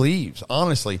 2 sleeves,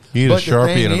 honestly. You need a But the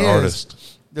Sharpie thing and an is-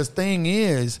 artist. The thing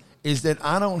is that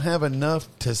I don't have enough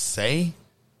to say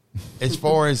as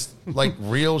far as like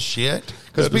real shit.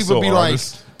 Because That is people so be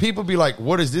honest. like,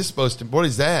 what is this supposed to? What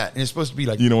is that? And it's supposed to be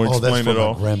like, You don't oh, that's explain for it my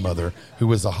all. grandmother who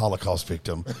was a Holocaust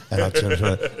victim. And I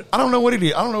don't know what it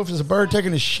is. I don't know if it's a bird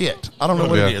taking a shit. I don't know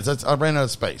what it Yeah. is. I ran out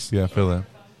of space. Yeah, I feel that.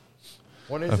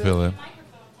 What is I feel that.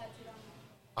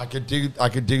 I could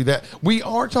do that. We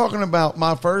are talking about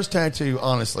my first tattoo.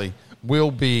 Honestly,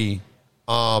 will be.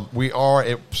 We are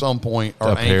at some point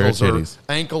our A pair of titties.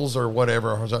 ankles or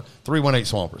whatever. 318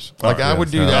 Swampers. Like right, I would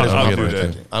do yeah, that as I'll my get first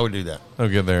that. tattoo. I would do that. I'll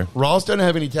get there. Ross doesn't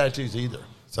have any tattoos either.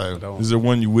 So is there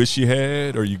one you wish you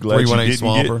had, or you glad you 318 didn't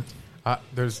Swamper.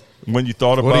 There's When you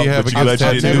thought What about, do you have but you against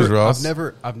glad you tattoos, didn't do it? Ross?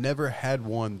 I've never had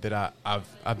one that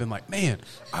I've been like, man,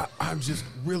 I'm just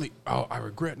really I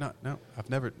regret not. No, I've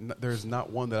never. There's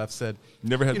not one that I've said.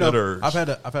 Never had you know, that urge. I've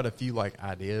had a few like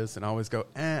ideas, and I always go,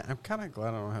 I'm kind of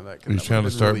glad I don't have that. 'cause Are you that trying to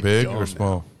would've been start really big dumb or now.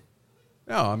 small?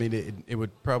 No, I mean it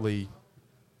would probably.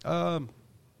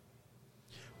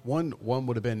 One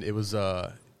would have been it was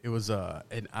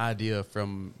an idea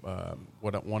from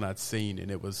one I'd seen, and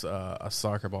it was a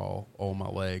soccer ball on my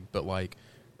leg, but like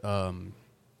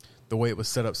the way it was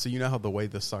set up. So you know how the way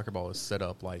the soccer ball is set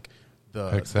up, like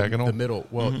Hexagonal? the middle.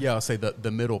 Well, yeah, I'll say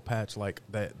the middle patch, like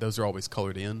that. Those are always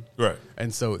colored in, Right.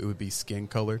 And so it would be skin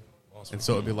colored, and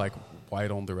so it'd be like white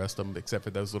on the rest of them, except for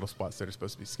those little spots that are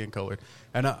supposed to be skin colored.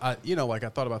 And I like I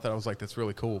thought about that. I was like, that's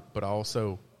really cool, but I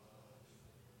also.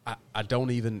 I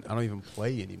don't even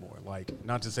play anymore. Like,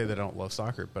 not to say that I don't love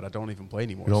soccer, but I don't even play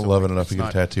anymore. You don't love it like, enough to it's get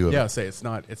a tattoo of it. Yeah, I say it's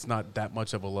not that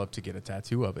much of a love to get a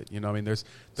tattoo of it. You know, I mean, there's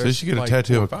So you should get like a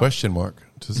tattoo 4 or of a 5. question mark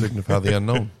to signify the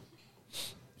unknown.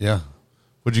 yeah.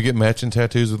 Would you get matching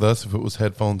tattoos with us if it was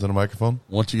headphones and a microphone?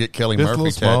 Once you get Kelly Just a Murphy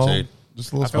little small. tattooed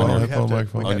Just a little I feel small like we headphone have to-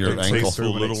 microphone. we On have your to ankle. taste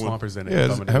Little little one. Swampers in it Yeah,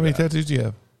 if I'm gonna how do many that. tattoos do you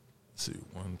have? Let's see,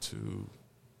 1, 2.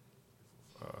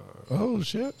 Oh,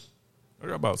 shit. I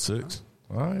got about 6.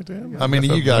 All right, damn. How many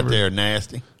Guess you I've got never- there,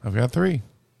 nasty? I've got 3.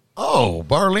 Oh,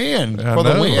 Berlin I for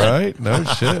the know, win. right? No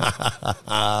shit.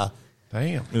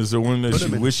 Damn. Is there one that Put 'em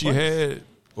you in wish you place. had,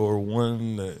 or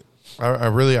one that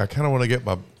I kind of want to get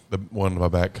the one my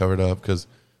back covered up because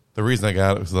the reason I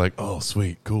got it was like, oh,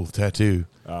 sweet, cool tattoo.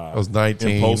 I was 19.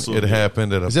 impulsive, It yeah.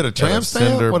 happened at a Is it a tramp at stamp?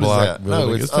 cinder What is block that? No,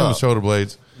 building. it's on the up. shoulder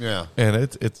blades. Yeah. And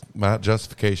it's my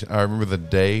justification. I remember the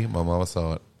day my mama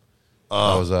saw it.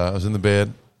 I was in the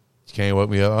bed. She came and woke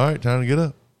me up. All right, time to get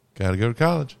up. Got to go to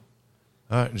college.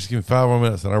 All right, just give me 5 more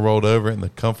minutes. And I rolled over, and the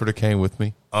comforter came with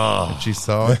me. And she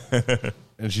saw it,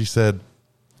 and she said,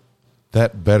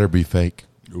 "That better be fake."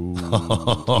 And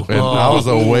I was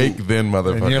awake then,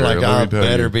 motherfucker. And you're like, let me I tell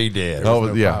better you. be dead.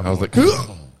 I was like,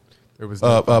 There was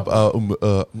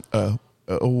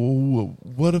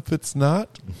what if it's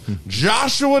not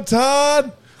Joshua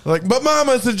Todd? Like, but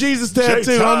Mama, it's a Jesus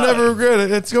tattoo. I'll never regret it.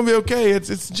 It's gonna be okay.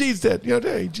 It's a Jesus tattoo. You know,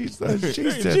 hey, Jesus, it's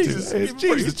Jesus tattoo. Hey,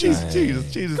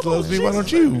 it's Jesus loves me. Why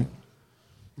don't you?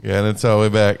 Yeah, and then so I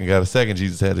went back and got a second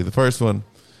Jesus tattoo. The first one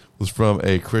was from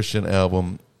a Christian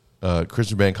album,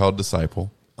 Christian band called Disciple.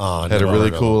 Oh, had a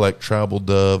really cool like tribal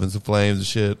dove and some flames and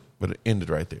shit, but it ended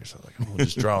right there. So I was like, I'm gonna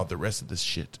just draw the rest of this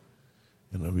shit,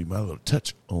 and it'll be my little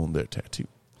touch on their tattoo.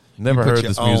 Never heard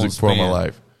this music before in my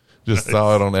life. Just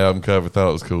saw it on the album cover, thought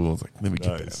it was cool. I was like, let me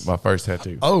get that. My first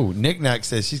tattoo. Oh, Nick Nack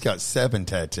says she's got 7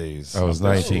 tattoos. I was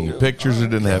 19. Pictures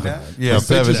it didn't happen. Yeah,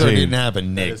 pictures didn't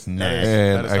happen, Nick Nack.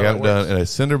 And I got it done in a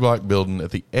cinder block building at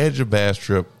the edge of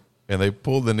Bastrop, and they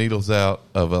pulled the needles out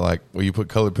of where you put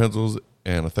colored pencils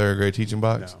in a third grade teaching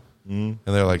box. No. And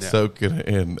they're like soaking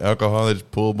in alcohol. They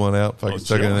just pulled one out, fucking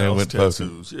stuck it in there and went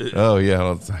poking. Yeah. Oh, yeah. I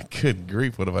was like, good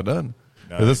grief, what have I done?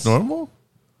 Nice. Is this normal?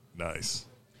 Nice.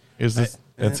 Is this...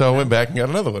 And so I went back and got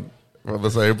another one from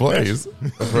the same place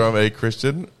from a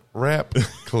Christian rap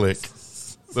clique,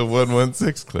 the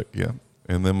 116 clique, yeah.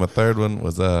 And then my third one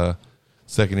was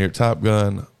second year at Top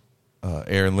Gun.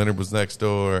 Aaron Leonard was next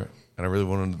door, and I really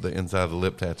wanted the inside of the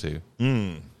lip tattoo.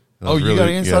 Oh, you got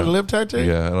an inside of the lip tattoo?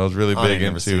 Yeah, and I was really big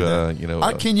into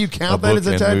can you count that as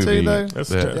a tattoo though?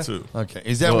 That's a tattoo. Okay,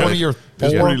 is that one of your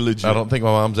 4? Legit. I don't think my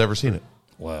mom's ever seen it.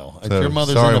 Well, if your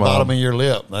mother's in the bottom of your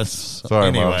lip, that's... Sorry,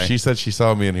 anyway. Mom. She said she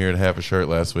saw me in here in half a shirt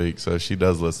last week, so she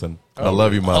does listen. I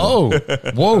love you, Mama. Oh,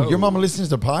 whoa, your mama listens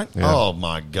to pot? Yeah. Oh,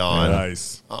 my God.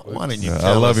 Nice. Why didn't you tell us?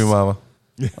 I love you, Mama.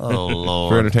 Oh,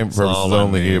 Lord. For entertainment purposes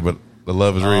only here, but the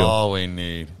love is real. All we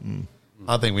need.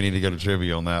 I think we need to go to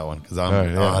trivia on that one because I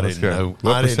didn't know.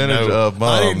 What percentage of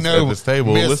moms at this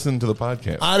table listen to the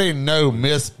podcast? I didn't know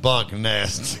Miss Buck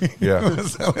Nasty. Yeah.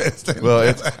 Well,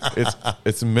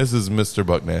 it's Mrs. Mr.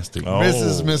 Buck Nasty. Oh.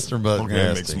 Mrs. Mr. Buck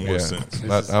Nasty. Makes more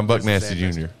sense. I'm Buck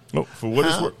Nasty Jr. Oh, for what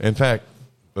it's worth. In fact,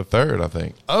 the third, I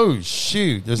think. Oh,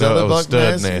 shoot. There's other Buck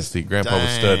Stud Nasty. Grandpa was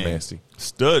Stud Nasty.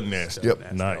 Stud Nasty.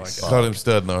 Yep. Nice. Called him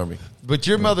Stud in the Army. But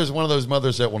your mother's one of those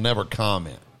mothers that will never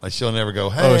comment. Like she'll never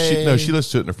go, hey. Oh, she listens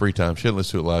to it in her free time. She doesn't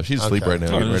listen to it live. She's asleep right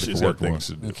now, getting ready for work.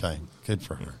 Okay, good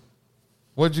for her.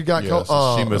 What you got?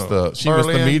 She missed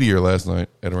the meteor last night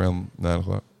at around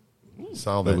 9:00.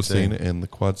 Saw that. It was seen in the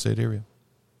Quad State area.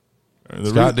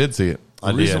 Scott did see it.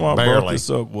 The reason why I brought this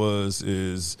up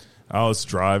is I was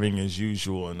driving as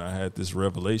usual, and I had this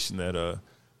revelation that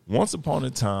once upon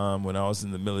a time when I was in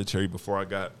the military, before I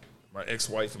got my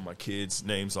ex-wife and my kids'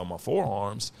 names on my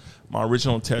forearms, my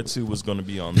original tattoo was going to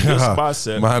be on this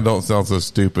bicep. Mine don't sound so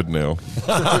stupid now.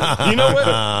 You know what?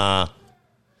 I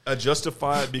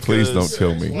justify it because... Please don't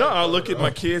kill me. No, I look at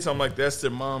my kids, I'm like, that's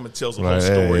their mom. It tells a whole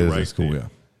story right cool, there.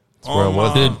 Yeah. On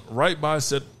my right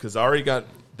bicep, because I already got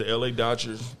the LA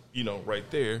Dodgers, right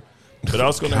there. But I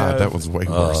was going to have that was way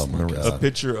worse a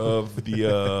picture of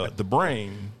the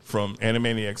brain from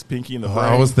Animaniacs, Pinky and the Brain.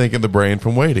 I was thinking the brain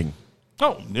from Waiting.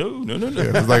 Oh, no.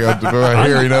 Yeah, it's like right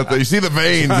here, you see the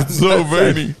veins. It's so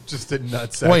veiny. Just a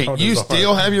nutsack. Wait, you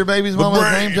still have your baby's mama's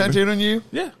name tattooed on you?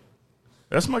 Yeah.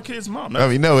 That's my kid's mom.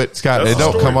 Scott. It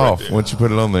don't come off once you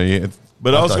put it on there.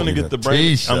 But I was going to get the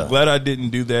brain. I'm glad I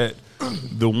didn't do that.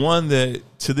 The one that,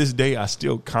 to this day, I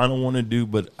still kind of want to do,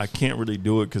 but I can't really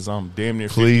do it because I'm damn near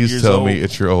 50 years old. Please tell me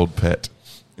it's your old pet.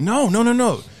 No.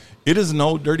 It is an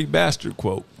old dirty bastard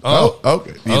quote. Oh,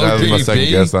 okay. That was my second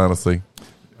guess, honestly.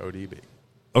 ODB.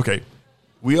 Okay.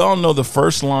 We all know the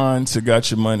first line to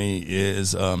Got Your Money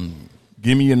is,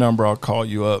 give me your number, I'll call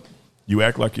you up. You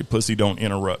act like your pussy don't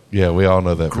interrupt. Yeah, we all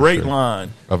know that. Great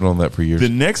line. I've known that for years. The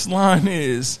next line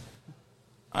is,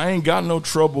 I ain't got no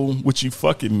trouble with you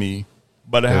fucking me,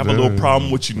 but I have a little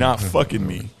problem with you not fucking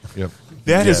me. Yep.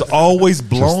 That has always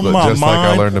blown my mind like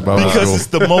I learned about because it's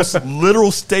the most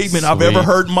literal statement I've ever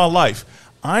heard in my life.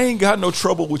 I ain't got no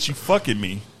trouble with you fucking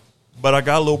me, but I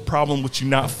got a little problem with you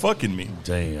not fucking me.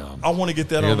 Damn. I want to get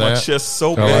that on my chest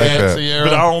so bad,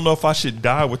 but I don't know if I should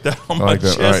die with that on my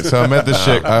chest. All right, so I met this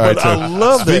chick. All right, I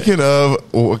love that. Speaking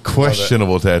of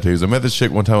questionable tattoos, I met this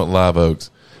chick one time at Live Oaks,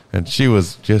 and she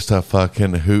was just a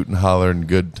fucking hoot and hollering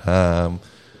good time.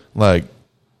 Like,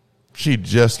 she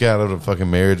just got out of a fucking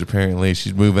marriage, apparently.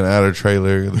 She's moving out of her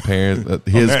trailer. The parents,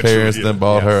 his parents then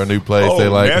bought her a new place. They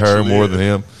like her more than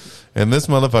him. And this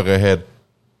motherfucker had,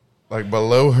 like,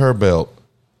 below her belt,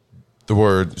 the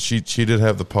word, she did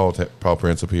have the paw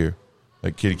prints up here,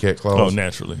 like kitty cat claws. Oh,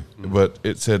 naturally. But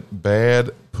it said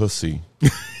bad pussy.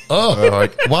 Oh,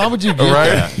 like, why would you get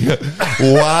that?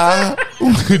 Why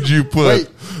would you put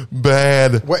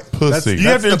bad pussy. You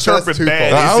have to interpret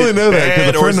bad. I only know that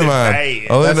because a friend of mine.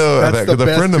 Bad? I only know that because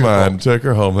a friend of mine twofold. took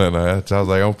her home that night. So I was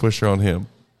like, I'll push her on him.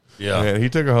 Yeah. And he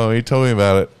took her home. He told me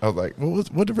about it. I was like,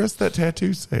 what did the rest of that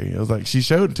tattoo say? I was like, she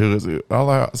showed it to us. All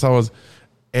I saw was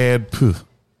 "add poo."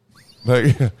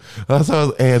 Like, I saw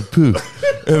was "add poo,"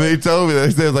 and he told me that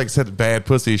he said, like, said bad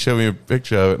pussy. He showed me a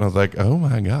picture of it, and I was like, oh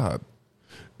my god,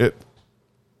 it.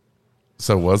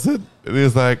 So was it? And he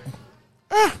was like,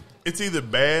 It's either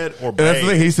bad or and bad. that's the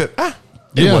thing. He said,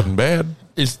 it wasn't bad.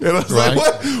 It's, And I was right? like,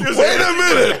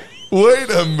 what? Wait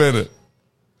a minute.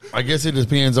 I guess it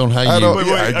depends on how I you. don't- Wait,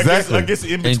 yeah, exactly. I guess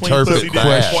in between Interpret pussy bad. didn't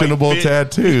quite Questionable fit.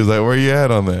 tattoos. Like, where you at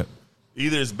on that?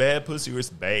 Either it's bad pussy or it's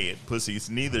bad pussy. It's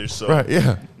neither. So Right?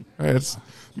 Yeah. Right, it's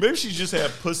maybe she just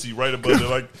had pussy right above it,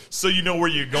 like so you know where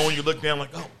you're going. You look down, like,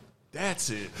 oh,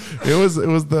 that's it. It was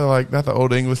the like not the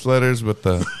old English letters, but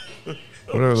the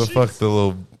whatever the fuck the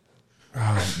little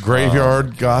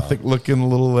graveyard gothic looking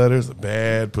little letters.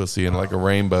 Bad pussy and like a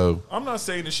rainbow. I'm not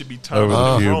saying it should be Over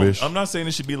Thomas. the pubish. I'm not saying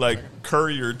it should be like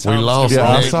Curry or Thomas. lost Yeah,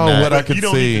 I Nick, saw Mac. what I could You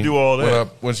don't see. need to do all that.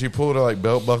 When she pulled her like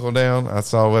belt buckle down, I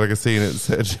saw what I could see, and it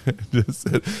said just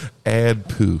said "add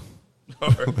poo."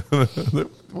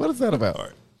 What is that about? All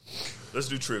right, let's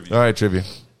do trivia. All right, trivia.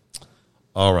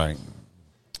 All right.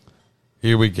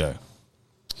 Here we go.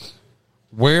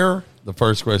 Where the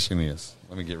first question is?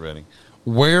 Let me get ready.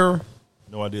 Where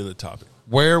No idea the topic.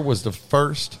 was the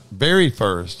very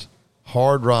first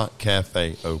Hard Rock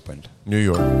Cafe opened? New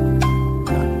York.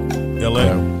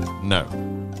 L.A., No.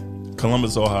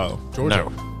 Columbus, Ohio. Georgia.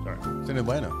 No. It's in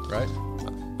Atlanta, right?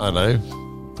 I know.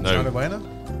 It's not No. Atlanta?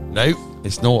 Nope.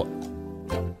 It's not.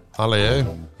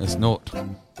 Hello. It's not.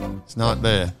 It's not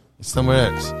there. It's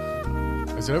somewhere else.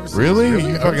 Is it overseas? Really?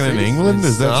 You fucking in Overseas? England?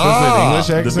 Is that supposed to be an English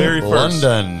accent? the very first.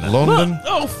 London. London?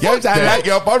 Oh, fuck Yes, I that. like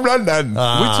you from London. We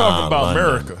talking about London.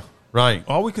 America. Right.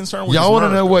 All we concerned with. Y'all want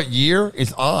to know what year?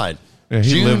 It's odd. Yeah, he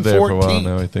June lived there for a while 14th,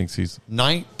 now. He thinks he's.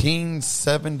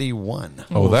 1971.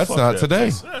 Oh, that's not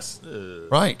today.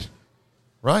 Right.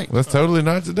 Right. That's totally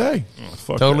not today.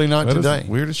 Totally not That is today.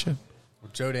 weird as shit.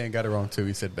 Joe Dan got it wrong, too.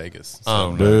 He said Vegas. So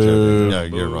Oh, no. Boo. No,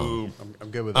 you're wrong.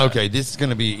 I'm good with that. Okay, this is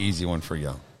going to be an easy one for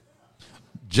y'all.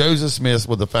 Joseph Smith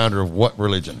was the founder of what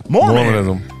religion?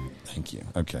 Mormonism. Thank you.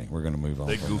 Okay, we're going to move on.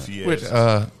 They from goofy Which,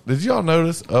 ass. did y'all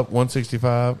notice up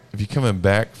 165? If you're coming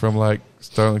back from like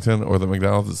Sterlington or the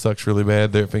McDonald's that sucks really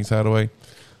bad there at Finks Hideaway,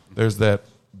 there's that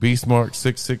Beastmark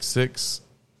 666.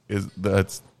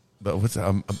 It's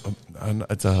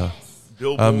a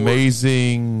Billboard.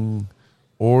 Amazing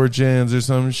Origins or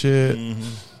some shit,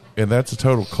 and that's a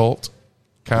total cult,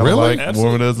 kind of Really? like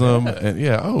Absolutely. Mormonism, and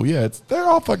they're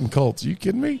all fucking cults. Are you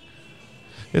kidding me?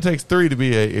 It takes three to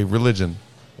be a religion.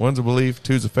 One's a belief,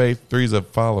 two's a faith, three's a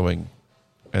following,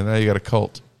 and now you got a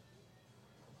cult.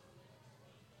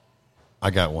 I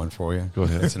got one for you. Go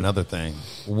ahead. That's another thing.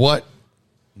 What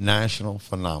national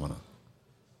phenomena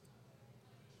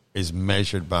is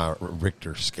measured by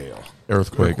Richter scale?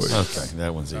 Earthquakes. Okay,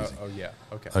 that one's easy. Oh, yeah.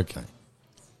 Okay. Okay.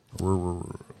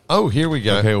 Oh, here we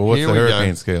go. Okay, well, what's Here the we go.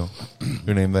 hurricane scale?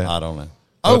 Who named that? I don't know.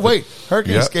 Oh, wait.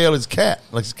 Hurricane Yep. scale is cat.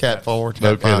 Like it's cat 4, cat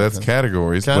Okay, 5. that's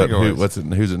categories. Categories. But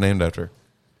who's it named after?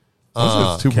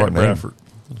 It's two-part Cat name. Bradford.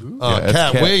 that's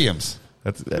Cat Cat. Williams.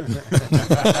 That's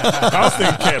I was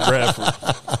thinking Cat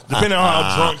Bradford. Depending on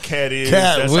how drunk Cat is,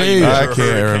 Cat that's how you Williams. measure I a can't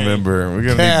hurricane. remember. We're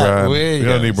gonna Cat need Brian. Williams.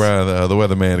 We're gonna need Brian, the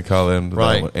weatherman, to call in.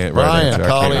 Right. Right Brian, answer. I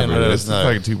call can't in, remember. let It's us know.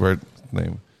 like a two-part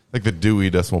name, like the Dewey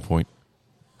Decimal Point.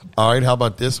 All right, how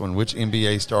about this one? Which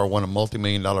NBA star won a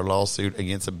multi-million-dollar lawsuit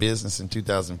against a business in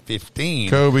 2015?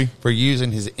 Kobe. For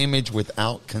using his image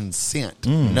without consent.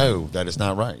 No, that is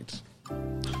not right.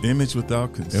 Image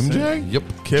without consent. MJ. Yep.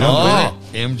 Kevin Oh,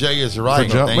 MJ is right.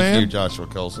 The jump Thank man? you, Joshua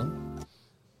Colson.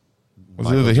 Was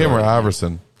Michael it him or Jordan.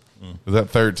 Iverson? Was that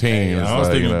 13? It's I was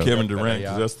like, thinking you know- Kevin Durant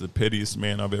because that's the pettiest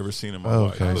man I've ever seen in my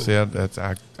life. Okay, see,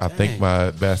 I think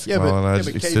my basketball and I just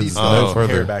KD extends still no had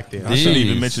further. hair back then. I shouldn't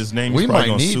even These- mention his name. We He's probably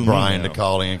might gonna sue need me Brian to now.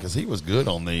 call in because he was good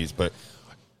on these. But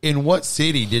in what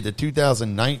city did the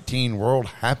 2019 World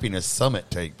Happiness Summit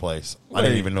take place? I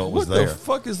didn't even know it was what there. the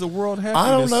fuck is the World Happiness I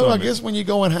don't know. I Summit? guess when you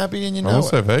going happy and you I know want to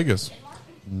say it. Vegas.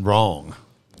 Wrong.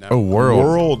 Oh, world.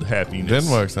 World Happiness.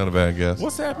 Denmark's not a bad guess.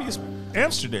 What's happiest?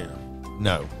 Amsterdam.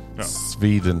 No. No.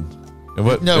 Sweden. And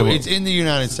what? No, and what- it's in the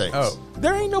United States. Oh,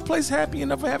 There ain't no place happy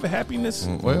enough to have a happiness.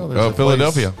 Well, there's a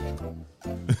Philadelphia.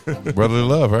 Brotherly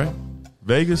love, right?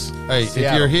 Vegas. Hey, if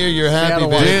Seattle. you're here, you're happy, Seattle,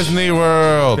 bitch. Disney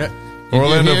World. Yeah. If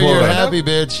Orlando, you're here, you're Florida. happy,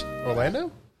 bitch.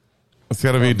 Orlando? It's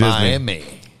got to be Disney. Miami.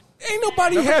 Ain't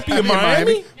nobody happy in happy in Miami.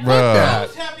 Miami.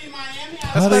 Bruh.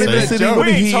 That's not even a City joke. with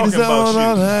the We ain't heat talking is about on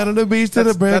you. out on the beach to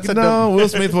the break that's of a dawn. Will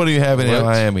Smith, what do you have in What?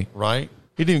 Miami? Right?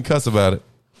 He didn't even cuss about it.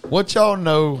 What y'all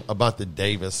know about the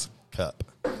Davis Cup?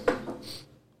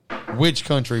 Which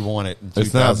country won it in 2015?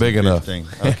 It's not big enough.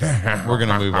 Okay, we're going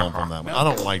to move on from that one. I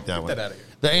don't like that one.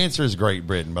 The answer is Great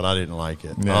Britain, but I didn't like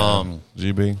it. Yeah.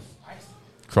 GB.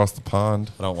 Across the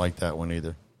pond. I don't like that one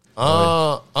either.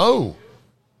 All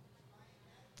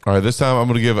right, this time I'm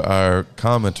going to give our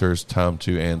commenters time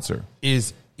to answer.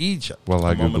 Is Egypt? While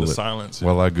I moment Google of it. silence.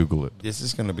 While I Google it. This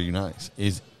is going to be nice.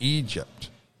 Is Egypt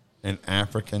an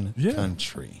African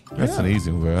country? That's an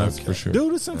easy one, that's for sure.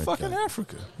 Dude, it's in fucking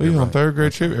Africa. Are you on third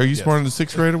grade trip? Are you smarter than the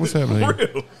sixth grader? What's happening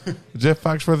here? Jeff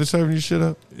Foxworthy serving you shit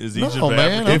up? Is Egypt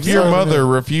man, Africa? If your mother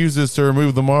refuses to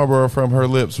remove the Marlboro from her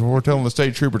lips before telling the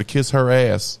state trooper to kiss her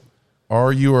ass,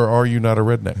 are you or are you not a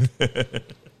redneck?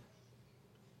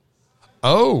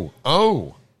 Oh.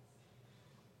 No,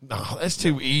 that's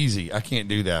too easy. I can't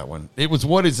do that one. It was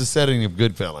what is the setting of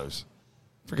Goodfellas?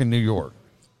 Freaking New York.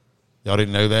 Y'all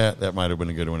didn't know that? That might have been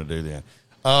a good one to do then.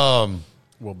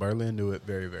 Well, Berlin knew it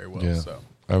very, very well. Yeah. So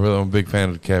I'm a big fan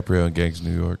of DiCaprio and Gangs of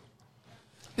New York.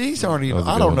 These aren't even, That was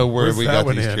a I good don't know one. where Where's we that got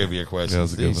one these in? trivia Yeah, that questions.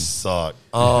 was a good These suck.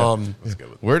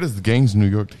 Where does the Gangs of New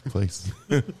York take place?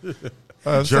 It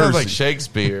sounds like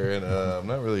Shakespeare, and I'm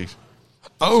not really...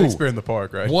 Shakespeare in the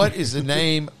Park, right? What is the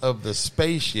name of the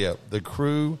spaceship the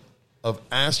crew of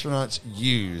astronauts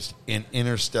used in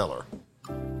Interstellar?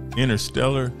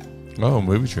 Interstellar. Oh,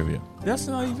 movie trivia. That's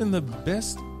not even the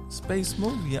best space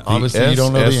movie. Obviously, you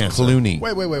don't know the S.S. answer. Clooney.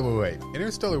 Wait.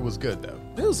 Interstellar was good, though.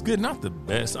 It was good, not the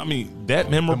best. I mean, that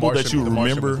memorable that you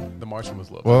remember. The Martian was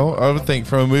lovely. Well, I would think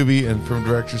from a movie and from a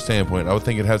director's standpoint, I would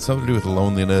think it had something to do with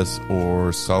loneliness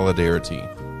or solidarity.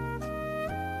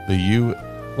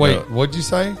 Wait, what'd you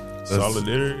say?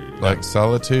 Solidarity. Like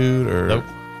solitude or Nope.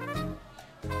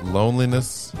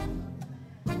 loneliness.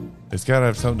 It's got to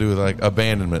have something to do with like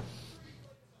abandonment.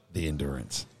 The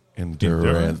Endurance.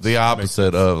 Endurance. The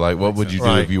opposite of like, what would you do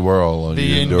Right. if you were all alone? The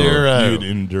You'd endure. Enduro. You'd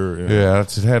endure. Yeah,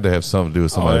 it had to have something to do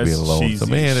with somebody that's being alone. So,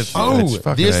 cheesy man, as it's, shit. it's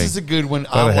fucking This A. is a good one.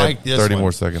 Gotta I have like this 30 one.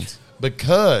 more seconds.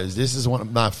 Because this is one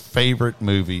of my favorite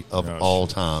movie of all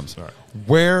times. Sorry.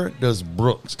 Where does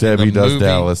Brooks, Debbie in the Does movie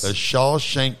Dallas. The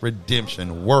Shawshank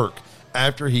Redemption, work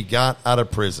after he got out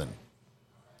of prison?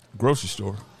 Grocery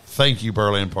store. Thank you,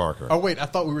 Berlin Parker. Oh, wait. I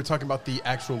thought we were talking about the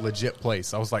actual legit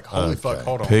place. I was like, holy fuck,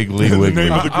 hold on. Piggly Wiggly.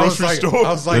 name of the I was grocery like- store. I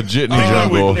was like, Legit in the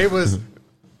jungle. It was...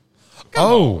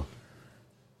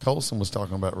 Colson was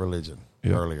talking about religion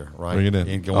earlier, right? Bring it in.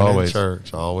 And going Always. to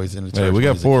church, always in the church. Hey, we when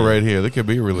got he's a 4 kid. right here. There could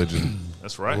be a religion.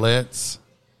 That's right. Let's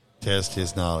test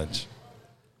his knowledge.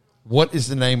 What is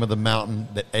the name of the mountain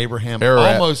that Abraham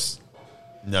Ararat. almost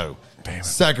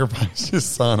sacrificed his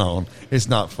son on? It's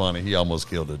not funny. He almost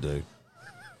killed a dude.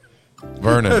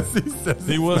 Vernon.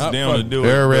 He was down to do it.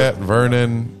 Ararat,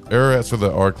 Vernon. Ararat's for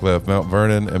the arc left. Mount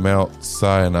Vernon and Mount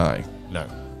Sinai. No.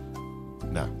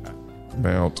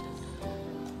 Mount.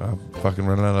 I'm fucking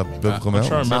running out of biblical I'm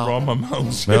trying mountains. to remember all my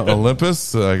mountains. Mount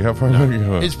Olympus. Like how far are you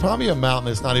going? It's probably a mountain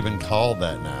that's not even called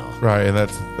that now. Right, and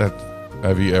that's.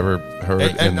 Have you ever heard?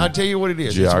 And in I'll tell you what it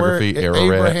is. Geography, It's where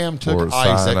Ararat Abraham took or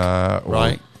Isaac, Sinai or-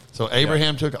 right? So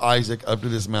Abraham took Isaac up to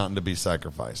this mountain to be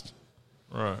sacrificed.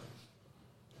 Right.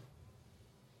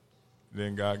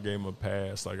 Then God gave him a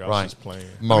pass. Like I was Right. just playing.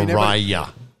 Mariah.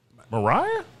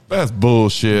 Mariah? That's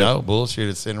bullshit. No, bullshit.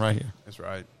 It's sitting right here. That's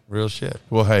right. Real shit.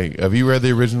 Well, hey, have you read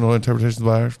the original interpretation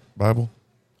of the Bible?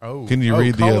 Oh. Can you Oh,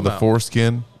 read call the him out.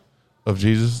 foreskin of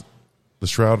Jesus, the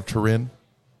Shroud of Turin?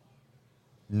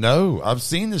 No, I've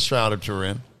seen the Shroud of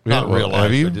Turin. Yeah, Not well, real life,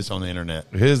 have you? but just on the internet.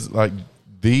 His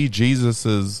the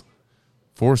Jesus's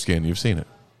foreskin. You've seen it.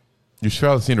 You've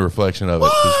probably seen a reflection of it.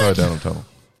 It's probably down in tunnel.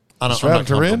 I'm Shroud not of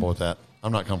Turin comfortable with that.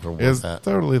 I'm not comfortable with is that.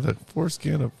 totally the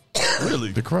foreskin of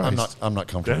Really? the Christ. I'm not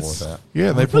comfortable with that.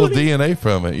 Yeah, they pulled DNA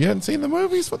from it. You hadn't seen the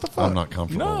movies? What the fuck? I'm not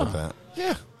comfortable No. with that.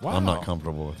 Yeah, Wow. I'm not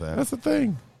comfortable with that. that's the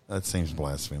thing. That seems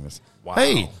blasphemous. Wow.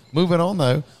 Hey, moving on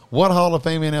though. What Hall of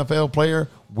Fame NFL player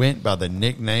went by the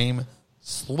nickname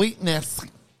Sweetness?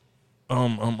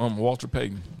 Walter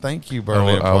Payton. Thank you,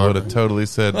 Berlin. I would have totally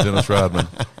said Dennis Rodman.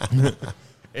 I'm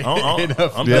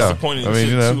Yeah. disappointed. I mean,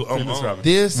 you know.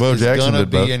 This Bo is Jackson going to did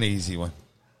be both. an easy one.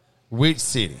 Which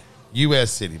city,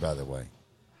 U.S. city, by the way,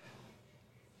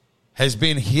 has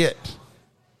been hit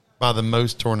by the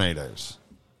most tornadoes?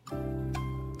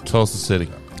 Tulsa City,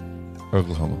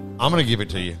 Oklahoma. I'm going to give it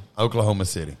to you. Oklahoma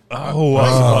City. Oh, I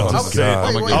was about to say.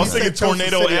 God. I was thinking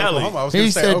Tornado Alley. He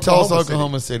said Tulsa,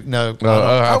 Oklahoma City. No.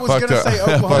 I was fucked gonna up. say I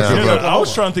Oklahoma fucked City. up. I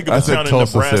was trying to think of I a said town in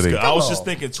Tulsa Nebraska. City. I was just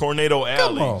thinking Tornado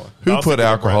Alley. on. Who I was put thinking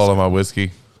alcohol Nebraska. in my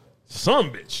whiskey?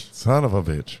 Some bitch. Son of a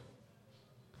bitch.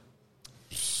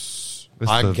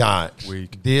 I got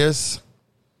this.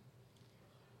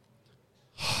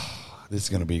 This is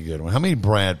going to be a good one. How many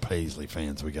Brad Paisley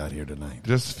fans we got here tonight?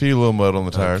 Just a few little mud on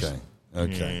the tires.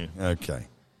 Okay. Kind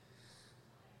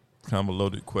of a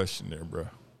loaded question there, bro.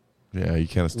 Yeah, you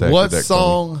kind of stacked What the deck.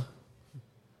 song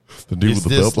The dude is with the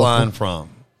this belt line buckle? from?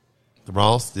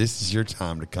 Ross, this is your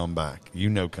time to come back. You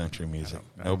know country music.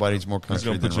 Nobody's more He's country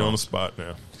going to than put you on the Ross. spot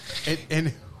now.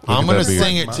 And I'm going to that be?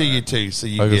 sing it to you, too, so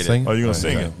you Are you get gonna it. sing? Oh, you going to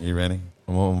sing it? You ready?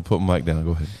 I'm going to put my mic down.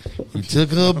 Go ahead. He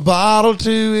took a bottle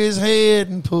to his head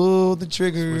and pulled the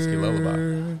trigger. Whiskey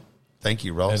Lullaby. Thank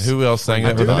you, Ross. And who else sang I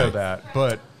that do with know him? that,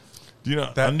 but You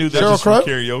know, That- I knew that Sheryl just from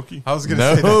Crow? karaoke. I was going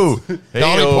to say No. that. Hey,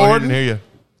 Dolly I Parton? didn't hear you.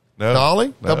 No. Dolly?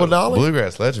 No. Double Dolly?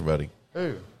 Bluegrass legend, buddy.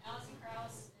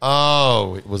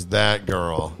 Oh, it was that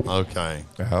girl. Okay.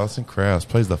 Allison Krauss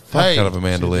plays the fuck Hey. out of a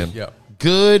mandolin. Yeah.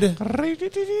 Good.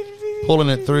 Pulling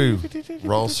it through.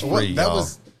 Ross What, free, that y'all.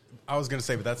 was, I was going to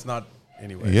say, but that's not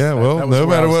anyway. Yeah, well, That was no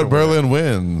where I matter was what, going with Berlin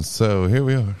wins. So here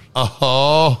we are.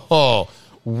 Oh,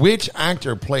 which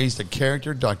actor plays the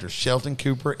character Dr. Shelton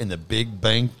Cooper in The Big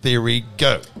Bang Theory?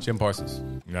 Go. it. Jim Parsons.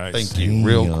 Nice. Thank you.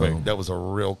 Real Damn. quick. That was a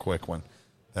real quick one.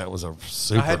 That was a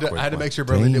super I had quick to one. make sure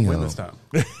Berlin didn't win Damn. this time.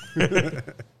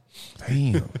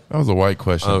 Damn. That was a white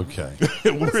question. Okay.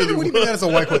 What do you mean that is a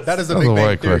white question? That is a That was Big a Bang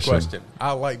white Theory question. question.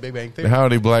 I like Big Bang Theory. How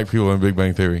many black people in Big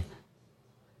Bang Theory?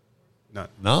 None.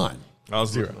 None. I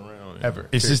was Zero. looking around. Ever.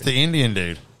 It's just the Indian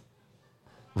dude.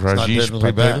 Not Rajesh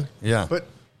technically Patel? bad. Yeah.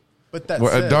 But that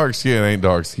Well, said, dark skin ain't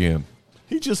dark skin.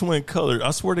 He just went colored.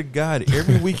 I swear to God,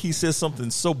 every week he says something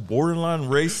so borderline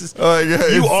racist. Oh, yeah,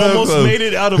 You it's so almost close. made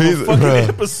it out of He's- a fucking bruh.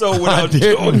 episode I without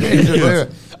doing didn't.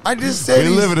 it. I just said We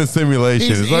he's- live in a simulation.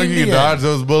 he's As long as you can Indian. dodge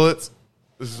those bullets,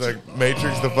 this is like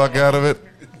Matrix the fuck out of it.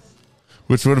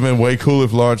 Which would have been way cool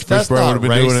if Lawrence That's Fishburne not would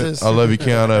have been doing it. racist. I love you,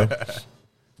 Keanu.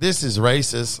 This is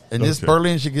racist, and this Okay.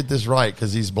 Berlin should get this right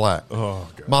because he's black. Oh,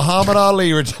 God. Muhammad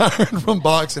Ali retired from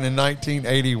boxing in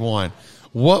 1981.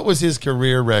 What was his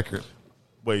career record?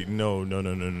 Wait, no. I can't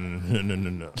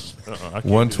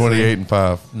 128 and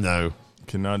 5. No.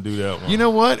 Cannot do that one. You know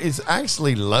what? It's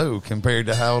actually low compared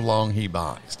to how long he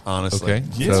boxed, honestly. Okay.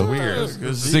 Yeah, So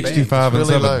weird. 65 and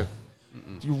Really 7.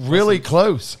 low. Really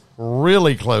close.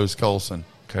 Really close, Colson.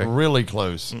 Okay. Really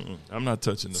close. I'm not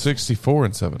touching this. 64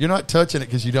 and 7. You're not touching it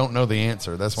because you don't know the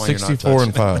answer. That's why 64 you're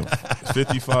and not touching 5.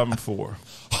 55 and 4. it.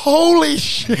 Holy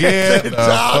shit. Get the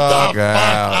fuck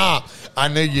out. up. I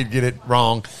knew you'd get it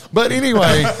wrong. But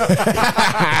anyway.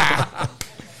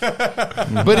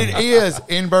 But it is,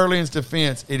 in Berlin's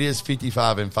defense, it is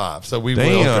 55 and 5. So we will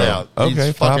Damn. out. He's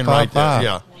Okay, fucking 5, right 5, there. 5.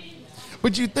 Yeah.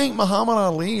 But you think Muhammad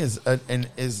Ali is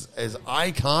is as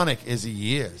iconic as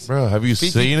he is? Bro, have you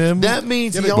seen him? That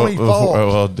means he but- only fought.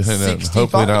 well, 60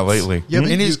 hopefully not fights. lately. Yeah,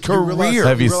 but in his you realize- career.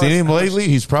 Have you realize seen him how much- lately?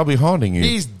 He's probably haunting you.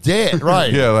 He's dead,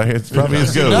 right? Yeah, like it's probably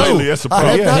his No, ghost. Lately, that's a I have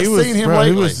problem. not he was, seen him bro,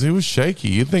 lately. he was shaky.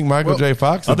 You'd think Michael J.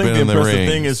 Fox I had think been the in the impressive ring.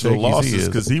 thing is the Shaky as he losses is.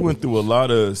 because he went through a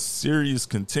lot of serious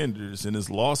contenders, and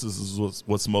his losses is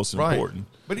what's most Right. important.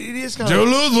 But it is kind Joe of.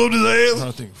 Louis whooped his ass.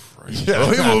 I think Frank.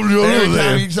 Oh, he whooped Joe Every Louis'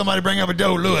 time ass. somebody bring up a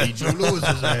Joe Louis. Joe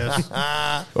Lewis's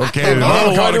ass. Okay, the Oh,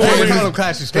 mama called wait, him wait, Clay. wait.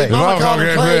 Classic The State. mama Mama called called him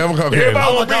him Clay. Clay. I'm gonna come Everybody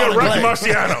here. want to bring up Rocky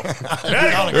Clay. Marciano.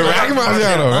 Rocky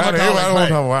Marciano, right? Everybody want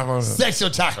to talk about Sex your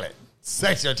chocolate.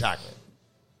 Sex your chocolate.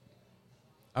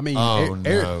 I mean, Oh,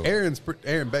 no.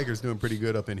 Aaron Baker's doing pretty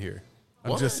good up in here.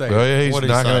 I'm What? just saying. Oh, yeah, he's What'd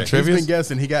he knocking say? on He's He's trivia. been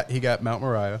guessing. He got Mount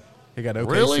Moriah. He got OKC.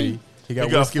 Really? He got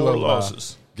He got Whiskey 4 Lullaby.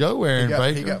 losses. Go, Aaron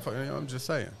He Baker. got. I'm just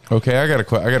saying. Okay, I got a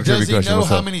trivia Does he question. know What's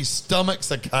how up? many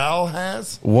stomachs a cow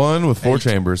has? One with 4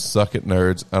 chambers. Suck it,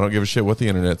 nerds. I don't give a shit what the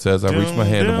internet says. I reached my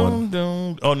hand in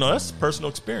one. Oh, no, that's personal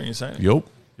experience, ain't it? Yup.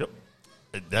 Yep.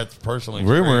 That's personally.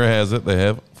 Rumor has it they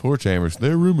have 4 chambers.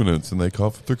 They're ruminants and they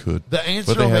cough if they're good. The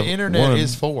answer But they on the have internet one-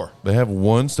 is 4. They have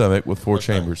one stomach with 4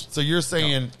 chambers. So you're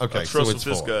saying okay? I So trust it's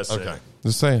what this 4. guy said. Okay.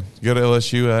 Just saying. You go to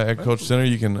LSU Agriculture Center,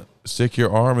 you can stick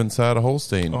your arm inside a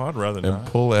Holstein. Oh, I'd rather and not.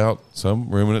 pull out some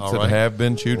ruminants All that right. have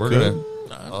been chewed We're good.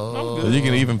 gonna. You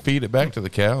can even feed it back to the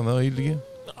cow and they'll eat it again.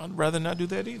 I'd rather not do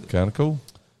that either. Kind of cool.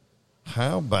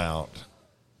 How about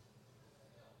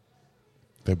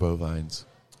They're bovines.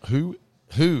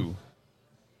 who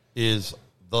is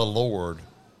the Lord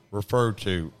referred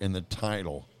to in the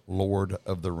title Lord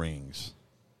of the Rings?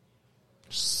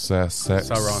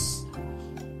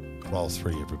 Sauron. Ross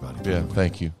free, everybody. Yeah,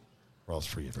 thank you. Ross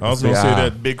free, I everybody. was going to The say eye.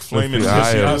 that big flaming The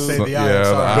pussy. eye I'll of- say the eye yeah, of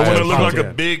the Sauron. eye The one of that looked like a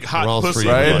Sauron. big hot Ross pussy. Freed.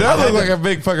 Right, it Like, does look like a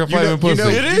big fucking flaming pussy.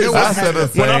 It is. I said the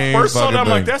same When I first saw fucking that, I'm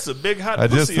like, thing. that's a big hot I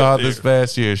pussy. just saw up it this there.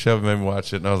 past year. Shelby made me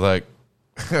watch it, and I was like,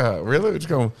 "Really? What you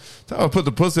going? to put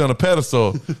the pussy on a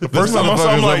pedestal? The first time I saw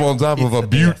it, I'm up like, on top of a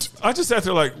butte. I just sat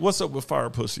there like, what's up with fire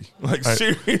pussy? Like,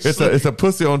 seriously. It's a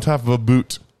pussy on top of a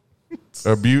boot.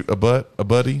 A butte, a butt, a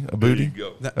buddy, a booty. There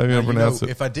you go. How you gonna pronounce it?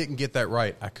 If I didn't get that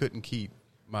right, I couldn't keep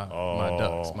my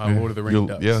ducks, my Lord of the Ring You'll,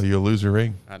 ducks. yeah, you'll lose your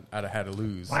ring. I'd have had to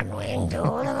lose.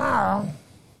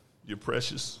 You're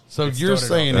precious. So It you're started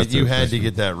saying off- that you That's had to it.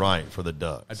 get that right for the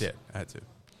ducks. I did. I had to.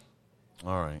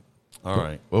 All right. All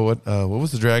right. Well, what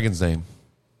was the dragon's name?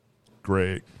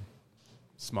 Greg.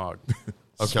 Smog.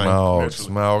 Okay.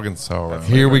 Smaug and Sauron.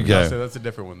 Here we So go. that's a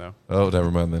different one, though. Oh,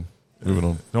 never mind then. Moving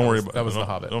on. Don't worry about that was don't- The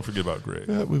Hobbit. Don't forget about Greg.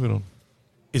 Yeah, moving on.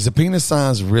 Is the penis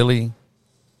size really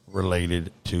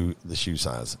related to the shoe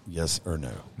size? Yes or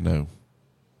no? No,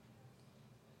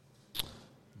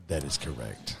 That is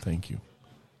correct. thank you.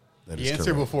 That He is answered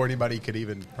correct. before anybody could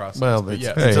even process. Well, but it's-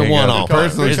 yeah. hey, It's a hang on. one-off.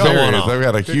 Personally It's a serious. one-off. I've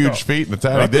got a Good huge call. feet and a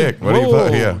tiny dick. What do you Whoa,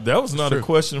 put? Yeah, that was not True. a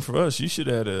question for us. You should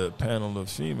have had a panel of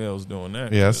females doing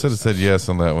that. yeah. I should have said yes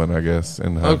on that one. I guess.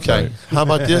 In Okay. hindsight. How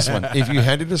about this one? If you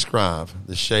had to describe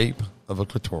the shape of a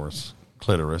clitoris,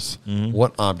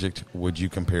 what object would you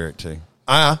compare it to?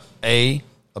 A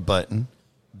button.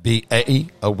 B,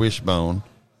 a wishbone.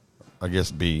 I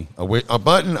guess B, a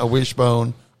button, a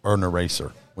wishbone, or an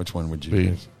eraser. Which one would you B.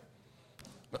 use?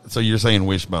 So you're saying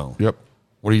wishbone. Yep.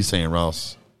 What are you saying,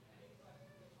 Ross?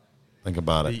 Think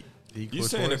about it. You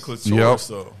saying a clitoris? clitoris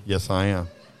though? Yes, I am.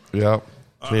 Yep.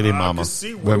 Kitty I mama. can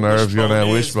see where The nerves going down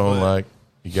is, wishbone. but Like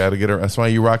you got to get her. That's why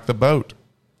you rock the boat.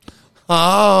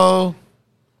 Oh.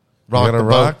 Rock gotta the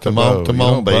rock boat. the Come on, boat. come You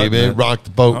on, don't button baby. it. Rock the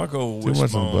I'll boat. go Too much on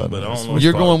wishbone, button. but I don't know.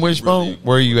 You're if going I wishbone? really-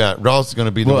 Where are you at? Ross is going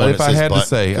to be the Well, one if that I says had to button,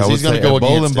 say, 'cause I would he's gonna say go a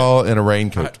bowling against it. ball and a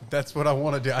raincoat. That's what I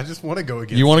want to do. I just want to go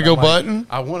against. You wanna it. go I'm like, button?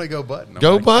 I want to go button. I'm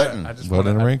Go like, button. I just Button and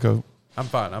a wanna- raincoat. I'm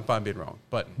fine. I'm fine being wrong.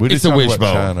 Button. We It's did a talk wishbone.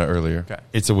 about China earlier. Okay.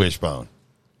 It's a wishbone.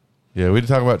 Yeah, we did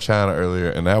talk about China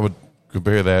earlier, and I would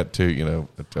compare that to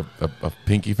a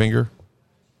pinky finger.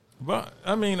 But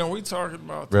I mean, are we talking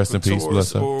about the Rest in peace,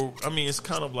 clitoris, bless up. or I mean, it's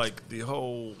kind of like the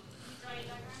whole.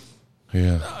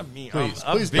 Yeah, I mean, Please,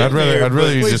 I've please been I'd rather there, I'd rather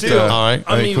but you just. do. All right.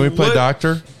 I hey, mean, can we play what-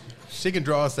 doctor? She can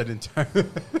draw us that entire.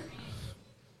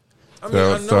 I mean,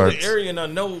 So I it know starts- the area, and I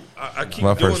know I keep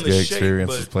My doing first the gay shape,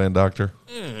 experience is but playing doctor.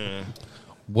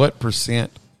 What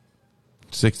percent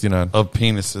 69. of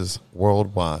penises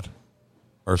worldwide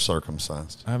are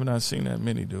circumcised? I have not seen that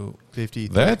many, dude. 50.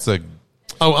 That's a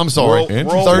Oh, I'm sorry. Worldwide.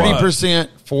 30%,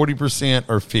 40%,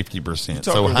 or 50%.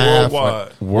 So talking half.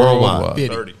 worldwide. Worldwide. 50.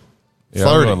 30. yeah. I'm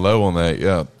 30. going low on that.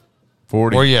 Yeah,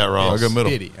 40. Where you at, Ross? I'll go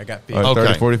middle. 50. I got 50. All right, Okay.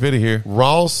 30, 40, 50 here.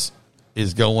 Ross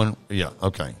is going, yeah,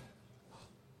 okay.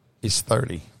 It's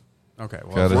 30. Okay.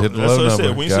 Well, Got to hit the That's low what I number.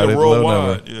 said. When you Got said to hit the low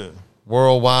worldwide, number. yeah.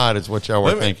 Worldwide is what y'all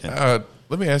were Let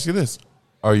thinking. me ask you this: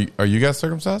 Are you guys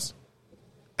circumcised?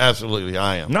 Absolutely,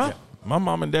 I am. No, my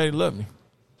mom and daddy love me.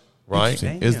 Right?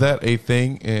 Is that a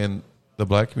thing in the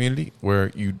black community where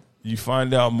You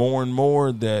find out more and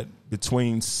more that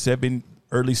between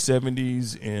early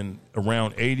 70s and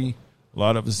around 80, a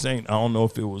lot of us ain't. I don't know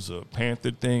if it was a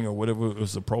Panther thing or whatever. It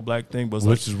was a pro-black thing, but it's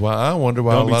which like, is why I wonder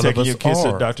why a don't be lot of taking us your kids to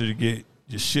are. the doctor to get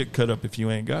your shit cut up if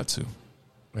you ain't got to.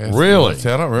 Yes, Really? See,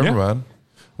 I don't remember Yeah. mine.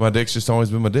 My dick's just always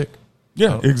been my dick. Yeah,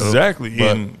 I don't- exactly.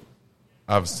 but And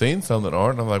I've seen some that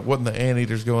aren't. I'm like, what in the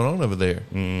anteater's going on over there?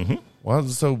 Mm-hmm. Why is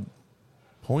it so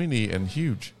pointy and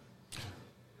huge?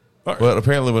 All right. But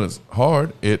apparently, when it's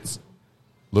hard, it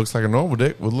looks like a normal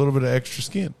dick with a little bit of extra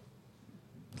skin.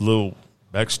 little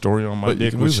backstory on my But you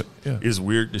dick, can move which it, yeah. is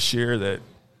weird to share, that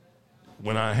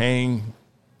when I hang,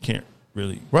 can't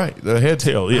really Right, the head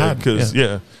tell. Yeah, because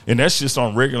yeah, and that's just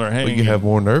on regular But hanging. you have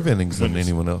more nerve endings than When it's-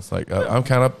 anyone else. Like I'm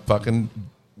kind of fucking.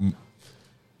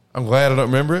 I'm glad I don't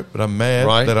remember it, but I'm mad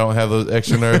Right. that I don't have those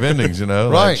extra nerve endings. You know,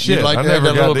 Right. Like, shit, You'd like I to have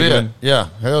never that got little to bit. even. Yeah,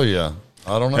 hell yeah.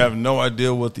 I don't know. have no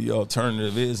idea what the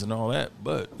alternative is and all that,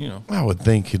 but you know, I would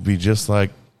think it'd be just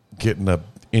like getting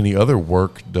any other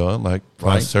work done, like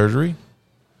Right. surgery.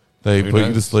 They Who put you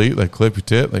knows? to sleep, they clip your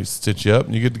tip, they stitch you up,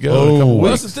 and you get to go. Oh. in a couple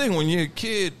well, weeks. that's the thing. When you're a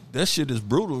kid, that shit is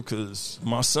brutal. Because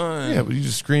my son, Yeah, but you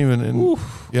just screaming and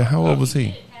yeah. How old was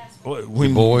he?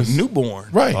 when boys? newborn,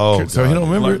 Right. Oh, so he God. don't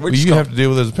remember Like, it. we're But just you have talking- to deal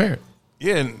with it as a parent.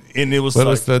 yeah, and it was But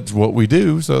like that's what we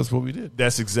do, so that's what we did.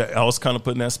 that's exact. I was kind of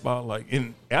putting that spot like,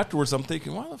 and afterwards, I'm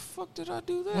thinking, why the fuck did I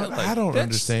do that? What Like, I don't that's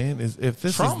understand is if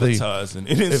this is traumatizing.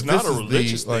 It is if not this a is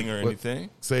religious the, thing or what- anything.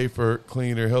 safer,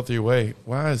 cleaner, healthier way.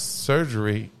 Why is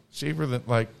surgery cheaper than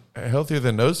healthier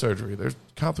than no surgery? There's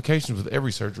complications with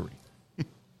every surgery.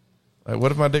 Like,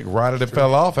 what if my dick rotted and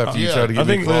fell off after you Yeah, tried to I get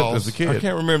me think clipped as a I kid?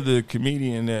 can't remember the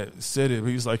comedian that said it. But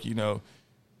he was like, you know,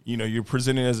 you're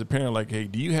presenting as a parent, like, hey,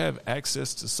 do you have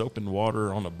access to soap and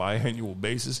water on a biannual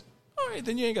basis? Oh right,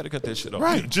 then you ain't got to cut that shit off.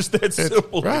 Right. Just that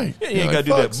simple. Right. Yeah, you ain't got to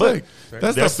do that. But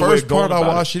that's the first part I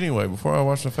wash anyway, before I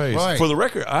wash my face. Right. For the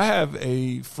record, I have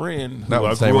a friend who Not I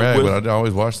with the same grew up rag, with. but I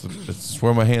always wash it's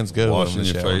where my hands go. Washing in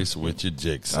the your shower. face with your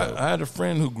jigsaw. I had a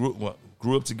friend who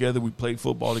grew up together. We played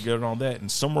football together and all that.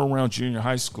 And somewhere around junior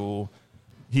high school,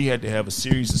 he had to have a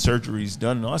series of surgeries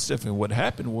done and all that stuff. And what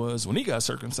happened was when he got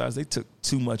circumcised, they took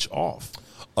too much off.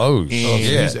 Oh, And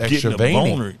yeah. extra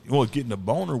veiny. getting a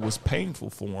boner was painful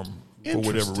for him for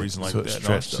whatever reason like So that. it and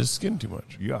all that stretched stuff. his skin too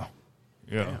much. Yeah.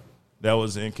 That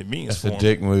was an inconvenience That's for a him.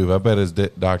 dick move. I bet his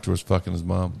doctor was fucking his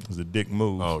mom. It was a dick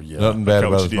move. Oh, yeah. Nothing bad Like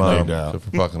about how his she mom, did that. except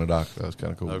for fucking a doctor. That was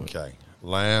kind of cool. Okay.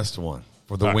 Last one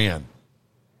for the win.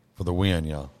 For the win,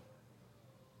 y'all.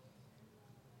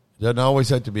 It doesn't always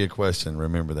have to be a question.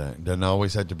 Remember that. It doesn't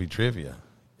always have to be trivia.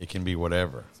 It can be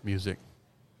whatever. It's music.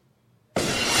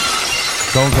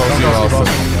 Stone Cold Steve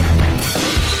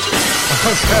Austin.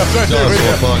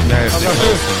 Joshua Funk Nasty.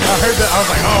 I heard that. I was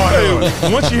like, oh,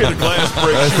 Hey, once you hear the glass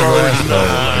break, That's you the already last know.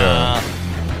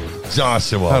 one. Yeah.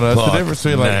 Joshua I don't know. It's the Funk difference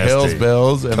between like Nasty. Hell's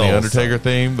Bells and the Coulson. Undertaker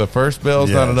theme. The first bell's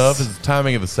not Yes. enough. It's the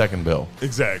timing of the second bell.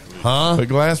 Exactly. Huh? But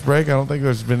glass break, I don't think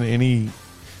there's been any.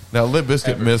 Now, Limp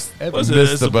Bizkit missed What's it?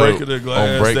 missed It's the a break boat of the glass.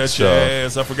 on break That's your stuff.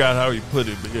 ass. I forgot how he put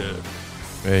it, but yeah.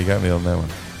 Yeah, you got me on that one.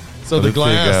 So Let's the see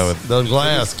a guy glass, with- the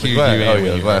glass cued Glass- you in oh when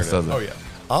yeah, you glass heard does it. it. oh yeah.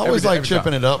 I always Every like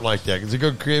tripping time. it up like that because you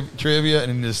go trivia and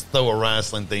then just throw a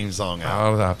wrestling theme song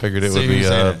out. I figured it See would be who's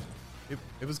in it.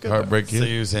 It was good. Heartbreak Kid.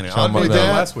 See who's in it. Sean I'll do Monahan.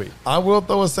 that. Last week. I will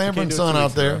throw a Sanford do it Son 2 out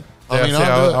weeks there. ago. I mean, see,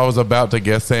 I'll do I it. was about to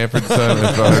guess Sanford Son and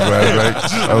started glass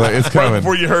break. I was like, it's coming. Right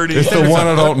before you heard it. It's the one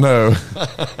I don't know.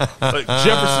 Like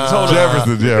Jefferson's hold on.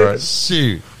 Jefferson's, yeah, right.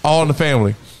 Shoot. All in the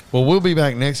family. Well, we'll be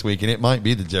back next week, and it might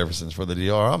be the Jeffersons for the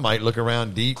DR. I might look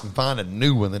around deep and find a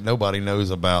new one that nobody knows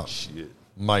about. Shit.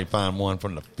 Might find one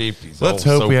from the 50s. Let's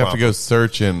hope we have to go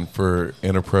searching for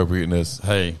inappropriateness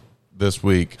this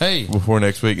week. Before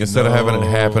next week, instead of having it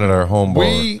happen at our home bar.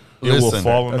 It will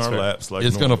fall in our laps. Like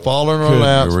it's going to normal. fall in our Good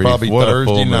laps grief, probably what a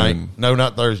Thursday full night. moon. No,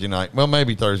 not Thursday night. Well,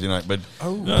 maybe Thursday night, but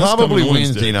No, it's probably coming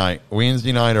Wednesday night.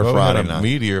 Wednesday night or Well, we Friday had a night.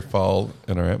 meteor fall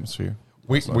in our atmosphere.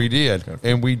 We did,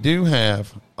 and we do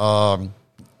have. Want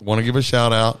to give a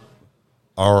shout out.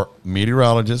 Our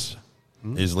meteorologist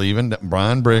is leaving.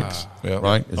 Brian Briggs, Yep.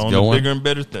 right? Is On going the bigger and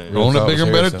better thing. on the bigger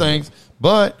and better Harrison. things.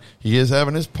 But he is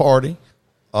having his party,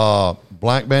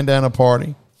 black bandana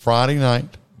party Friday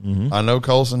night. I know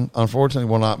Coulson unfortunately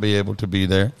will not be able to be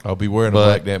there. I'll be wearing But- a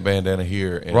black damn bandana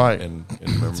here. And, Right. And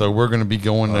So we're going to be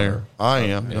going there. I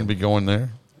am going to be going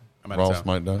there. I'm out of Ross town.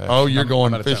 might die. Oh, you're I'm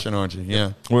going out of town. fishing, aren't you?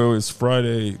 Yeah. Well, it's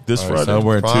Friday. This so Friday. I'm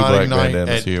wearing two Friday black night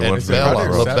bandanas here. at One's Bella. Friday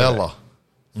or La Saturday? Bella.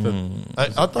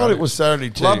 I thought it was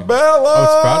Saturday too. La Bella. Oh,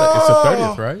 it's Friday. It's the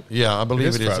 30th, right? Yeah, I believe It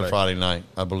is it is a Friday. Friday night.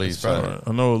 I believe so. All right.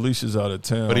 I know Alicia's out of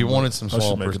town. But he wanted some I should make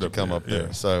swampers it to come up there.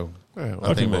 Yeah. So Well,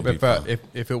 I I think can we'll make be But fine.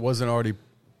 if it wasn't already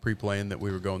pre-planned that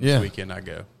we were going Yeah. this weekend, I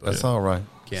go. But That's all right.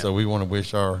 Can't. So we want to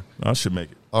wish our I should make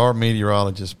it.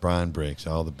 meteorologist Brian Briggs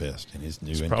all the best in his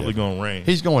new It's endeavor. probably going to rain.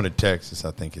 He's going to Texas,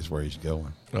 I think, is where he's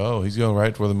going. Oh, he's going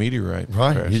right to where the meteorite.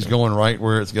 Right. crashed. He's going right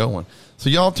where it's going. So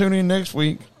y'all tune in next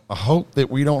week. I hope that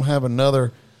we don't have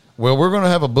another. Well, we're going to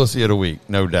have a bussy of the week,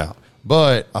 no doubt.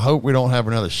 But I hope we don't have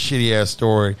another shitty ass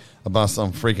story about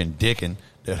some freaking dicking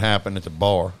that happened at the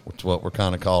bar, which is what we're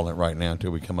kind of calling it right now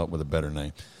until we come up with a better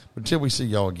name. But until we see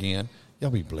y'all again, y'all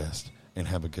be blessed and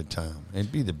have a good time and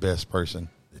be the best person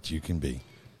that you can be.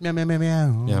 Meow, meow, meow, meow.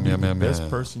 Meow, meow, meow, meow. Best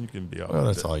person you can be. Well,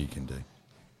 that's all you can do.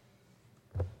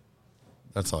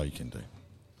 That's all you can do.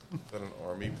 Is that an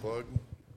army plug?